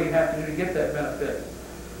get, or what do you have to do to get that benefit?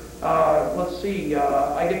 Let's see,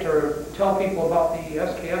 I get to tell people about the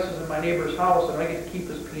SKSs in my neighbor's house, and I get to keep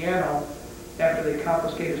his piano after they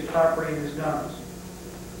confiscate his property and his guns.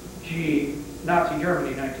 Gee, Nazi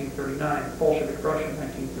Germany, 1939, Bolshevik Russia,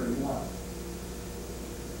 1931.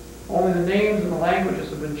 Only the names and the languages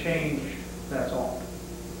have been changed, that's all.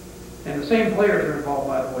 And the same players are involved,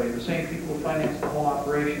 by the way, the same people who finance the whole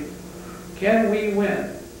operation. Can we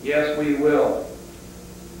win? Yes, we will.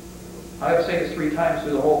 I have to say this 3 times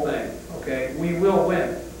through the whole thing, okay? We will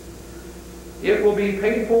win. It will be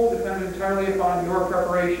painful, depending entirely upon your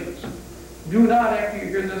preparations. Do not, after you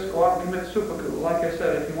hear this, go out and commit seppuku. Like I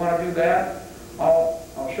said, if you want to do that, I'll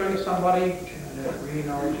show you somebody.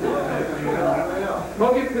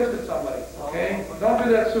 Go get pissed at somebody, okay? Don't do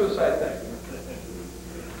that suicide thing.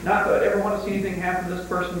 Not that I ever want to see anything happen to this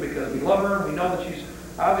person, because we love her and we know that she's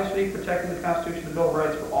obviously protecting the Constitution and Bill of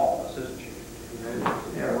Rights for all of us, isn't she?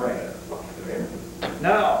 Yeah, right.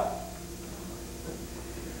 Now,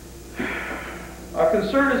 a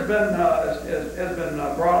concern has been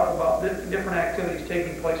brought up about different activities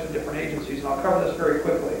taking place with different agencies, and I'll cover this very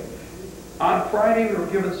quickly. On Friday, we were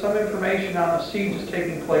given some information on the sieges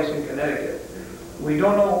taking place in Connecticut. We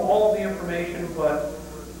don't know all of the information, but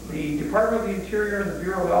the Department of the Interior and the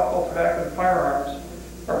Bureau of Alcohol, Tobacco, and Firearms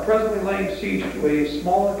are presently laying siege to a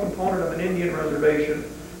smaller component of an Indian reservation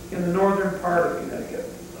in the northern part of Connecticut.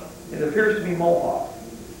 It appears to be Mohawk.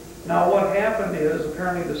 Now, what happened is,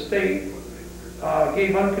 apparently the state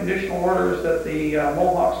gave unconditional orders that the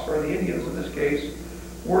Mohawks, or the Indians in this case,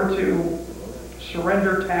 were to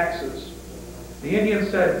surrender taxes. The Indians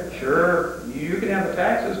said, sure, you can have the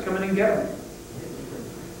taxes, come in and get them.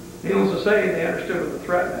 Needless to say, they understood what the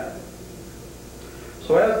threat meant.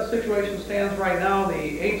 So as the situation stands right now, the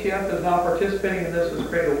ATF is now participating in this, has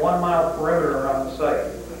created a 1-mile perimeter around the site.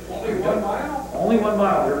 Only 1 mile? Only 1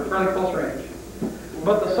 mile, they're fairly close range.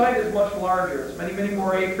 But the site is much larger. It's many, many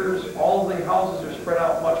more acres. All of the houses are spread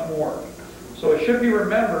out much more. So it should be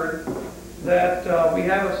remembered that we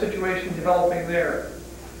have a situation developing there.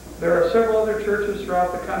 There are several other churches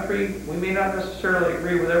throughout the country. We may not necessarily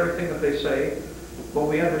agree with everything that they say, but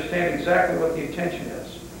we understand exactly what the intention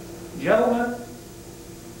is. Gentlemen,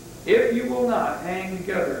 if you will not hang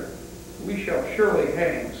together, we shall surely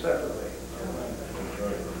hang separately.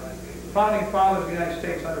 Founding fathers of the United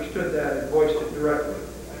States understood that and voiced it directly.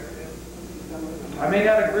 I may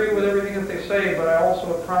not agree with everything that they say, but I also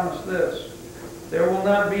have promised this. There will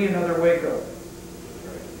not be another Waco.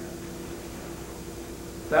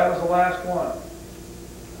 That was the last one.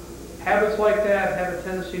 Habits like that have a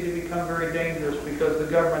tendency to become very dangerous because the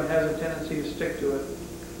government has a tendency to stick to it.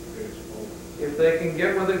 If they can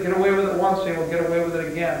get away with it once, they will get away with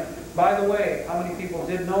it again. By the way, how many people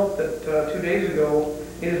did note that 2 days ago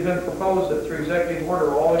it has been proposed that through executive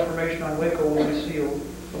order all information on Waco will be sealed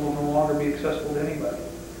and will no longer be accessible to anybody.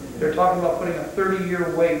 They're talking about putting a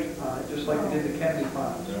 30-year wait on it, just like they did the Kennedy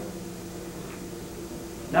files.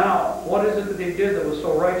 Now, what is it that they did that was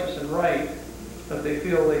so righteous and right that they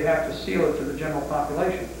feel they have to seal it to the general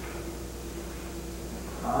population?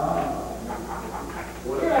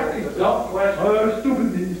 Dumb question.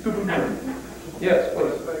 Stupid. Yes, What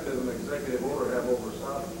please. effect does an executive order have over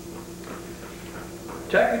Sodom?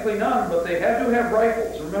 Technically none, but they do have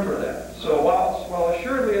rifles, remember that. So while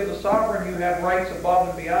assuredly as a sovereign you have rights above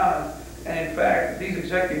and beyond, and in fact these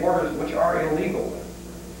executive orders which are illegal,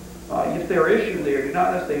 if they're issued they do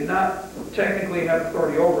not technically have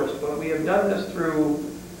authority over us, but we have done this through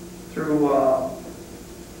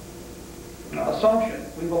assumption.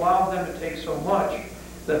 We've allowed them to take so much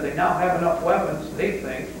that they now have enough weapons, they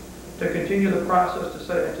think, to continue the process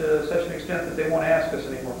to such an extent that they won't ask us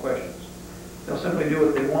any more questions. They'll simply do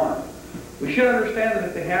what they want. We should understand that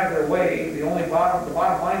if they have their way, the bottom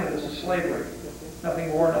line of this is slavery. Nothing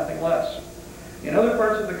more, nothing less. In other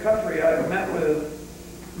parts of the country, I've met with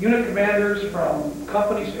unit commanders from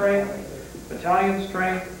company strength, battalion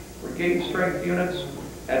strength, brigade strength units.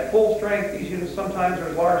 At full strength, these units sometimes are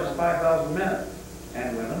as large as 5,000 men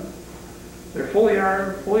and women. They're fully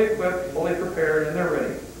armed, fully equipped, fully prepared, and they're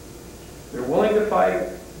ready. They're willing to fight.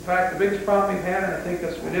 In fact, the biggest problem we've had, and I think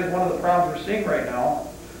it is one of the problems we're seeing right now,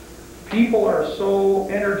 people are so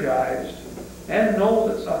energized and know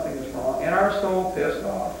that something is wrong and are so pissed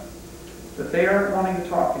off that they aren't wanting to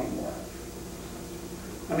talk anymore.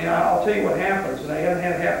 I mean, I'll tell you what happens, and I haven't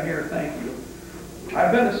had it happen here, thank you.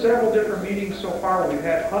 I've been to several different meetings so far where we've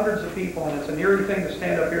had hundreds of people, and it's an eerie thing to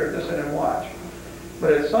stand up here at this end and watch.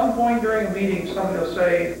 But at some point during a meeting, somebody will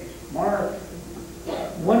say, "Mark,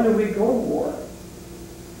 when do we go to war?"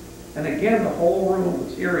 And again, the whole room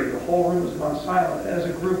is eerie. The whole room has gone silent. As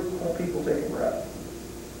a group, all people take a breath.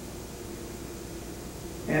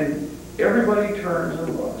 And everybody turns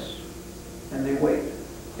and looks, and they wait.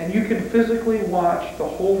 And you can physically watch the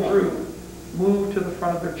whole group move to the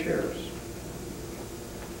front of their chairs.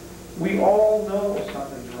 We all know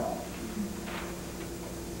something's wrong.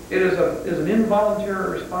 It is an involuntary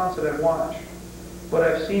response that I've watched, but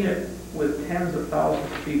I've seen it with tens of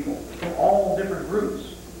thousands of people from all different groups.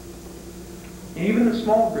 And even in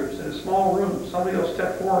small groups, in a small room, somebody will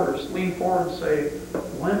step forward or lean forward and say,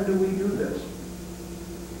 "When do we do this?"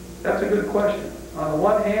 That's a good question. On the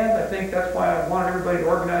one hand, I think that's why I want everybody to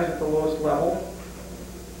organize at the lowest level.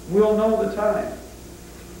 We'll know the time.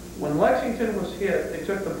 When Lexington was hit, they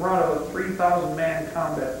took the brunt of a 3,000-man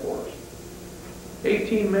combat force.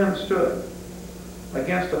 18 men stood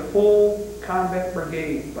against a full combat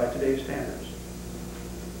brigade by today's standards.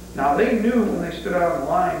 Now, they knew when they stood out on the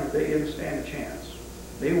line that they didn't stand a chance.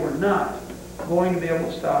 They were not going to be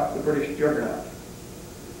able to stop the British juggernaut.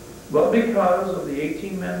 But because of the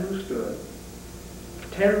 18 men who stood,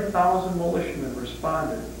 10,000 militiamen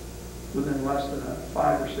responded within less than a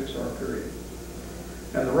 5 or 6 hour period.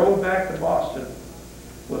 And the road back to Boston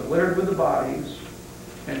was littered with the bodies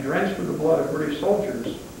and drenched with the blood of British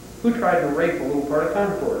soldiers who tried to rape a little part of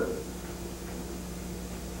Concord.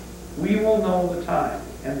 We will know the time,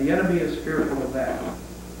 and the enemy is fearful of that.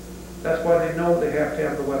 That's why they know they have to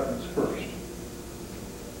have the weapons first.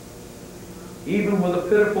 Even with a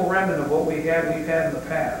pitiful remnant of what we've had in the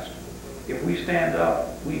past, if we stand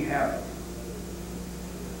up, we have it.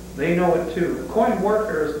 They know it too. Coin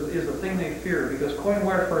warfare is the thing they fear, because coin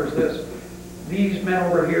warfare is this. These men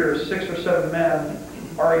over here, 6 or 7 men,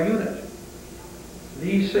 are a unit.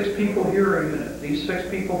 These 6 people here are a unit. These 6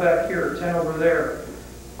 people back here, 10 over there.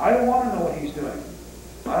 I don't want to know what he's doing.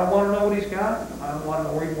 I don't want to know what he's got. I don't want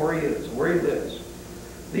to know where he is, where he lives.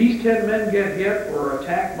 These 10 men get hit or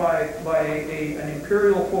attacked by an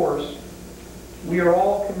imperial force. We are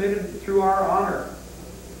all committed through our honor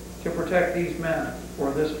to protect these men,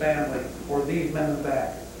 or this family, or these men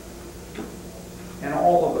back. And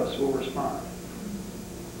all of us will respond.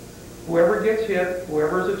 Whoever gets hit,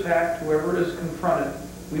 whoever is attacked, whoever is confronted,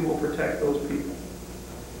 we will protect those people.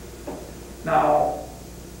 Now,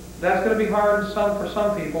 that's going to be hard for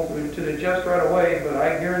some people to digest right away, but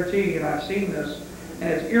I guarantee, and I've seen this, and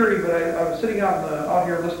it's eerie, but I was sitting out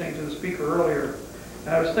here listening to the speaker earlier,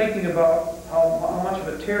 and I was thinking about how much of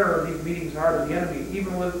a terror these meetings are to the enemy,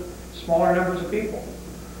 even with smaller numbers of people,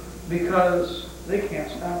 because they can't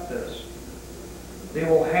stop this. They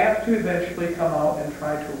will have to eventually come out and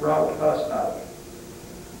try to rout us out.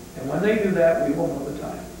 And when they do that, we will know the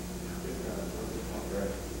time.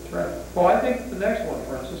 Right. Well, I think the next one,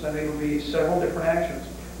 for instance, I think will be several different actions.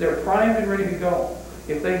 They're primed and ready to go.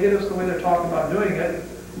 If they hit us the way they're talking about doing it,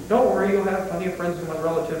 don't worry, you'll have plenty of friends and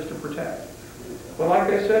relatives to protect. But like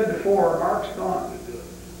I said before, Mark's gone.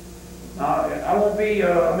 I won't be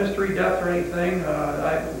a mystery death or anything.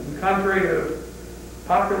 Contrary to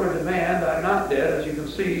popular demand, I'm not dead, as you can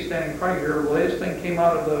see, standing in front of you here. The latest thing came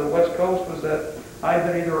out of the West Coast was that I'd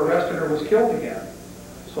been either arrested or was killed again.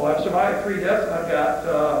 So I've survived 3 deaths, and I've got,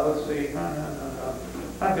 let's see,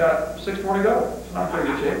 I've got 6 more to go. So I'm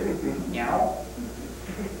pretty shape. Meow.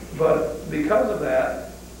 But because of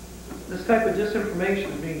that, this type of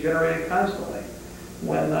disinformation is being generated constantly.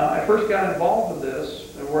 When I first got involved with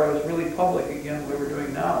this, where I was really public again, what we're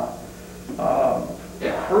doing now,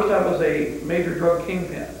 first I was a major drug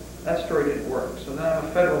kingpin. That story didn't work. So then I'm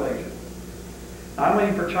a federal agent. I'm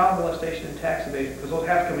waiting for child molestation and tax evasion, because those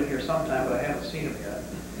have to come in here sometime, but I haven't seen them yet.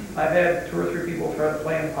 I've had 2 or 3 people try to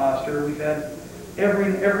play imposter. We've had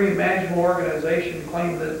every imaginable organization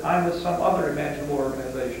claim that I'm with some other imaginable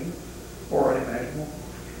organization, or unimaginable.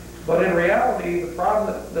 But in reality, the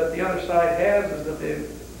problem that the other side has is that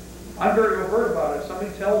I'm very overt about it. If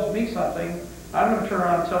somebody tells me something, I'm going to turn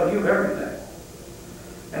around and tell you everything.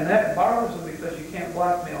 And that bothers them because you can't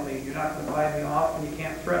blackmail me, you're not going to buy me off, and you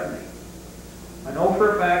can't threaten me. I know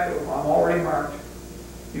for a fact that I'm already marked.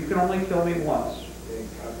 You can only kill me once.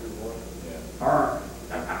 Armed.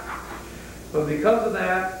 But because of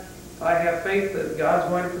that, I have faith that God's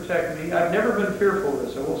going to protect me. I've never been fearful of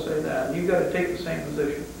this, I will say that. And you've got to take the same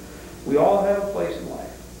position. We all have a place in life.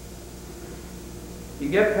 You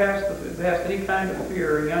get past any kind of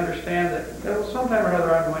fear, and you understand that sometime or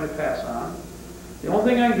another I'm going to pass on. The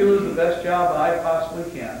only thing I can do is the best job I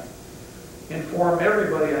possibly can. Inform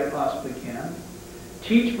everybody I possibly can.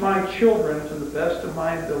 Teach my children to the best of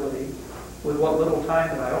my ability with what little time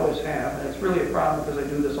that I always have. And it's really a problem because I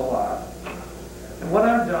do this a lot. And when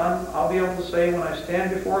I'm done, I'll be able to say when I stand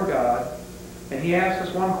before God, and He asks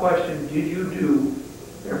us one question, did you do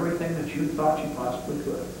everything that you thought you possibly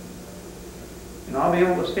could? And I'll be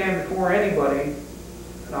able to stand before anybody,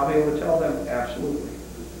 and I'll be able to tell them, absolutely.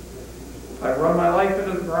 I've run my life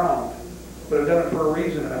into the ground, but I've done it for a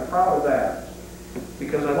reason, and I'm proud of that.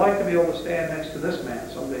 Because I'd like to be able to stand next to this man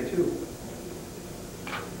someday, too.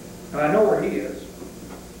 And I know where he is.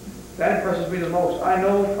 That impresses me the most. I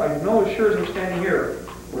know as sure as I'm standing here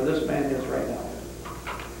where this man is right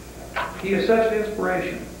now. He is such an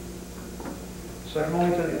inspiration. Second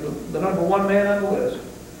only to the number 1 man on the list.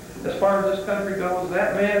 As far as this country goes,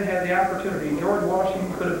 that man had the opportunity. George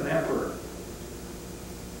Washington could have been emperor.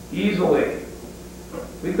 Easily.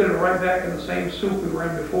 We could have been right back in the same soup we were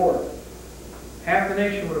in before. Half the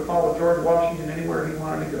nation would have followed George Washington anywhere he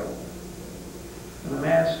wanted to go. And the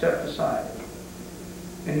man stepped aside.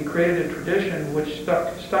 And he created a tradition which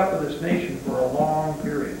stuck with this nation for a long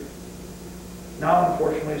period. Now,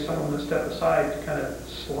 unfortunately, some of them that step aside to kind of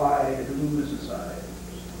slide and lose aside.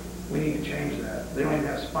 We need to change that. They don't even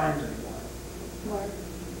have spines anymore. Mark,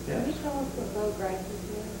 yes. Can you tell us what Bo Grice is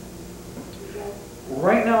doing?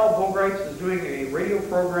 Right now, Bo Grice is doing a radio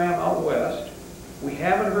program out west. We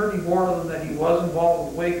haven't heard any more than that he was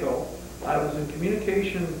involved with Waco. I was in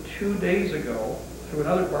communication 2 days ago through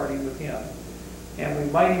another party with him. And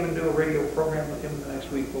we might even do a radio program with him the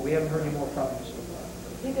next week, but we haven't heard any more from him so far.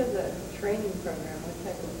 He does a training program, what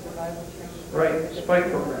type of survival training? Right,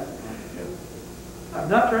 spike program. I'm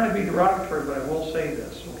not trying to be derogatory, but I will say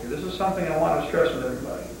this. Okay, this is something I want to stress with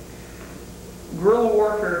everybody. Guerrilla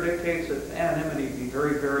warfare dictates that anonymity be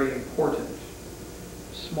very, very important.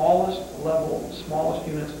 Smallest level, smallest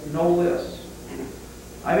units, no lists.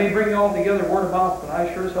 I may bring you all together word of mouth, but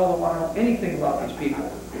I sure as hell don't want to know anything about these people.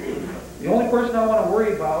 The only person I want to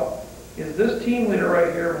worry about is this team leader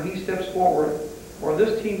right here when he steps forward, or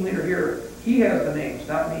this team leader here. He has the names,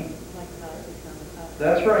 not me.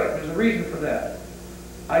 That's right. There's a reason for that.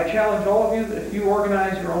 I challenge all of you that if you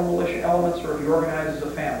organize your own militia elements or if you organize as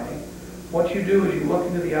a family, what you do is you look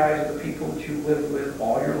into the eyes of the people that you lived with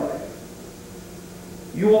all your life.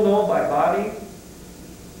 You will know by body,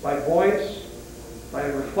 by voice, by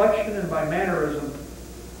reflection, and by mannerism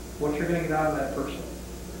what you're going to get out of that person.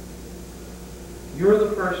 You're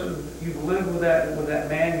the person, you've lived with that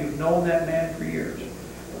man, you've known that man for years.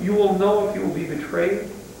 You will know if you will be betrayed.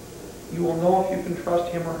 You will know if you can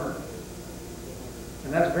trust him or her.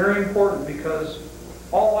 And that's very important, because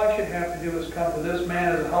all I should have to do is come to this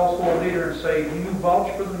man as a household leader and say, do you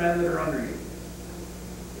vouch for the men that are under you?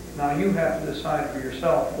 Now you have to decide for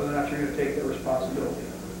yourself whether or not you're going to take that responsibility.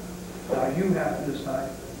 Now you have to decide.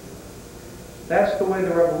 That's the way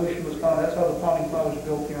the revolution was founded. That's how the founding fathers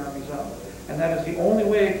built the armies up. And that is the only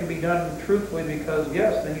way it can be done truthfully, because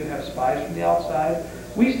yes, then you have spies from the outside.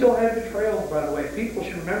 We still have betrayals, by the way. People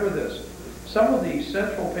should remember this. Some of the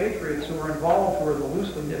Central Patriots who were involved, who were the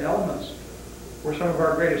loosely knit elements, were some of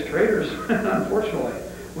our greatest traitors, unfortunately.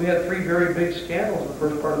 We had 3 very big scandals in the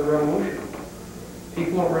first part of the Revolution.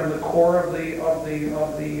 People who were in the core of the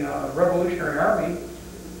Revolutionary Army,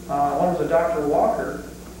 one was a Dr. Walker,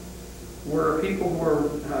 were people who were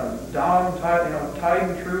tied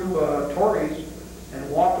and true Tories,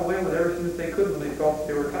 and walked away with everything that they could when they felt that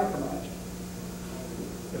they were compromised.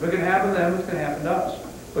 If it can happen to them, it's going to happen to us.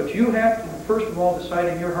 But you have to, first of all, decide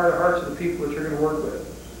in your heart of hearts of the people that you're going to work with.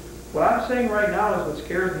 What I'm saying right now is what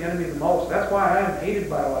scares the enemy the most. That's why I am hated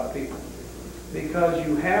by a lot of people. Because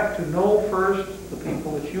you have to know first the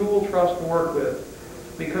people that you will trust and work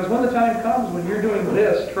with. Because when the time comes when you're doing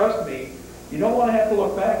this, trust me, you don't want to have to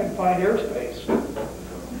look back and find airspace.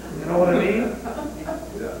 You know what I mean?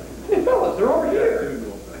 Hey fellas, they're over here.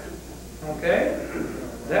 Okay?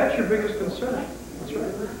 That's your biggest concern. That's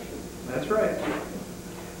right. That's right.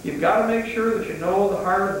 You've got to make sure that you know the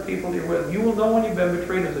heart of the people that you're with. You will know when you've been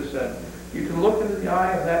betrayed, as I said. You can look into the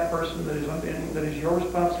eye of that person that is your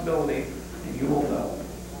responsibility, and you will know.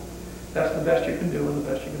 That's the best you can do and the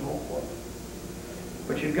best you can hope for.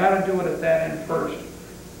 But you've got to do it at that end first.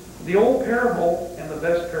 The old parable and the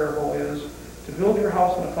best parable is to build your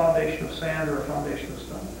house on a foundation of sand or a foundation of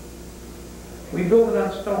stone. We build it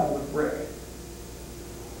on stone with brick.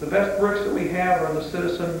 The best bricks that we have are the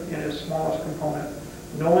citizen in his smallest component,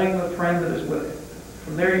 knowing the friend that is with him.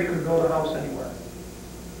 From there you can build a house anywhere.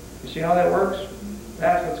 You see how that works?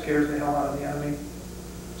 That's what scares the hell out of the enemy.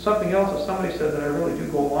 Something else that somebody said that I really do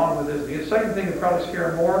go along with is, the second thing that probably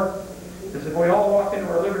scare more is if we all walked into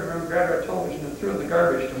our living room, grabbed our television and threw it in the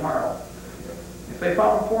garbage tomorrow. If they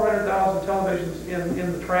found 400,000 televisions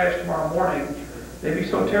in the trash tomorrow morning, they'd be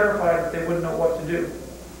so terrified that they wouldn't know what to do.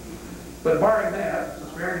 But barring that,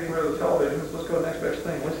 since we aren't getting rid of the televisions, let's go to the next best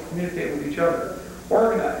thing. Let's communicate with each other.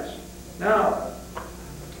 Organize. Now,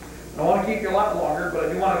 I don't want to keep you a lot longer, but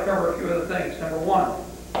I do want to cover a few other things. Number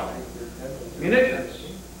 1, munitions,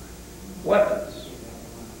 weapons,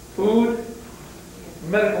 food,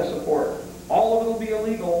 medical support. All of it will be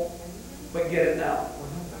illegal, but get it now.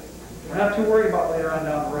 We're not too worried about later on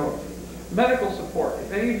down the road. Medical support.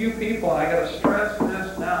 If any of you people, and I got to stress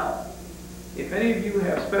this now, if any of you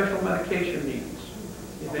have special medication needs,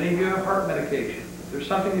 if any of you have heart medication, if there's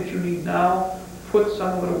something that you need now, put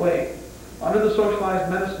some of it away. Under the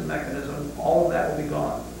socialized medicine mechanism, all of that will be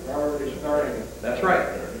gone. We're already starting it. That's right.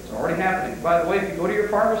 It's already happening. By the way, if you go to your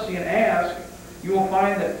pharmacy and ask, you will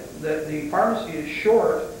find that the pharmacy is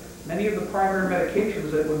short many of the primary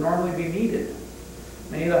medications that would normally be needed.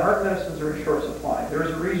 Many of the heart medicines are in short supply. There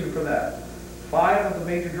is a reason for that. 5 of the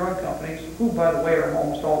major drug companies, who, by the way, are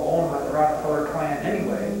almost all owned by the Rockefeller clan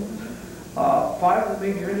anyway, 5 of the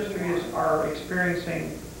major industries are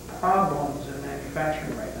experiencing problems in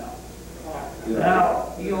manufacturing right now.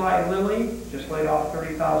 Now, Eli Lilly just laid off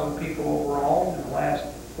 30,000 people overall in the last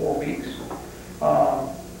 4 weeks.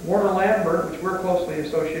 Warner Lambert, which we're closely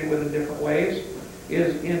associated with in different ways,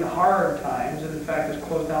 is in hard times, and in fact has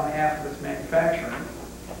closed down half of its manufacturing,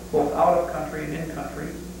 both out of country and in country.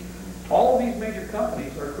 All of these major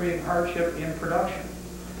companies are creating hardship in production.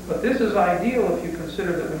 But this is ideal if you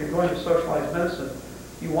consider that when you're going to socialized medicine,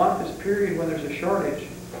 you want this period when there's a shortage,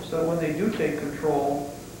 so when they do take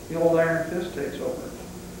control, the old iron fist takes over.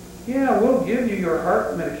 Yeah, we'll give you your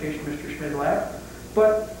heart medication, Mr. Schmidlapp,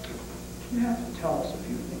 but you have to tell us a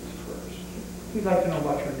few things first. We'd like to know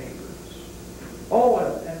about your neighbors. Oh,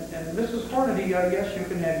 and Mrs. Hornady, yes, you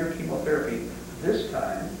can have your chemotherapy this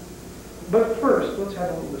time. But first, let's have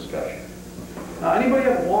a little discussion. Now, anybody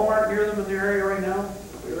have a Walmart near them in their area right now?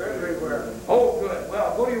 We're everywhere. Oh, good.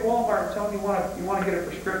 Well, go to your Walmart and tell them you want to get a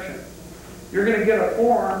prescription. You're going to get a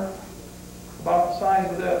form about the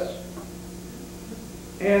size of this.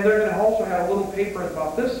 And they're going to also have a little paper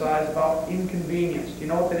about this size about inconvenience. Do you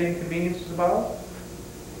know what that inconvenience is about?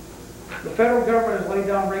 The federal government has laid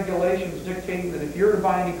down regulations dictating that if you're to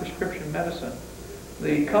buy any prescription medicine,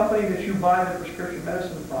 the company that you buy the prescription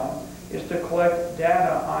medicine from is to collect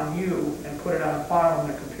data on you and put it on file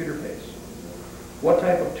in a computer base. What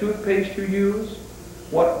type of toothpaste you use,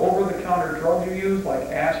 what over-the-counter drugs you use, like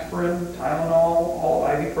aspirin, Tylenol, all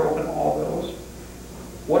ibuprofen, all those,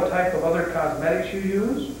 what type of other cosmetics you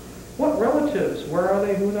use, what relatives, where are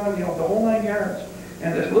they, who's on, the whole 9 yards.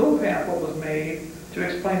 And this little pamphlet was made to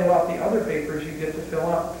explain about the other papers you get to fill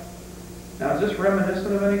out. Now, is this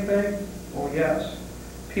reminiscent of anything? Well, yes.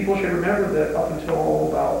 People should remember that up until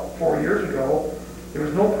about 4 years ago, there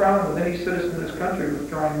was no problem with any citizen in this country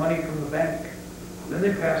withdrawing money from the bank. Then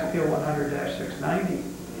they passed Bill 100-690.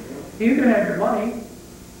 You can have your money,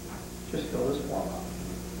 just fill this form out.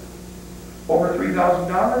 Over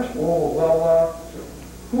 $3,000? Oh, well,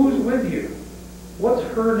 who's with you? What's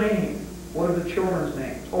her name? What are the children's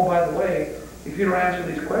names? Oh, by the way, if you don't answer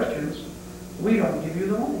these questions, we don't give you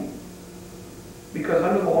the money. Because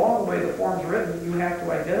under the law, the way the form's written, you have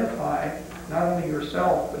to identify not only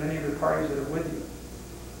yourself, but any of the parties that are with you.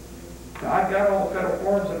 Now, I've got all the federal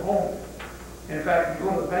forms at home. And in fact, if you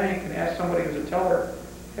go to the bank and ask somebody who's a teller,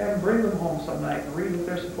 have them bring them home some night and read what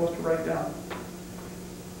they're supposed to write down.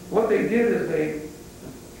 What they did is they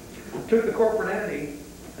took the corporate entity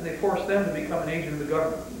and they forced them to become an agent of the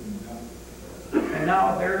government. And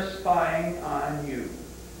now they're spying on you.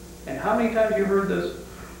 And how many times have you heard this?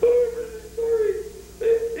 Oh, I'm really sorry.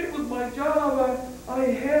 It was my job. I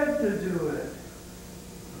had to do it.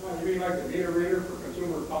 Well, you mean like the meter reader for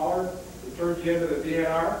consumer power? It turns you into the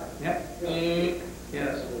DNR? Yep.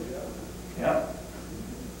 Yes. Yep.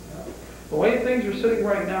 The way things are sitting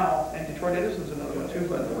right now, and Detroit Edison's another one too,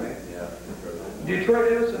 by the way.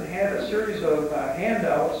 Detroit Edison had a series of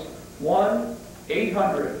handouts,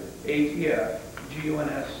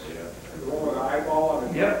 1-800-ATF-GUNS. The one with the eyeball on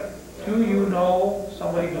it? Yep. Do you know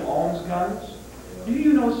somebody who owns guns? Do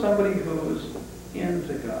you know somebody who's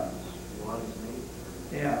into guns?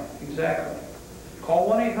 Yeah, exactly. Call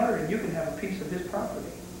 1-800 and you can have a piece of his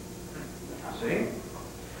property. See?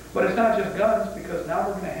 But it's not just guns, because now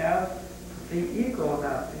we're going to have the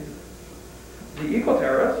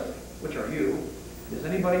eco-terrorists, which are you, is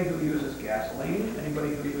anybody who uses gasoline,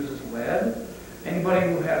 anybody who uses lead, anybody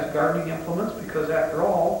who has gardening implements, because after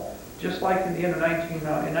all, just like in the end of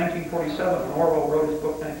 1947 when Orwell wrote his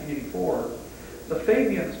book 1984, the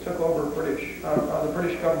Fabians took over the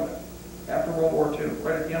British government after World War II,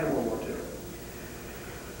 right at the end of World War II.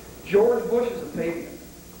 George Bush is a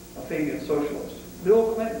Fabian socialist.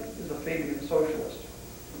 Bill Clinton is a Fabian socialist.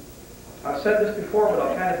 I've said this before, but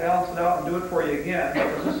I'll kind of balance it out and do it for you again,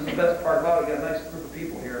 because this is the best part about it. We've got a nice group of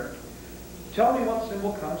people here. Tell me what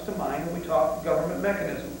symbol comes to mind when we talk government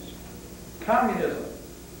mechanisms. Communism.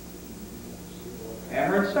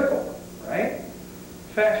 Hammer and sickle, right?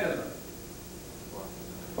 Fascism.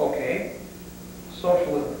 Okay.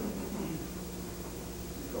 Socialism.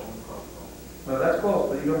 Well, that's close,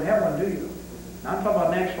 but you don't have one, do you? Now I'm talking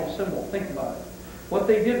about national symbol. Think about it. What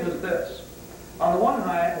they did was this. On the one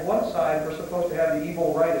side, we're supposed to have the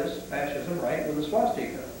evil rightist, fascism, right, with the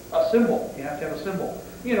swastika. A symbol. You have to have a symbol.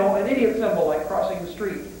 You know, an idiot symbol like crossing the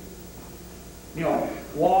street. You know,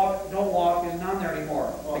 walk, don't walk isn't on there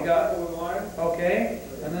anymore. They got, okay,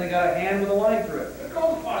 and then they got a hand with a line through it. It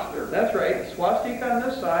goes faster. That's right. The swastika on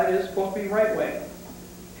this side is supposed to be right wing.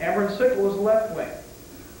 Hammer and sickle is left wing.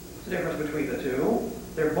 What's the difference between the two?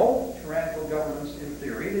 They're both tyrannical governments in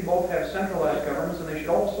theory. They both have centralized governments, and they should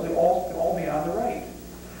also all be on the right.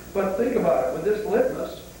 But think about it. With this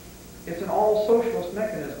litmus, it's an all-socialist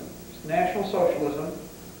mechanism. It's national socialism,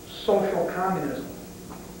 social communism.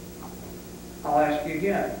 I'll ask you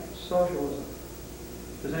again. Socialism.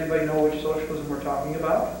 Does anybody know which socialism we're talking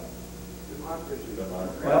about? Democracy.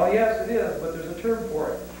 Well, yes, it is, but there's a term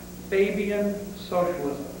for it. Fabian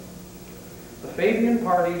socialism. The Fabian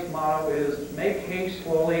Party's motto is, make haste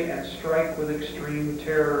slowly and strike with extreme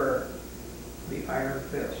terror. The iron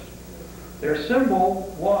fist. Their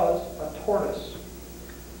symbol was a tortoise.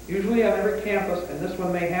 Usually on every campus, and this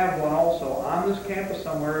one may have one also, on this campus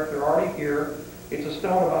somewhere, if they're already here, it's a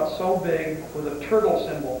stone about so big with a turtle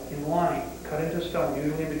symbol in line, cut into stone,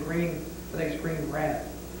 usually into green, I think it's green granite.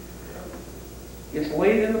 It's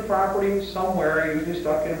laid in the property somewhere, usually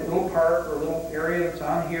stuck in a little park or a little area that's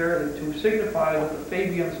on here to signify that the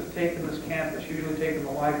Fabians have taken this campus, usually taken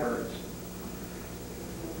the libraries.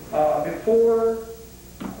 Before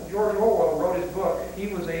George Orwell wrote his book, he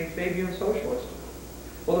was a Fabian socialist.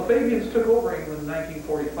 Well, the Fabians took over England in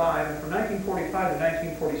 1945, and from 1945 to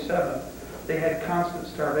 1947, they had constant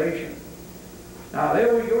starvation. Now,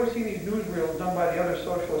 you always see these newsreels done by the other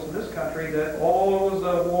socialists in this country that, oh, it was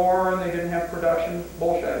a war and they didn't have production.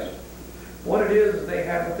 Bullshit. What it is they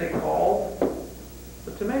have what they call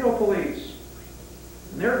the tomato police.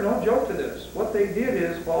 And there's no joke to this. What they did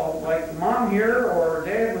is, well, like mom here or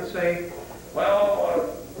dad would say,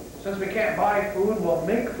 well, since we can't buy food, we'll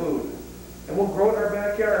make food. And we'll grow it in our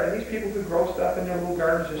backyard. And these people could grow stuff in their little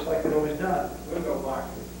gardens just like they've always done. Window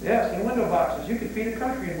boxes. Yes, in window boxes. You could feed a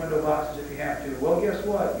country in window boxes if you have to. Well, guess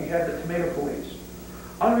what? You had the tomato police.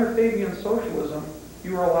 Under Fabian socialism,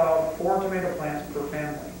 you were allowed 4 tomato plants per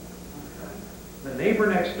family. The neighbor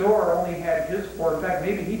next door only had his 4. In fact,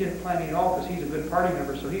 maybe he didn't plant any at all because he's a good party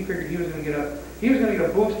member, so he figured he was going to get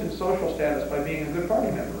a boost in social status by being a good party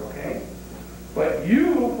member, okay? But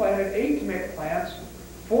you planted 8 tomato plants.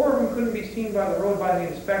 4 of them couldn't be seen by the road by the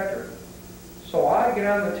inspector. So I get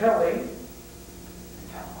on the telly and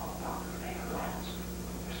tell them all about the tomato plants.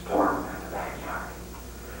 There's 4 of them in the backyard.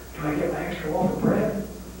 Can I get my extra loaf of bread?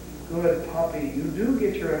 Good puppy, you do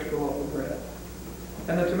get your extra loaf of bread.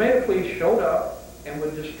 And the tomato police showed up and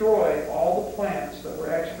would destroy all the plants that were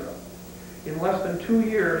extra. In less than 2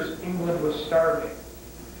 years, England was starving.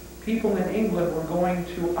 People in England were going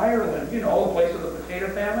to Ireland, you know, the place of the potato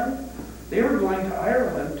famine. They were going to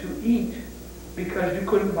Ireland to eat because you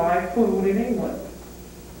couldn't buy food in England.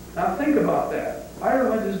 Now think about that.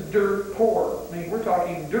 Ireland is dirt poor. I mean, we're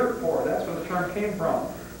talking dirt poor. That's where the term came from.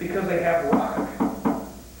 Because they have rock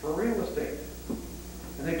for real estate.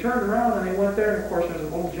 And they turned around and they went there, and of course there's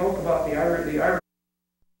a little joke about the Irish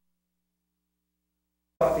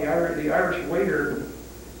waiter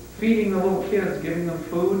feeding the little kids, giving them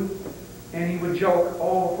food, and he would joke,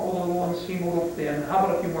 oh, all the little ones seem a little thin, how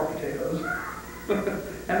about a few more potatoes?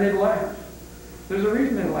 And they'd laugh. There's a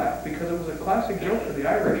reason they laugh, because it was a classic joke for the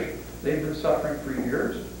Irish. They've been suffering for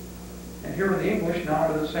years. And here are the English now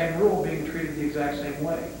under the same rule, being treated the exact same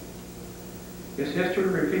way. Is history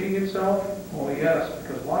repeating itself? Well, yes,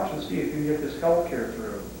 because watch and see if you can get this health care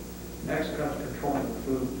through. Next comes controlling the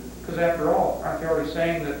food. Because after all, aren't they already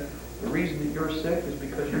saying that the reason that you're sick is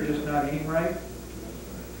because you're just not eating right?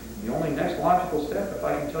 The only next logical step, if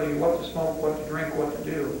I can tell you what to smoke, what to drink, what to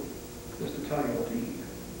do, is to tell you what to eat.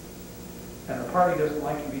 And the party doesn't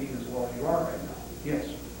like you eating as well as you are right now. Yes?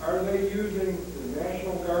 Are they using the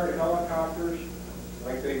National Guard helicopters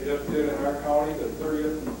like they just did in our county, the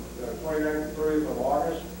 30th, 29th and 30th of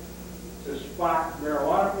August, to spot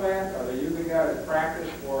marijuana plants? Are they using that as practice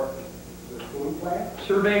for the food plant?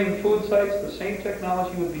 Surveying food sites, the same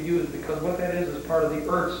technology would be used because what that is part of the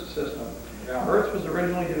ERTS system. Yeah. ERTS was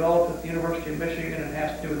originally developed at the University of Michigan and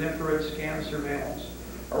has to do with infrared scan surveillance.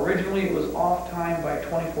 Originally it was off time by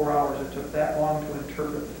 24 hours. It took that long to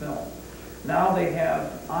interpret the film. Now they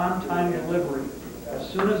have on-time delivery. As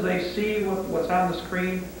soon as they see what's on the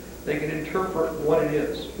screen, they can interpret what it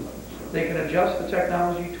is. They can adjust the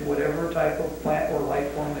technology to whatever type of plant or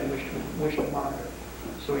life form they wish to monitor.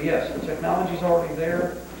 So yes, the technology is already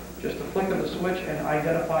there. Just a flick of the switch and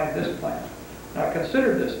identify this plant. Now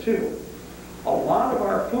consider this too. A lot of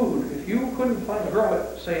our food, if you couldn't grow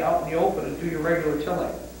it, say out in the open and do your regular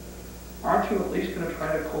tilling, aren't you at least going to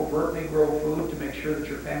try to covertly grow food to make sure that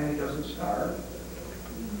your family doesn't starve?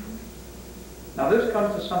 Now this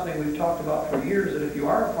comes to something we've talked about for years, that if you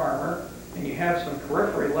are a farmer and you have some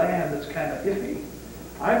periphery land that's kind of iffy,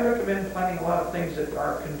 I'd recommend planting a lot of things that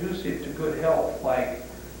are conducive to good health, like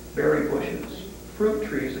berry bushes, fruit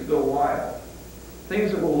trees that go wild,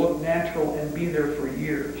 things that will look natural and be there for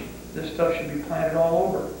years. This stuff should be planted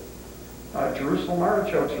all over. Jerusalem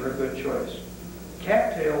artichokes are a good choice.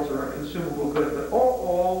 Cattails are a consumable good, but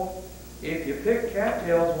if you pick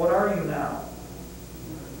cattails, what are you now?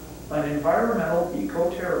 An environmental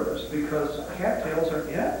eco-terrorist, because cattails are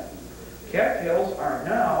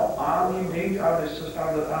now on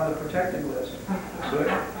the protected list. So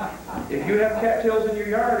if you have cattails in your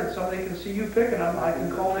yard and somebody can see you picking them, I can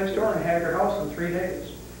call next door and have your house in 3 days.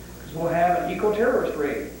 Because we'll have an eco-terrorist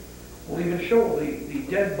raid. We'll even show the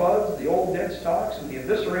dead buds, the old dead stalks, and the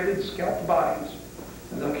eviscerated scalped bodies.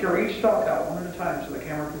 And they'll carry each stalk out one at a time so the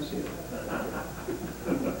camera can see it.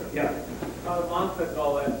 Yeah. About a month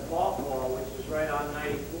ago at Baltimore, which is right on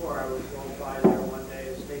 94, I was going by there one day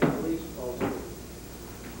at State Police Post.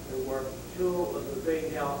 There were 2 of the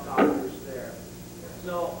big helicopters there.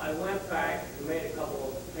 So I went back and made a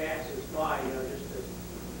couple of passes by, just to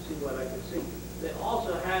see what I could see. They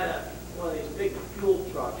also had one of these big fuel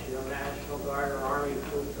trucks, National Guard or Army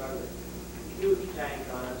fuel truck, with a huge tank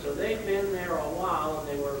on it. So they've been there a while, and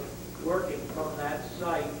they were working from that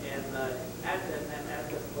site and at the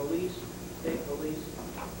state police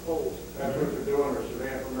post. That's what they're doing, they're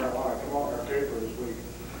surveying for marijuana. Come on, our paper this week.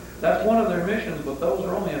 That's one of their missions, but those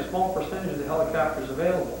are only a small percentage of the helicopters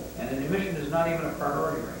available. And an emission is not even a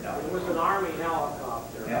priority right now. It was an Army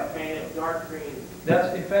helicopter, painted dark green.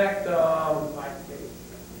 That's, in fact,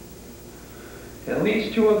 at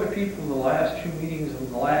least 2 other people in the last 2 meetings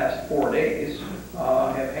in the last 4 days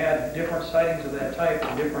have had different sightings of that type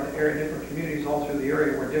in different communities all through the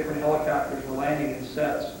area where different helicopters were landing in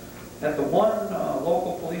sets. At the one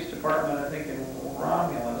local police department, I think in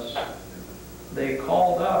Romulus, they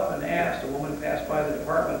called up and asked, a woman passed by the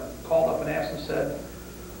department, called up and asked and said,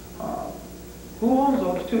 who owns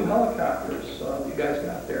those 2 helicopters you guys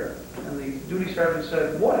got there? And the duty sergeant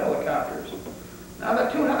said, what helicopters? Now the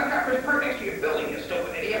 2 helicopters parked next to your building, you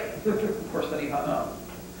stupid idiot. Of course, then he hung up.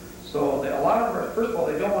 So a lot of them, first of all,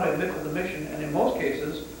 they don't want to admit to the mission, and in most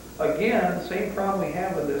cases, again, the same problem we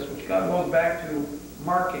have with this, which goes back to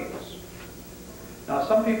markings. Now,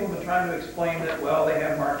 some people have been trying to explain that, well, they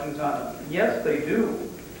have markings on them. Yes, they do.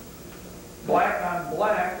 Black on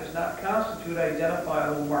black does not constitute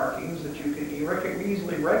identifiable markings that you can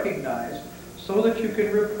easily recognize so that you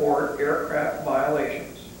can report aircraft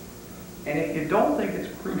violations. And if you don't think it's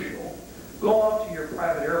crucial, go out to your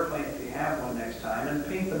private airplane if you have one next time and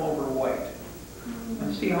paint them over white.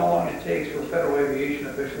 And see how long it takes for federal aviation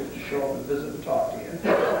officials to show up and visit and talk to you.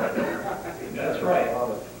 That's right.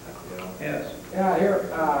 Yes. Yeah, here,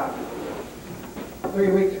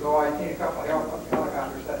 3 weeks ago, I seen a couple of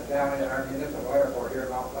helicopters set down in our municipal airport here in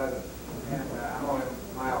Mount Pleasant, and I'm only a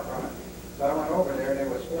mile from it. So I went over there, there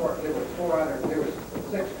was 6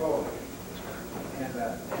 total. And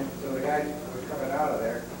so the guys were coming out of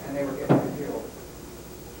there, and they were getting refueled.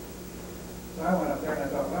 So I went up there and I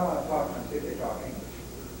thought, well, I'll talk to them, see if they talk English.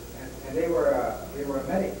 And they were a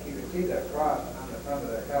medic. You could see the cross on the front of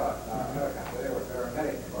their helicopter. They were a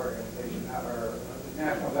medic organization, or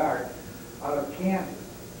National Guard, out of Kansas.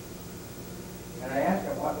 And I asked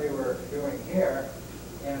them what they were doing here,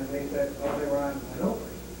 and they said, well, they were on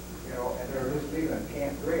maneuvers, you know, and they were just leaving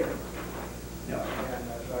Camp Greeley. Yeah. And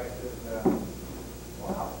so I said,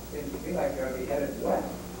 wow, seems to me like they're going to be headed west.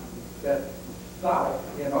 That south,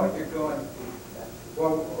 you know, you're going,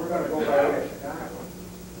 well, we're going to go by way of Chicago.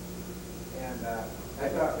 And I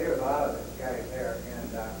thought there was a lot of guys there, and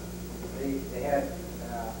they had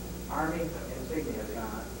Army insignias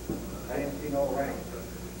on. I didn't see no rank.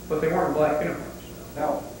 But they weren't black uniforms.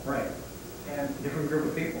 No. Right. And different group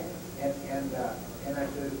of people. And I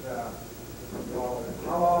said, well,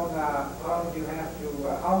 how long do you have to?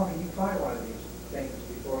 How long can you fly one of these things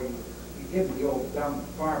before you give the old dumb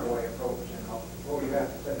farm boy approach, you know, before you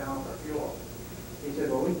have to sit down for fuel? He said,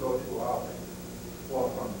 well, we go 2 hours. Well,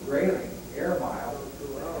 from Grayling, air mile, to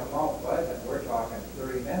Mount Pleasant, we're talking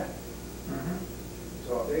 30 minutes. Mm-hmm.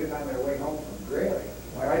 So if they was on their way home from Grayling,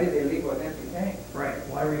 why did they leave with empty tanks? Right.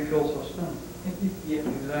 Why refuel so soon? Yeah.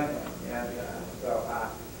 Exactly. And so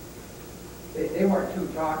they weren't too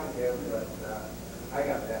talkative, but I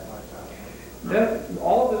got that much out of it. Then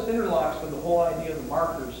all of this interlocks with the whole idea of the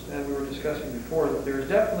markers that we were discussing before, that there's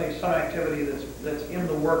definitely some activity that's in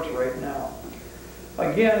the works right now.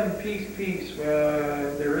 Again, peace,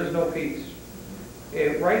 there is no peace.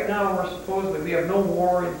 Right now, we have no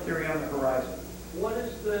war in theory on the horizon. What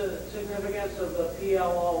is the significance of the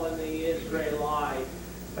PLO and the Israeli?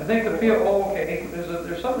 I think the PLO, okay,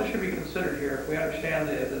 there's something that should be considered here if we understand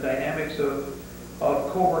the dynamics of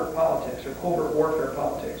covert politics or covert warfare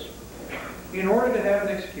politics. In order to have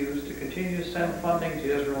an excuse to continue to send funding to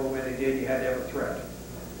Israel the way they did, you had to have a threat.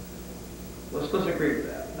 Let's agree with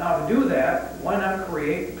that. Now, to do that, why not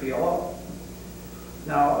create the PLO?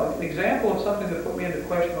 Now, an example of something that put me into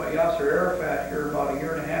question about Yasser Arafat here about 1.5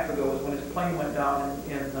 years ago was when his plane went down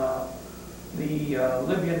in the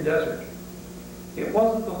Libyan desert. It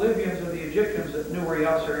wasn't the Libyans or the Egyptians that knew where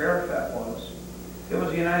Yasser Arafat was. It was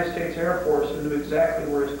the United States Air Force who knew exactly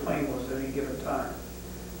where his plane was at any given time.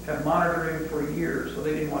 Had monitored him for years, so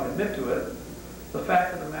they didn't want to admit to it. The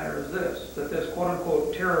fact of the matter is this, that this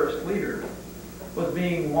quote-unquote terrorist leader was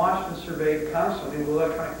being watched and surveyed constantly with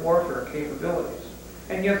electronic warfare capabilities.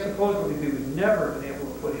 And yet supposedly we would never have been able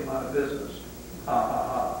to put him out of business. Ha ha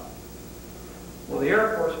ha. Well, the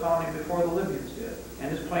Air Force found him before the Libyans did,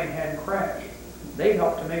 and his plane hadn't crashed. They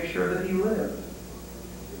helped to make sure that he lived.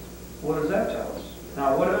 What does that tell us?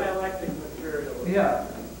 Now, what Dielectric material. Yeah.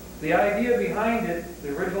 The idea behind it,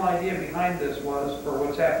 the original idea behind this was, for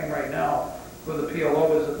what's happening right now with the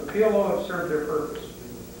PLO, is that the PLO have served their purpose.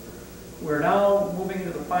 We're now moving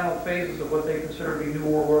into the final phases of what they consider to be New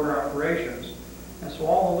World Order operations, and so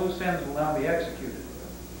all the loose ends will now be executed.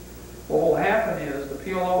 What will happen is the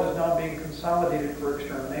PLO is now being consolidated for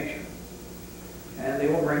extermination, and they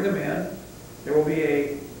will bring them in. There will be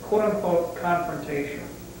a quote-unquote confrontation.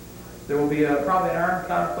 There will be probably an armed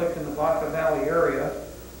conflict in the Baca Valley area.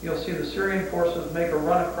 You'll see the Syrian forces make a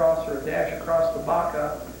run across or a dash across the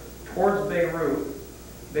Baca towards Beirut.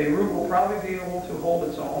 Beirut will probably be able to hold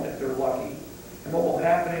its own if they're lucky. And what will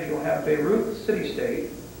happen is you'll have Beirut, the city-state,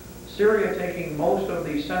 Syria taking most of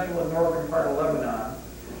the central and northern part of Lebanon,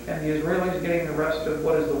 and the Israelis getting the rest of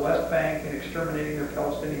what is the West Bank and exterminating their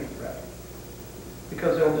Palestinian threat.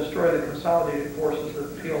 Because they'll destroy the consolidated forces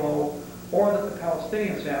that the PLO or that the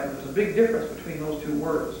Palestinians have. And there's a big difference between those two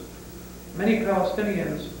words. Many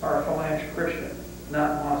Palestinians are Phalange Christian,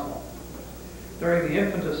 not Muslim. During the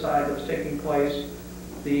infanticide that was taking place,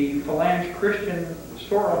 the Phalange Christian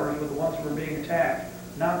store owners were the ones who were being attacked,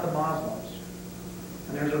 not the Muslims.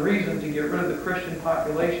 And there's a reason to get rid of the Christian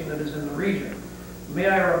population that is in the region. May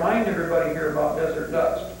I remind everybody here about desert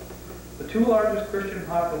dust. The two largest Christian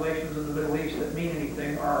populations in the Middle East that mean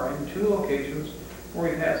anything are in two locations where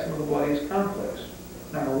we've had some of the bloodiest conflicts.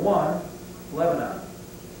 Number one, Lebanon,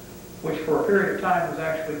 which for a period of time was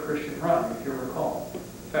actually Christian run, if you recall.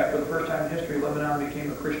 In fact, for the first time in history, Lebanon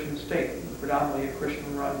became a Christian state, predominantly a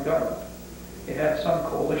Christian run government. It had some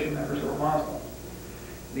coalition members that were Muslim.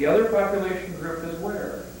 The other population group is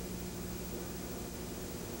where?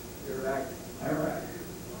 Iraq.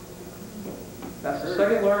 That's the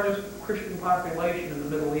second largest Christian population in the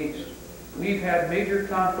Middle East. We've had major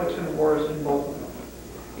conflicts and wars in both of them.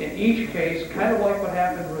 In each case, kind of like what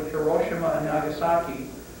happened with Hiroshima and Nagasaki,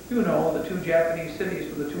 you know, the two Japanese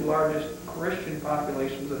cities with the two largest Christian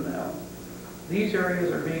populations in them. These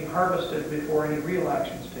areas are being harvested before any real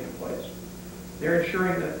actions take place. They're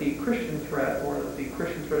ensuring that the Christian threat, or that the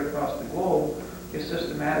Christian threat across the globe, is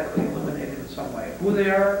systematically eliminated in some way. Who they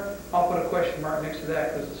are, I'll put a question mark next to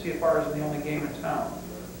that because the CFR isn't the only game in town.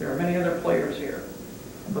 There are many other players here.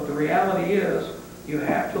 But the reality is, you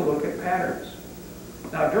have to look at patterns.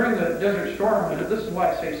 Now, during the Desert Storm, and this is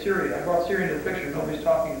why I say Syria, I brought Syria into the picture, nobody's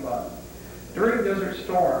talking about it. During Desert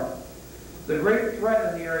Storm, the great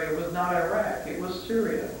threat in the area was not Iraq, it was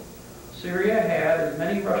Syria. Syria had as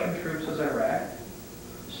many Russian troops as Iraq.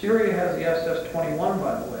 Syria has the SS-21,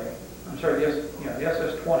 by the way. I'm sorry, the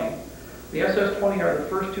SS-20. The SS-20 are the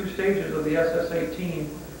first two stages of the SS-18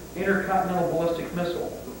 intercontinental ballistic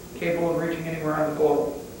missile, capable of reaching anywhere on the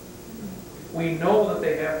globe. We know that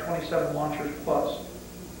they have 27 launchers plus,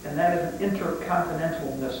 and that is an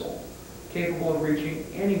intercontinental missile, capable of reaching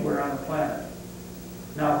anywhere on the planet.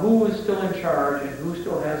 Now, who is still in charge and who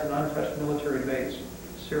still has an untouched military base?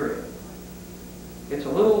 Syria. It's a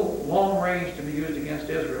little long range to be used against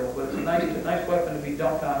Israel, but it's a nice weapon to be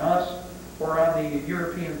dumped on us or on the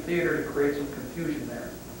European theater to create some confusion there.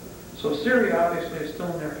 So Syria obviously is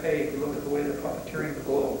still in their pay if you look at the way they're puppeteering the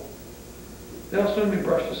globe. They'll soon be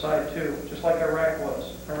brushed aside too, just like Iraq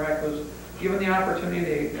was. Iraq was given the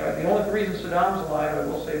opportunity. The only reason Saddam's alive, I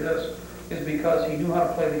will say this, is because he knew how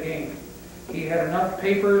to play the game. He had enough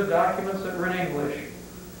papers, documents that were in English,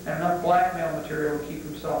 and enough blackmail material to keep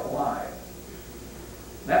himself alive.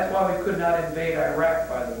 That's why we could not invade Iraq,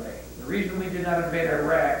 by the way. The reason we did not invade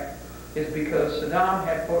Iraq is because Saddam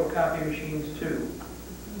had photocopy machines too.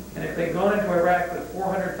 And if they'd gone into Iraq with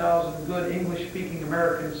 400,000 good English-speaking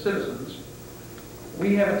American citizens,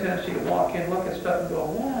 we have a tendency to walk in, look at stuff and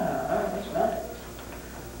go, yeah, that's nice.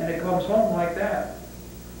 And it comes home like that.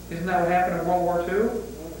 Isn't that what happened in World War II?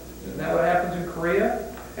 Isn't that what happens in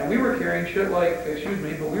Korea? And we were carrying shit like,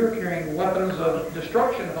 but we were carrying weapons of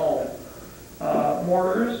destruction home.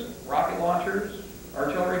 Mortars, rocket launchers,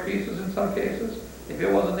 artillery pieces in some cases. If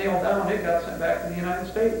it wasn't nailed down, it got sent back to the United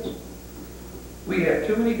States. We had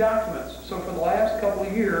too many documents. So for the last couple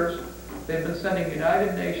of years, they've been sending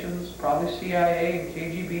United Nations, probably CIA and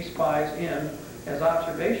KGB spies in as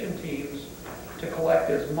observation teams to collect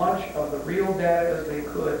as much of the real data as they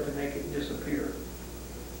could to make it disappear.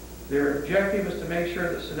 Their objective is to make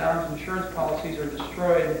sure that Saddam's insurance policies are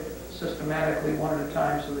destroyed systematically one at a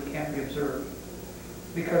time so they can't be observed.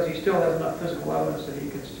 Because he still has enough physical evidence that he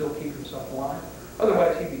can still keep himself alive.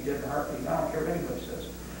 Otherwise, he'd be dead in a heartbeat. I don't care what anybody says.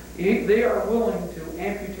 They are willing to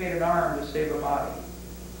amputate an arm to save a body.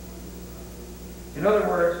 In other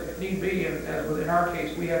words, if need be, and as in our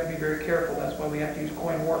case, we have to be very careful. That's why we have to use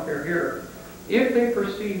coin warfare here. If they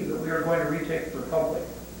perceive that we are going to retake the Republic,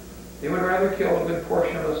 they would rather kill a good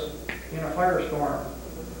portion of us in a firestorm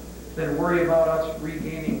than worry about us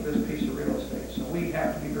regaining this piece of real estate. So we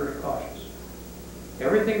have to be very cautious.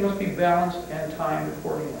 Everything must be balanced and timed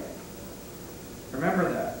accordingly.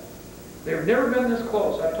 Remember that. They've never been this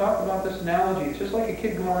close. I've talked about this analogy. It's just like a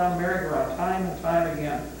kid going around the merry-go-round time and time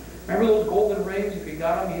again. Remember those golden rings? If you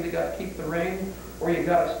got them, you either got to keep the ring or you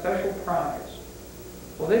got a special prize.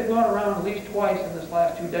 Well, they've gone around at least twice in this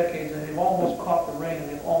last 2 decades and they've almost caught the ring and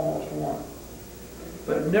they've almost won.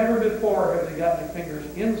 But never before have they gotten their fingers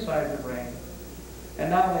inside the ring. And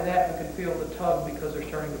not only that, they can feel the tug because they're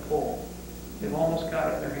starting to pull. They've almost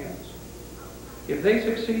got it in their hands. If they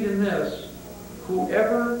succeed in this,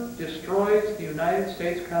 whoever destroys the United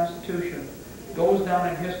States Constitution goes down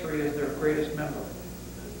in history as their greatest member.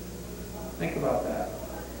 Think about that.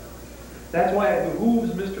 That's why it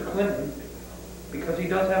behooves Mr. Clinton, because he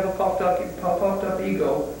does have a puffed up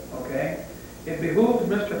ego, okay? It behooves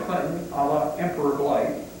Mr. Clinton, a la Emperor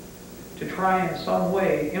Blight, to try in some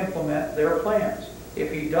way implement their plans.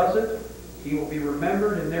 If he does it, he will be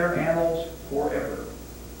remembered in their annals forever.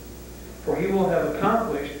 For he will have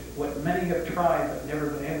accomplished what many have tried but never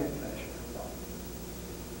been able to finish.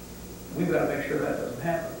 We've got to make sure that doesn't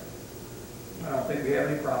happen. I don't think we have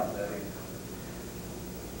any problem with that either.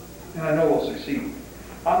 And I know we'll succeed.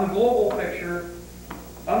 On the global picture,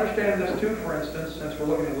 understand this too, for instance, since we're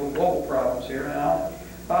looking at the global problems here now.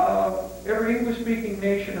 Every English-speaking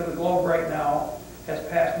nation of the globe right now has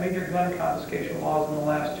passed major gun confiscation laws in the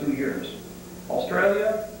last 2 years.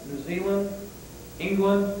 Australia, New Zealand,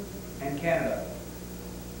 England, and Canada.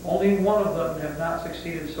 Only one of them have not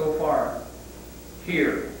succeeded so far.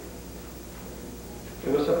 Here.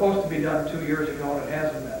 It was supposed to be done 2 years ago and it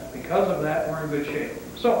hasn't been. Because of that, we're in good shape.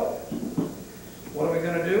 So, what are we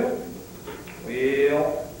going to do?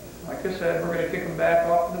 Well, like I said, we're going to kick them back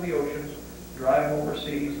off into the oceans, drive them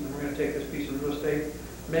overseas, and then we're going to take this piece of real estate,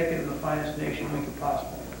 make it the finest nation we could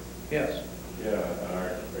possibly. Yes? Yeah,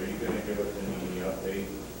 are you going to give us any updates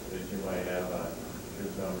that you might have on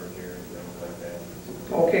troop numbers here and things like that?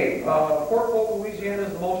 Okay, Fort Polk, Louisiana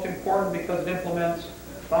is the most important because it implements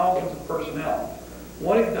thousands of personnel.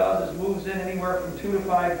 What it does is moves in anywhere from 2 to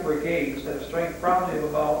 5 brigades at a strength probably of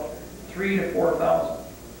about 3 to 4,000.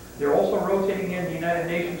 They're also rotating in the United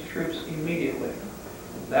Nations troops immediately.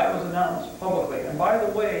 That was announced publicly. And by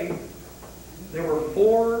the way, there were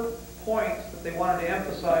 4 points that they wanted to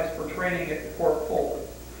emphasize for training at Fort Polk.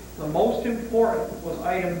 The most important was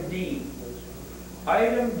item D.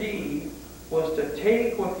 Item D was to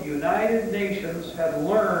take what the United Nations had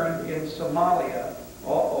learned in Somalia.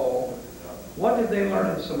 What did they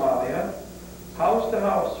learn in Somalia?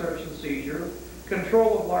 House-to-house search and seizure,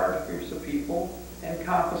 control of large groups of people, and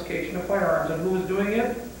confiscation of firearms. And who was doing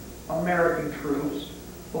it? American troops.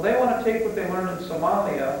 Well, they want to take what they learned in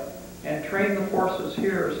Somalia and train the forces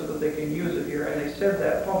here so that they can use it here, and they said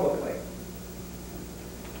that publicly.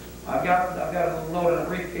 I've got a little note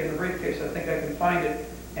in the briefcase. I think I can find it.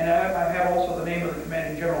 And I have also the name of the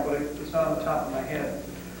commanding general, but it's not on the top of my head.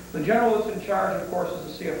 The general that's in charge, of course,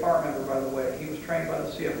 is a CFR member, by the way. He was trained by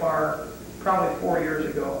the CFR probably 4 years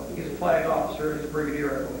ago. He's a flag officer. He's a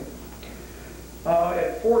brigadier, I believe.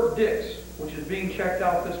 At Fort Dix, which is being checked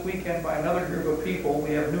out this weekend by another group of people,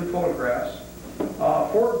 we have new photographs.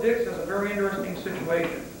 Fort Dix has a very interesting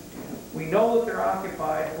situation. We know that they're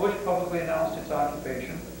occupied. Bush publicly announced its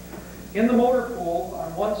occupation. In the motor pool,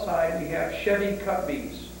 on one side, we have Chevy Cut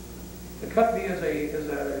Bs. The Cut B is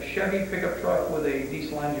a Chevy pickup truck with a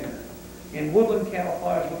diesel engine in woodland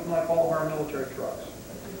camouflage, looking like all of our military trucks.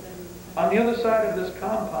 On the other side of this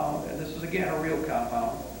compound, and this is again a real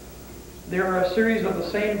compound, there are a series of the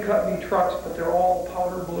same Cut B trucks, but they're all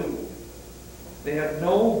powder blue. They have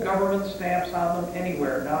no government stamps on them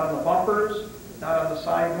anywhere, not on the bumpers, not on the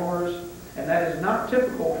side doors, and that is not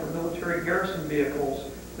typical for military garrison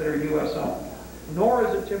vehicles that are U.S. owned. Nor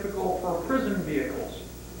is it typical for prison vehicles.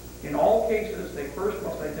 In all cases, they first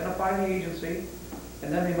must identify the agency,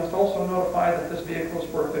 and then they must also notify that this vehicle is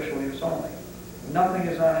for official use only. Nothing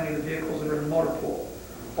is on any of the vehicles that are in the motor pool.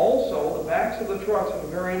 Also, the backs of the trucks have a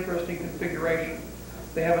very interesting configuration.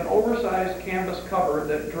 They have an oversized canvas cover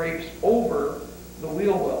that drapes over the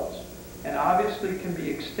wheel wells, and obviously can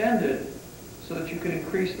be extended so that you can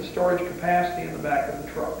increase the storage capacity in the back of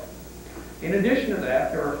the truck. In addition to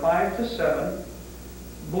that, there are 5 to 7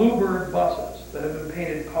 Bluebird buses that have been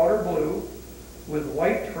painted powder blue with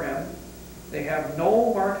white trim. They have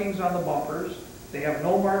no markings on the bumpers. They have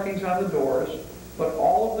no markings on the doors, but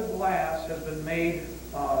all of the glass has been made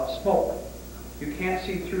smoke. You can't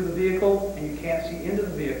see through the vehicle, and you can't see into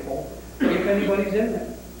the vehicle if anybody's in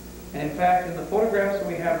there. And in fact, in the photographs that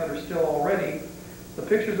we have that are still already, the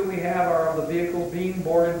pictures that we have are of the vehicles being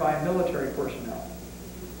boarded by military personnel.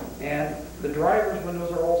 And the driver's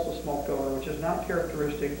windows are also smoked over, which is not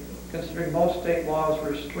characteristic, considering most state laws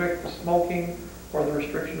restrict the smoking or the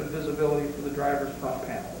restriction of visibility for the driver's front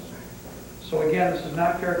panels. So again, this is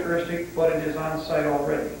not characteristic, but it is on site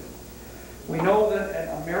already. We know that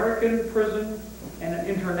an American prison and an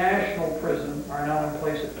international prison are now in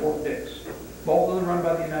place at Fort Dix. Both of them run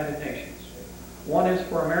by the United Nations. One is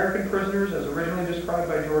for American prisoners, as originally described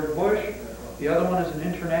by George Bush. The other one is an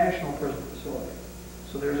international prison facility.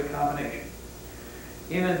 So there's a combination.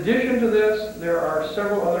 In addition to this, there are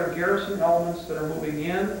several other garrison elements that are moving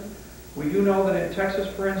in. We do know that in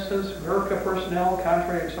Texas, for instance, Gurkha personnel,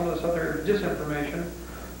 contrary to some of this other disinformation,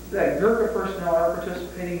 that Gurkha personnel are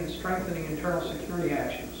participating in strengthening internal security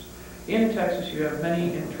actions. In Texas, you have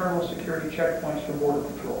many internal security checkpoints for Border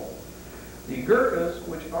Patrol. The Gurkhas,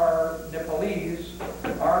 which are Nepalese,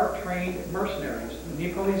 are trained mercenaries. The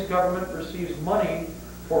Nepalese government receives money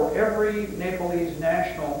for every Nepalese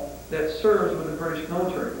national that serves with the British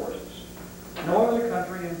military forces. No other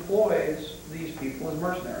country employs these people as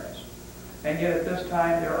mercenaries. And yet at this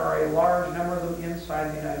time there are a large number of them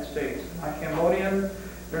inside the United States. They're not Cambodian,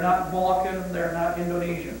 they're not Moluccan, they're not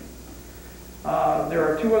Indonesian. There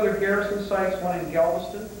are 2 other garrison sites, one in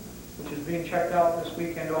Galveston, which is being checked out this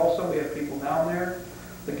weekend also. We have people down there.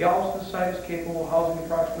 The Galveston site is capable of housing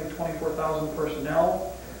approximately 24,000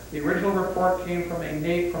 personnel. The original report came from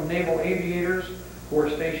naval aviators who are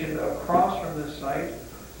stationed across from this site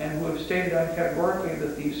and who have stated categorically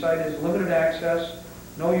that the site is limited access,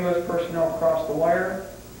 no U.S. personnel cross the wire,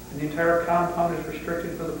 and the entire compound is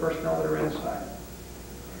restricted for the personnel that are inside.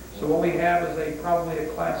 So what we have is probably a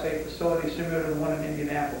Class A facility similar to the one in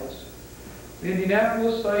Indianapolis. The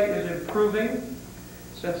Indianapolis site is improving.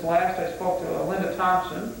 Since last I spoke to Linda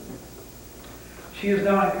Thompson. She is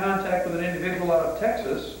now in contact with an individual out of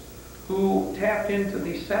Texas who tapped into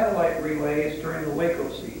the satellite relays during the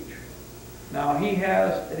Waco siege. Now he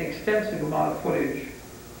has an extensive amount of footage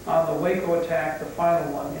on the Waco attack, the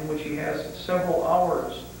final one, in which he has several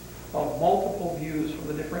hours of multiple views from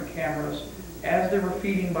the different cameras as they were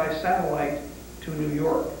feeding by satellite to New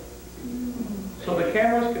York. So the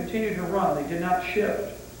cameras continued to run. They did not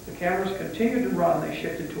shift. The cameras continued to run. They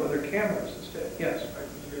shifted to other cameras instead. Yes? Are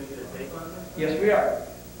you going to get a tape on this? Yes, we are.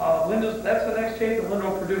 That's the next tape that Linda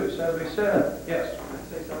will produce, as we said. Yes? Can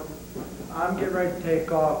I say something? I'm getting ready to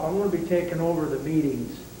take off. I'm going to be taking over the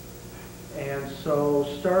meetings. And so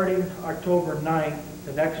starting October 9th,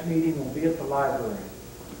 the next meeting will be at the library.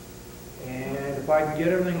 And if I can get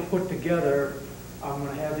everything put together, I'm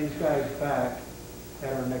going to have these guys back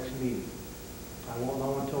at our next meeting. I won't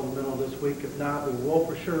know until the middle of this week. If not, we will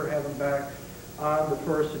for sure have them back on the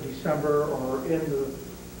 1st of December or in the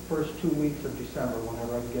first 2 weeks of December,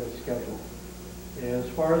 whenever I can get it scheduled. As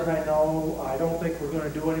far as I know, I don't think we're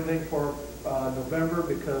going to do anything for November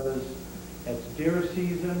because it's deer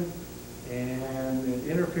season and it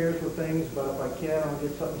interferes with things, but if I can, I'll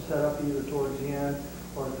get something set up either towards the end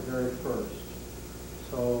or at the very first.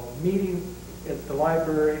 So, meeting at the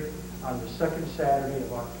library on the second Saturday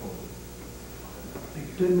of October.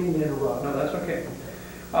 Didn't mean to interrupt. No, that's okay.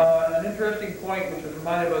 An interesting point, which was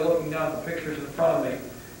reminded by looking down at the pictures in front of me,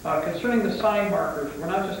 concerning the sign markers, we're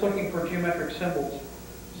not just looking for geometric symbols.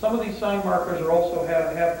 Some of these sign markers are also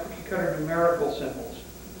have cookie-cutter numerical symbols.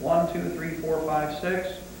 1, 2, 3, 4, 5, 6,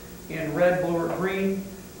 in red, blue, or green.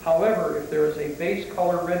 However, if there is a base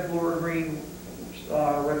color red, blue, or green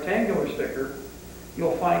rectangular sticker,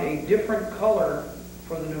 you'll find a different color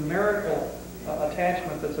for the numerical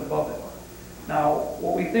attachment that's above it. Now,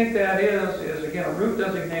 what we think that is again a route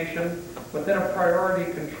designation, but then a priority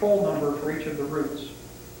control number for each of the routes.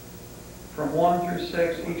 From 1 through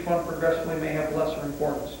 6, each one progressively may have lesser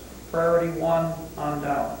importance. Priority 1 on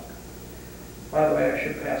down. By the way, I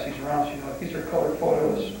should pass these around so you know these are color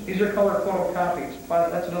photos. These are color photo copies.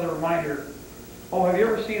 That's another reminder. Oh, have you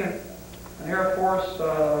ever seen an Air Force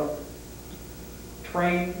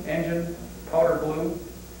train engine powder blue?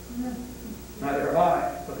 No. Neither have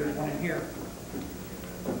I, but there's one in here.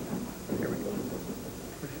 Here we go.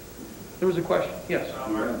 There was a question. Yes.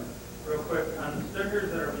 Martin, real quick, on the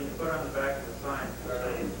stickers that are being put on the back of the sign,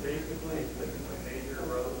 are they basically sticking to major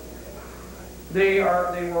roads? They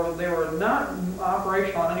were not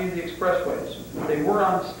operational on any of the expressways. They were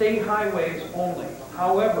on state highways only.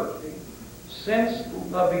 However, since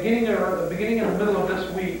the beginning and the middle of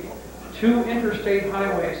this week, 2 interstate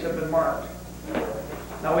highways have been marked.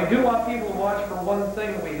 Now we do want people to watch for one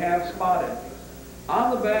thing that we have spotted.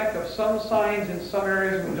 On the back of some signs in some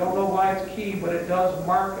areas, we don't know why it's key, but it does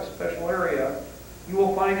mark a special area. You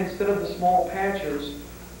will find instead of the small patches,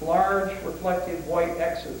 large reflective white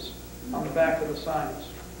X's on the back of the signs.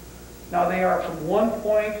 Now they are from one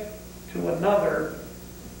point to another,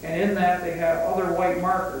 and in that they have other white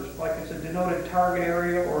markers, like it's a denoted target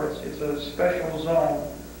area or it's a special zone.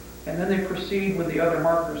 And then they proceed with the other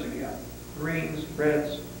markers again. Greens,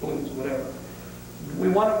 reds, blues, whatever. We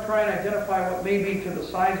want to try and identify what may be to the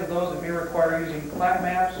sides of those that may require using plat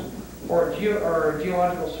maps or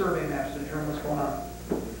geological survey maps to determine what's going on.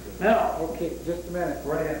 Now, Okay, just a minute.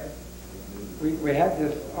 right ahead. We had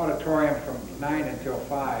this auditorium from 9 until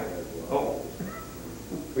 5. Oh,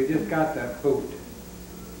 We just got that boot.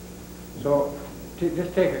 So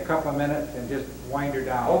just take a couple of minutes and just wind her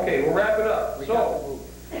down. Okay, we'll wrap it up. We got to So,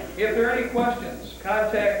 move. if there are any questions,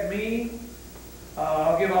 contact me.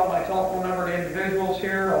 I'll give out my telephone number to individuals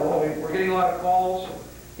here, although we're getting a lot of calls.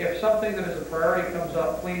 If something that is a priority comes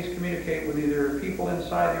up, please communicate with either people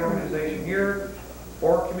inside the organization here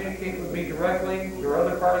or communicate with me directly. There are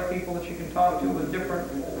other party people that you can talk to with different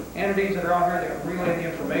entities that are out here that can relay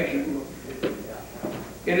the information.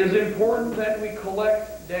 It is important that we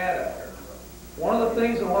collect data. One of the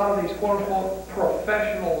things that a lot of these quote-unquote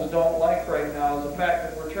professionals don't like right now is the fact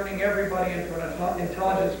that we're turning everybody into an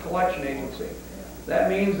intelligence collection agency. That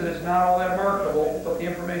means that it's not all that marketable, but the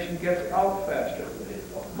information gets out faster.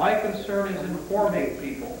 My concern is informing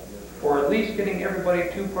people, or at least getting everybody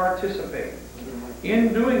to participate.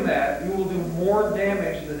 In doing that, you will do more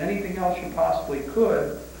damage than anything else you possibly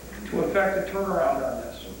could to effect a turnaround on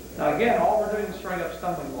this. Now again, all we're doing is throwing up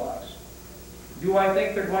stumbling blocks. Do I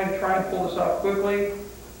think they're going to try and pull this off quickly?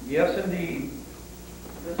 Yes, indeed.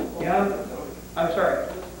 Yeah, I'm sorry.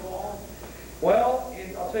 Well,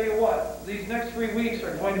 I'll tell you what, these next 3 weeks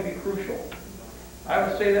are going to be crucial. I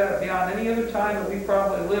would say that beyond any other time that we've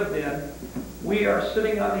probably lived in, we are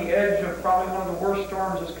sitting on the edge of probably one of the worst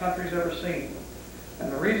storms this country's ever seen.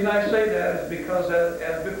 And the reason I say that is because,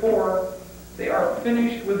 as before, they are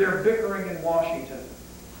finished with their bickering in Washington.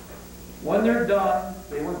 When they're done,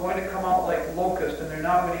 they were going to come out like locusts, and they're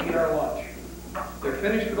now going to eat our lunch. They're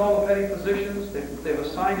finished with all the petty positions. They've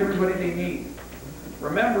assigned everybody they need.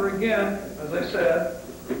 Remember, again, as I said,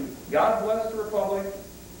 God bless the Republic,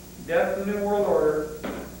 death to the New World Order,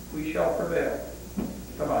 we shall prevail.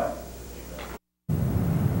 Bye-bye.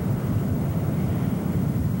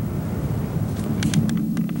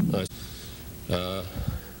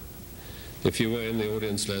 If you were in the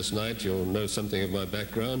audience last night, you'll know something of my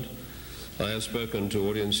background. I have spoken to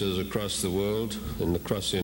audiences across the world and across the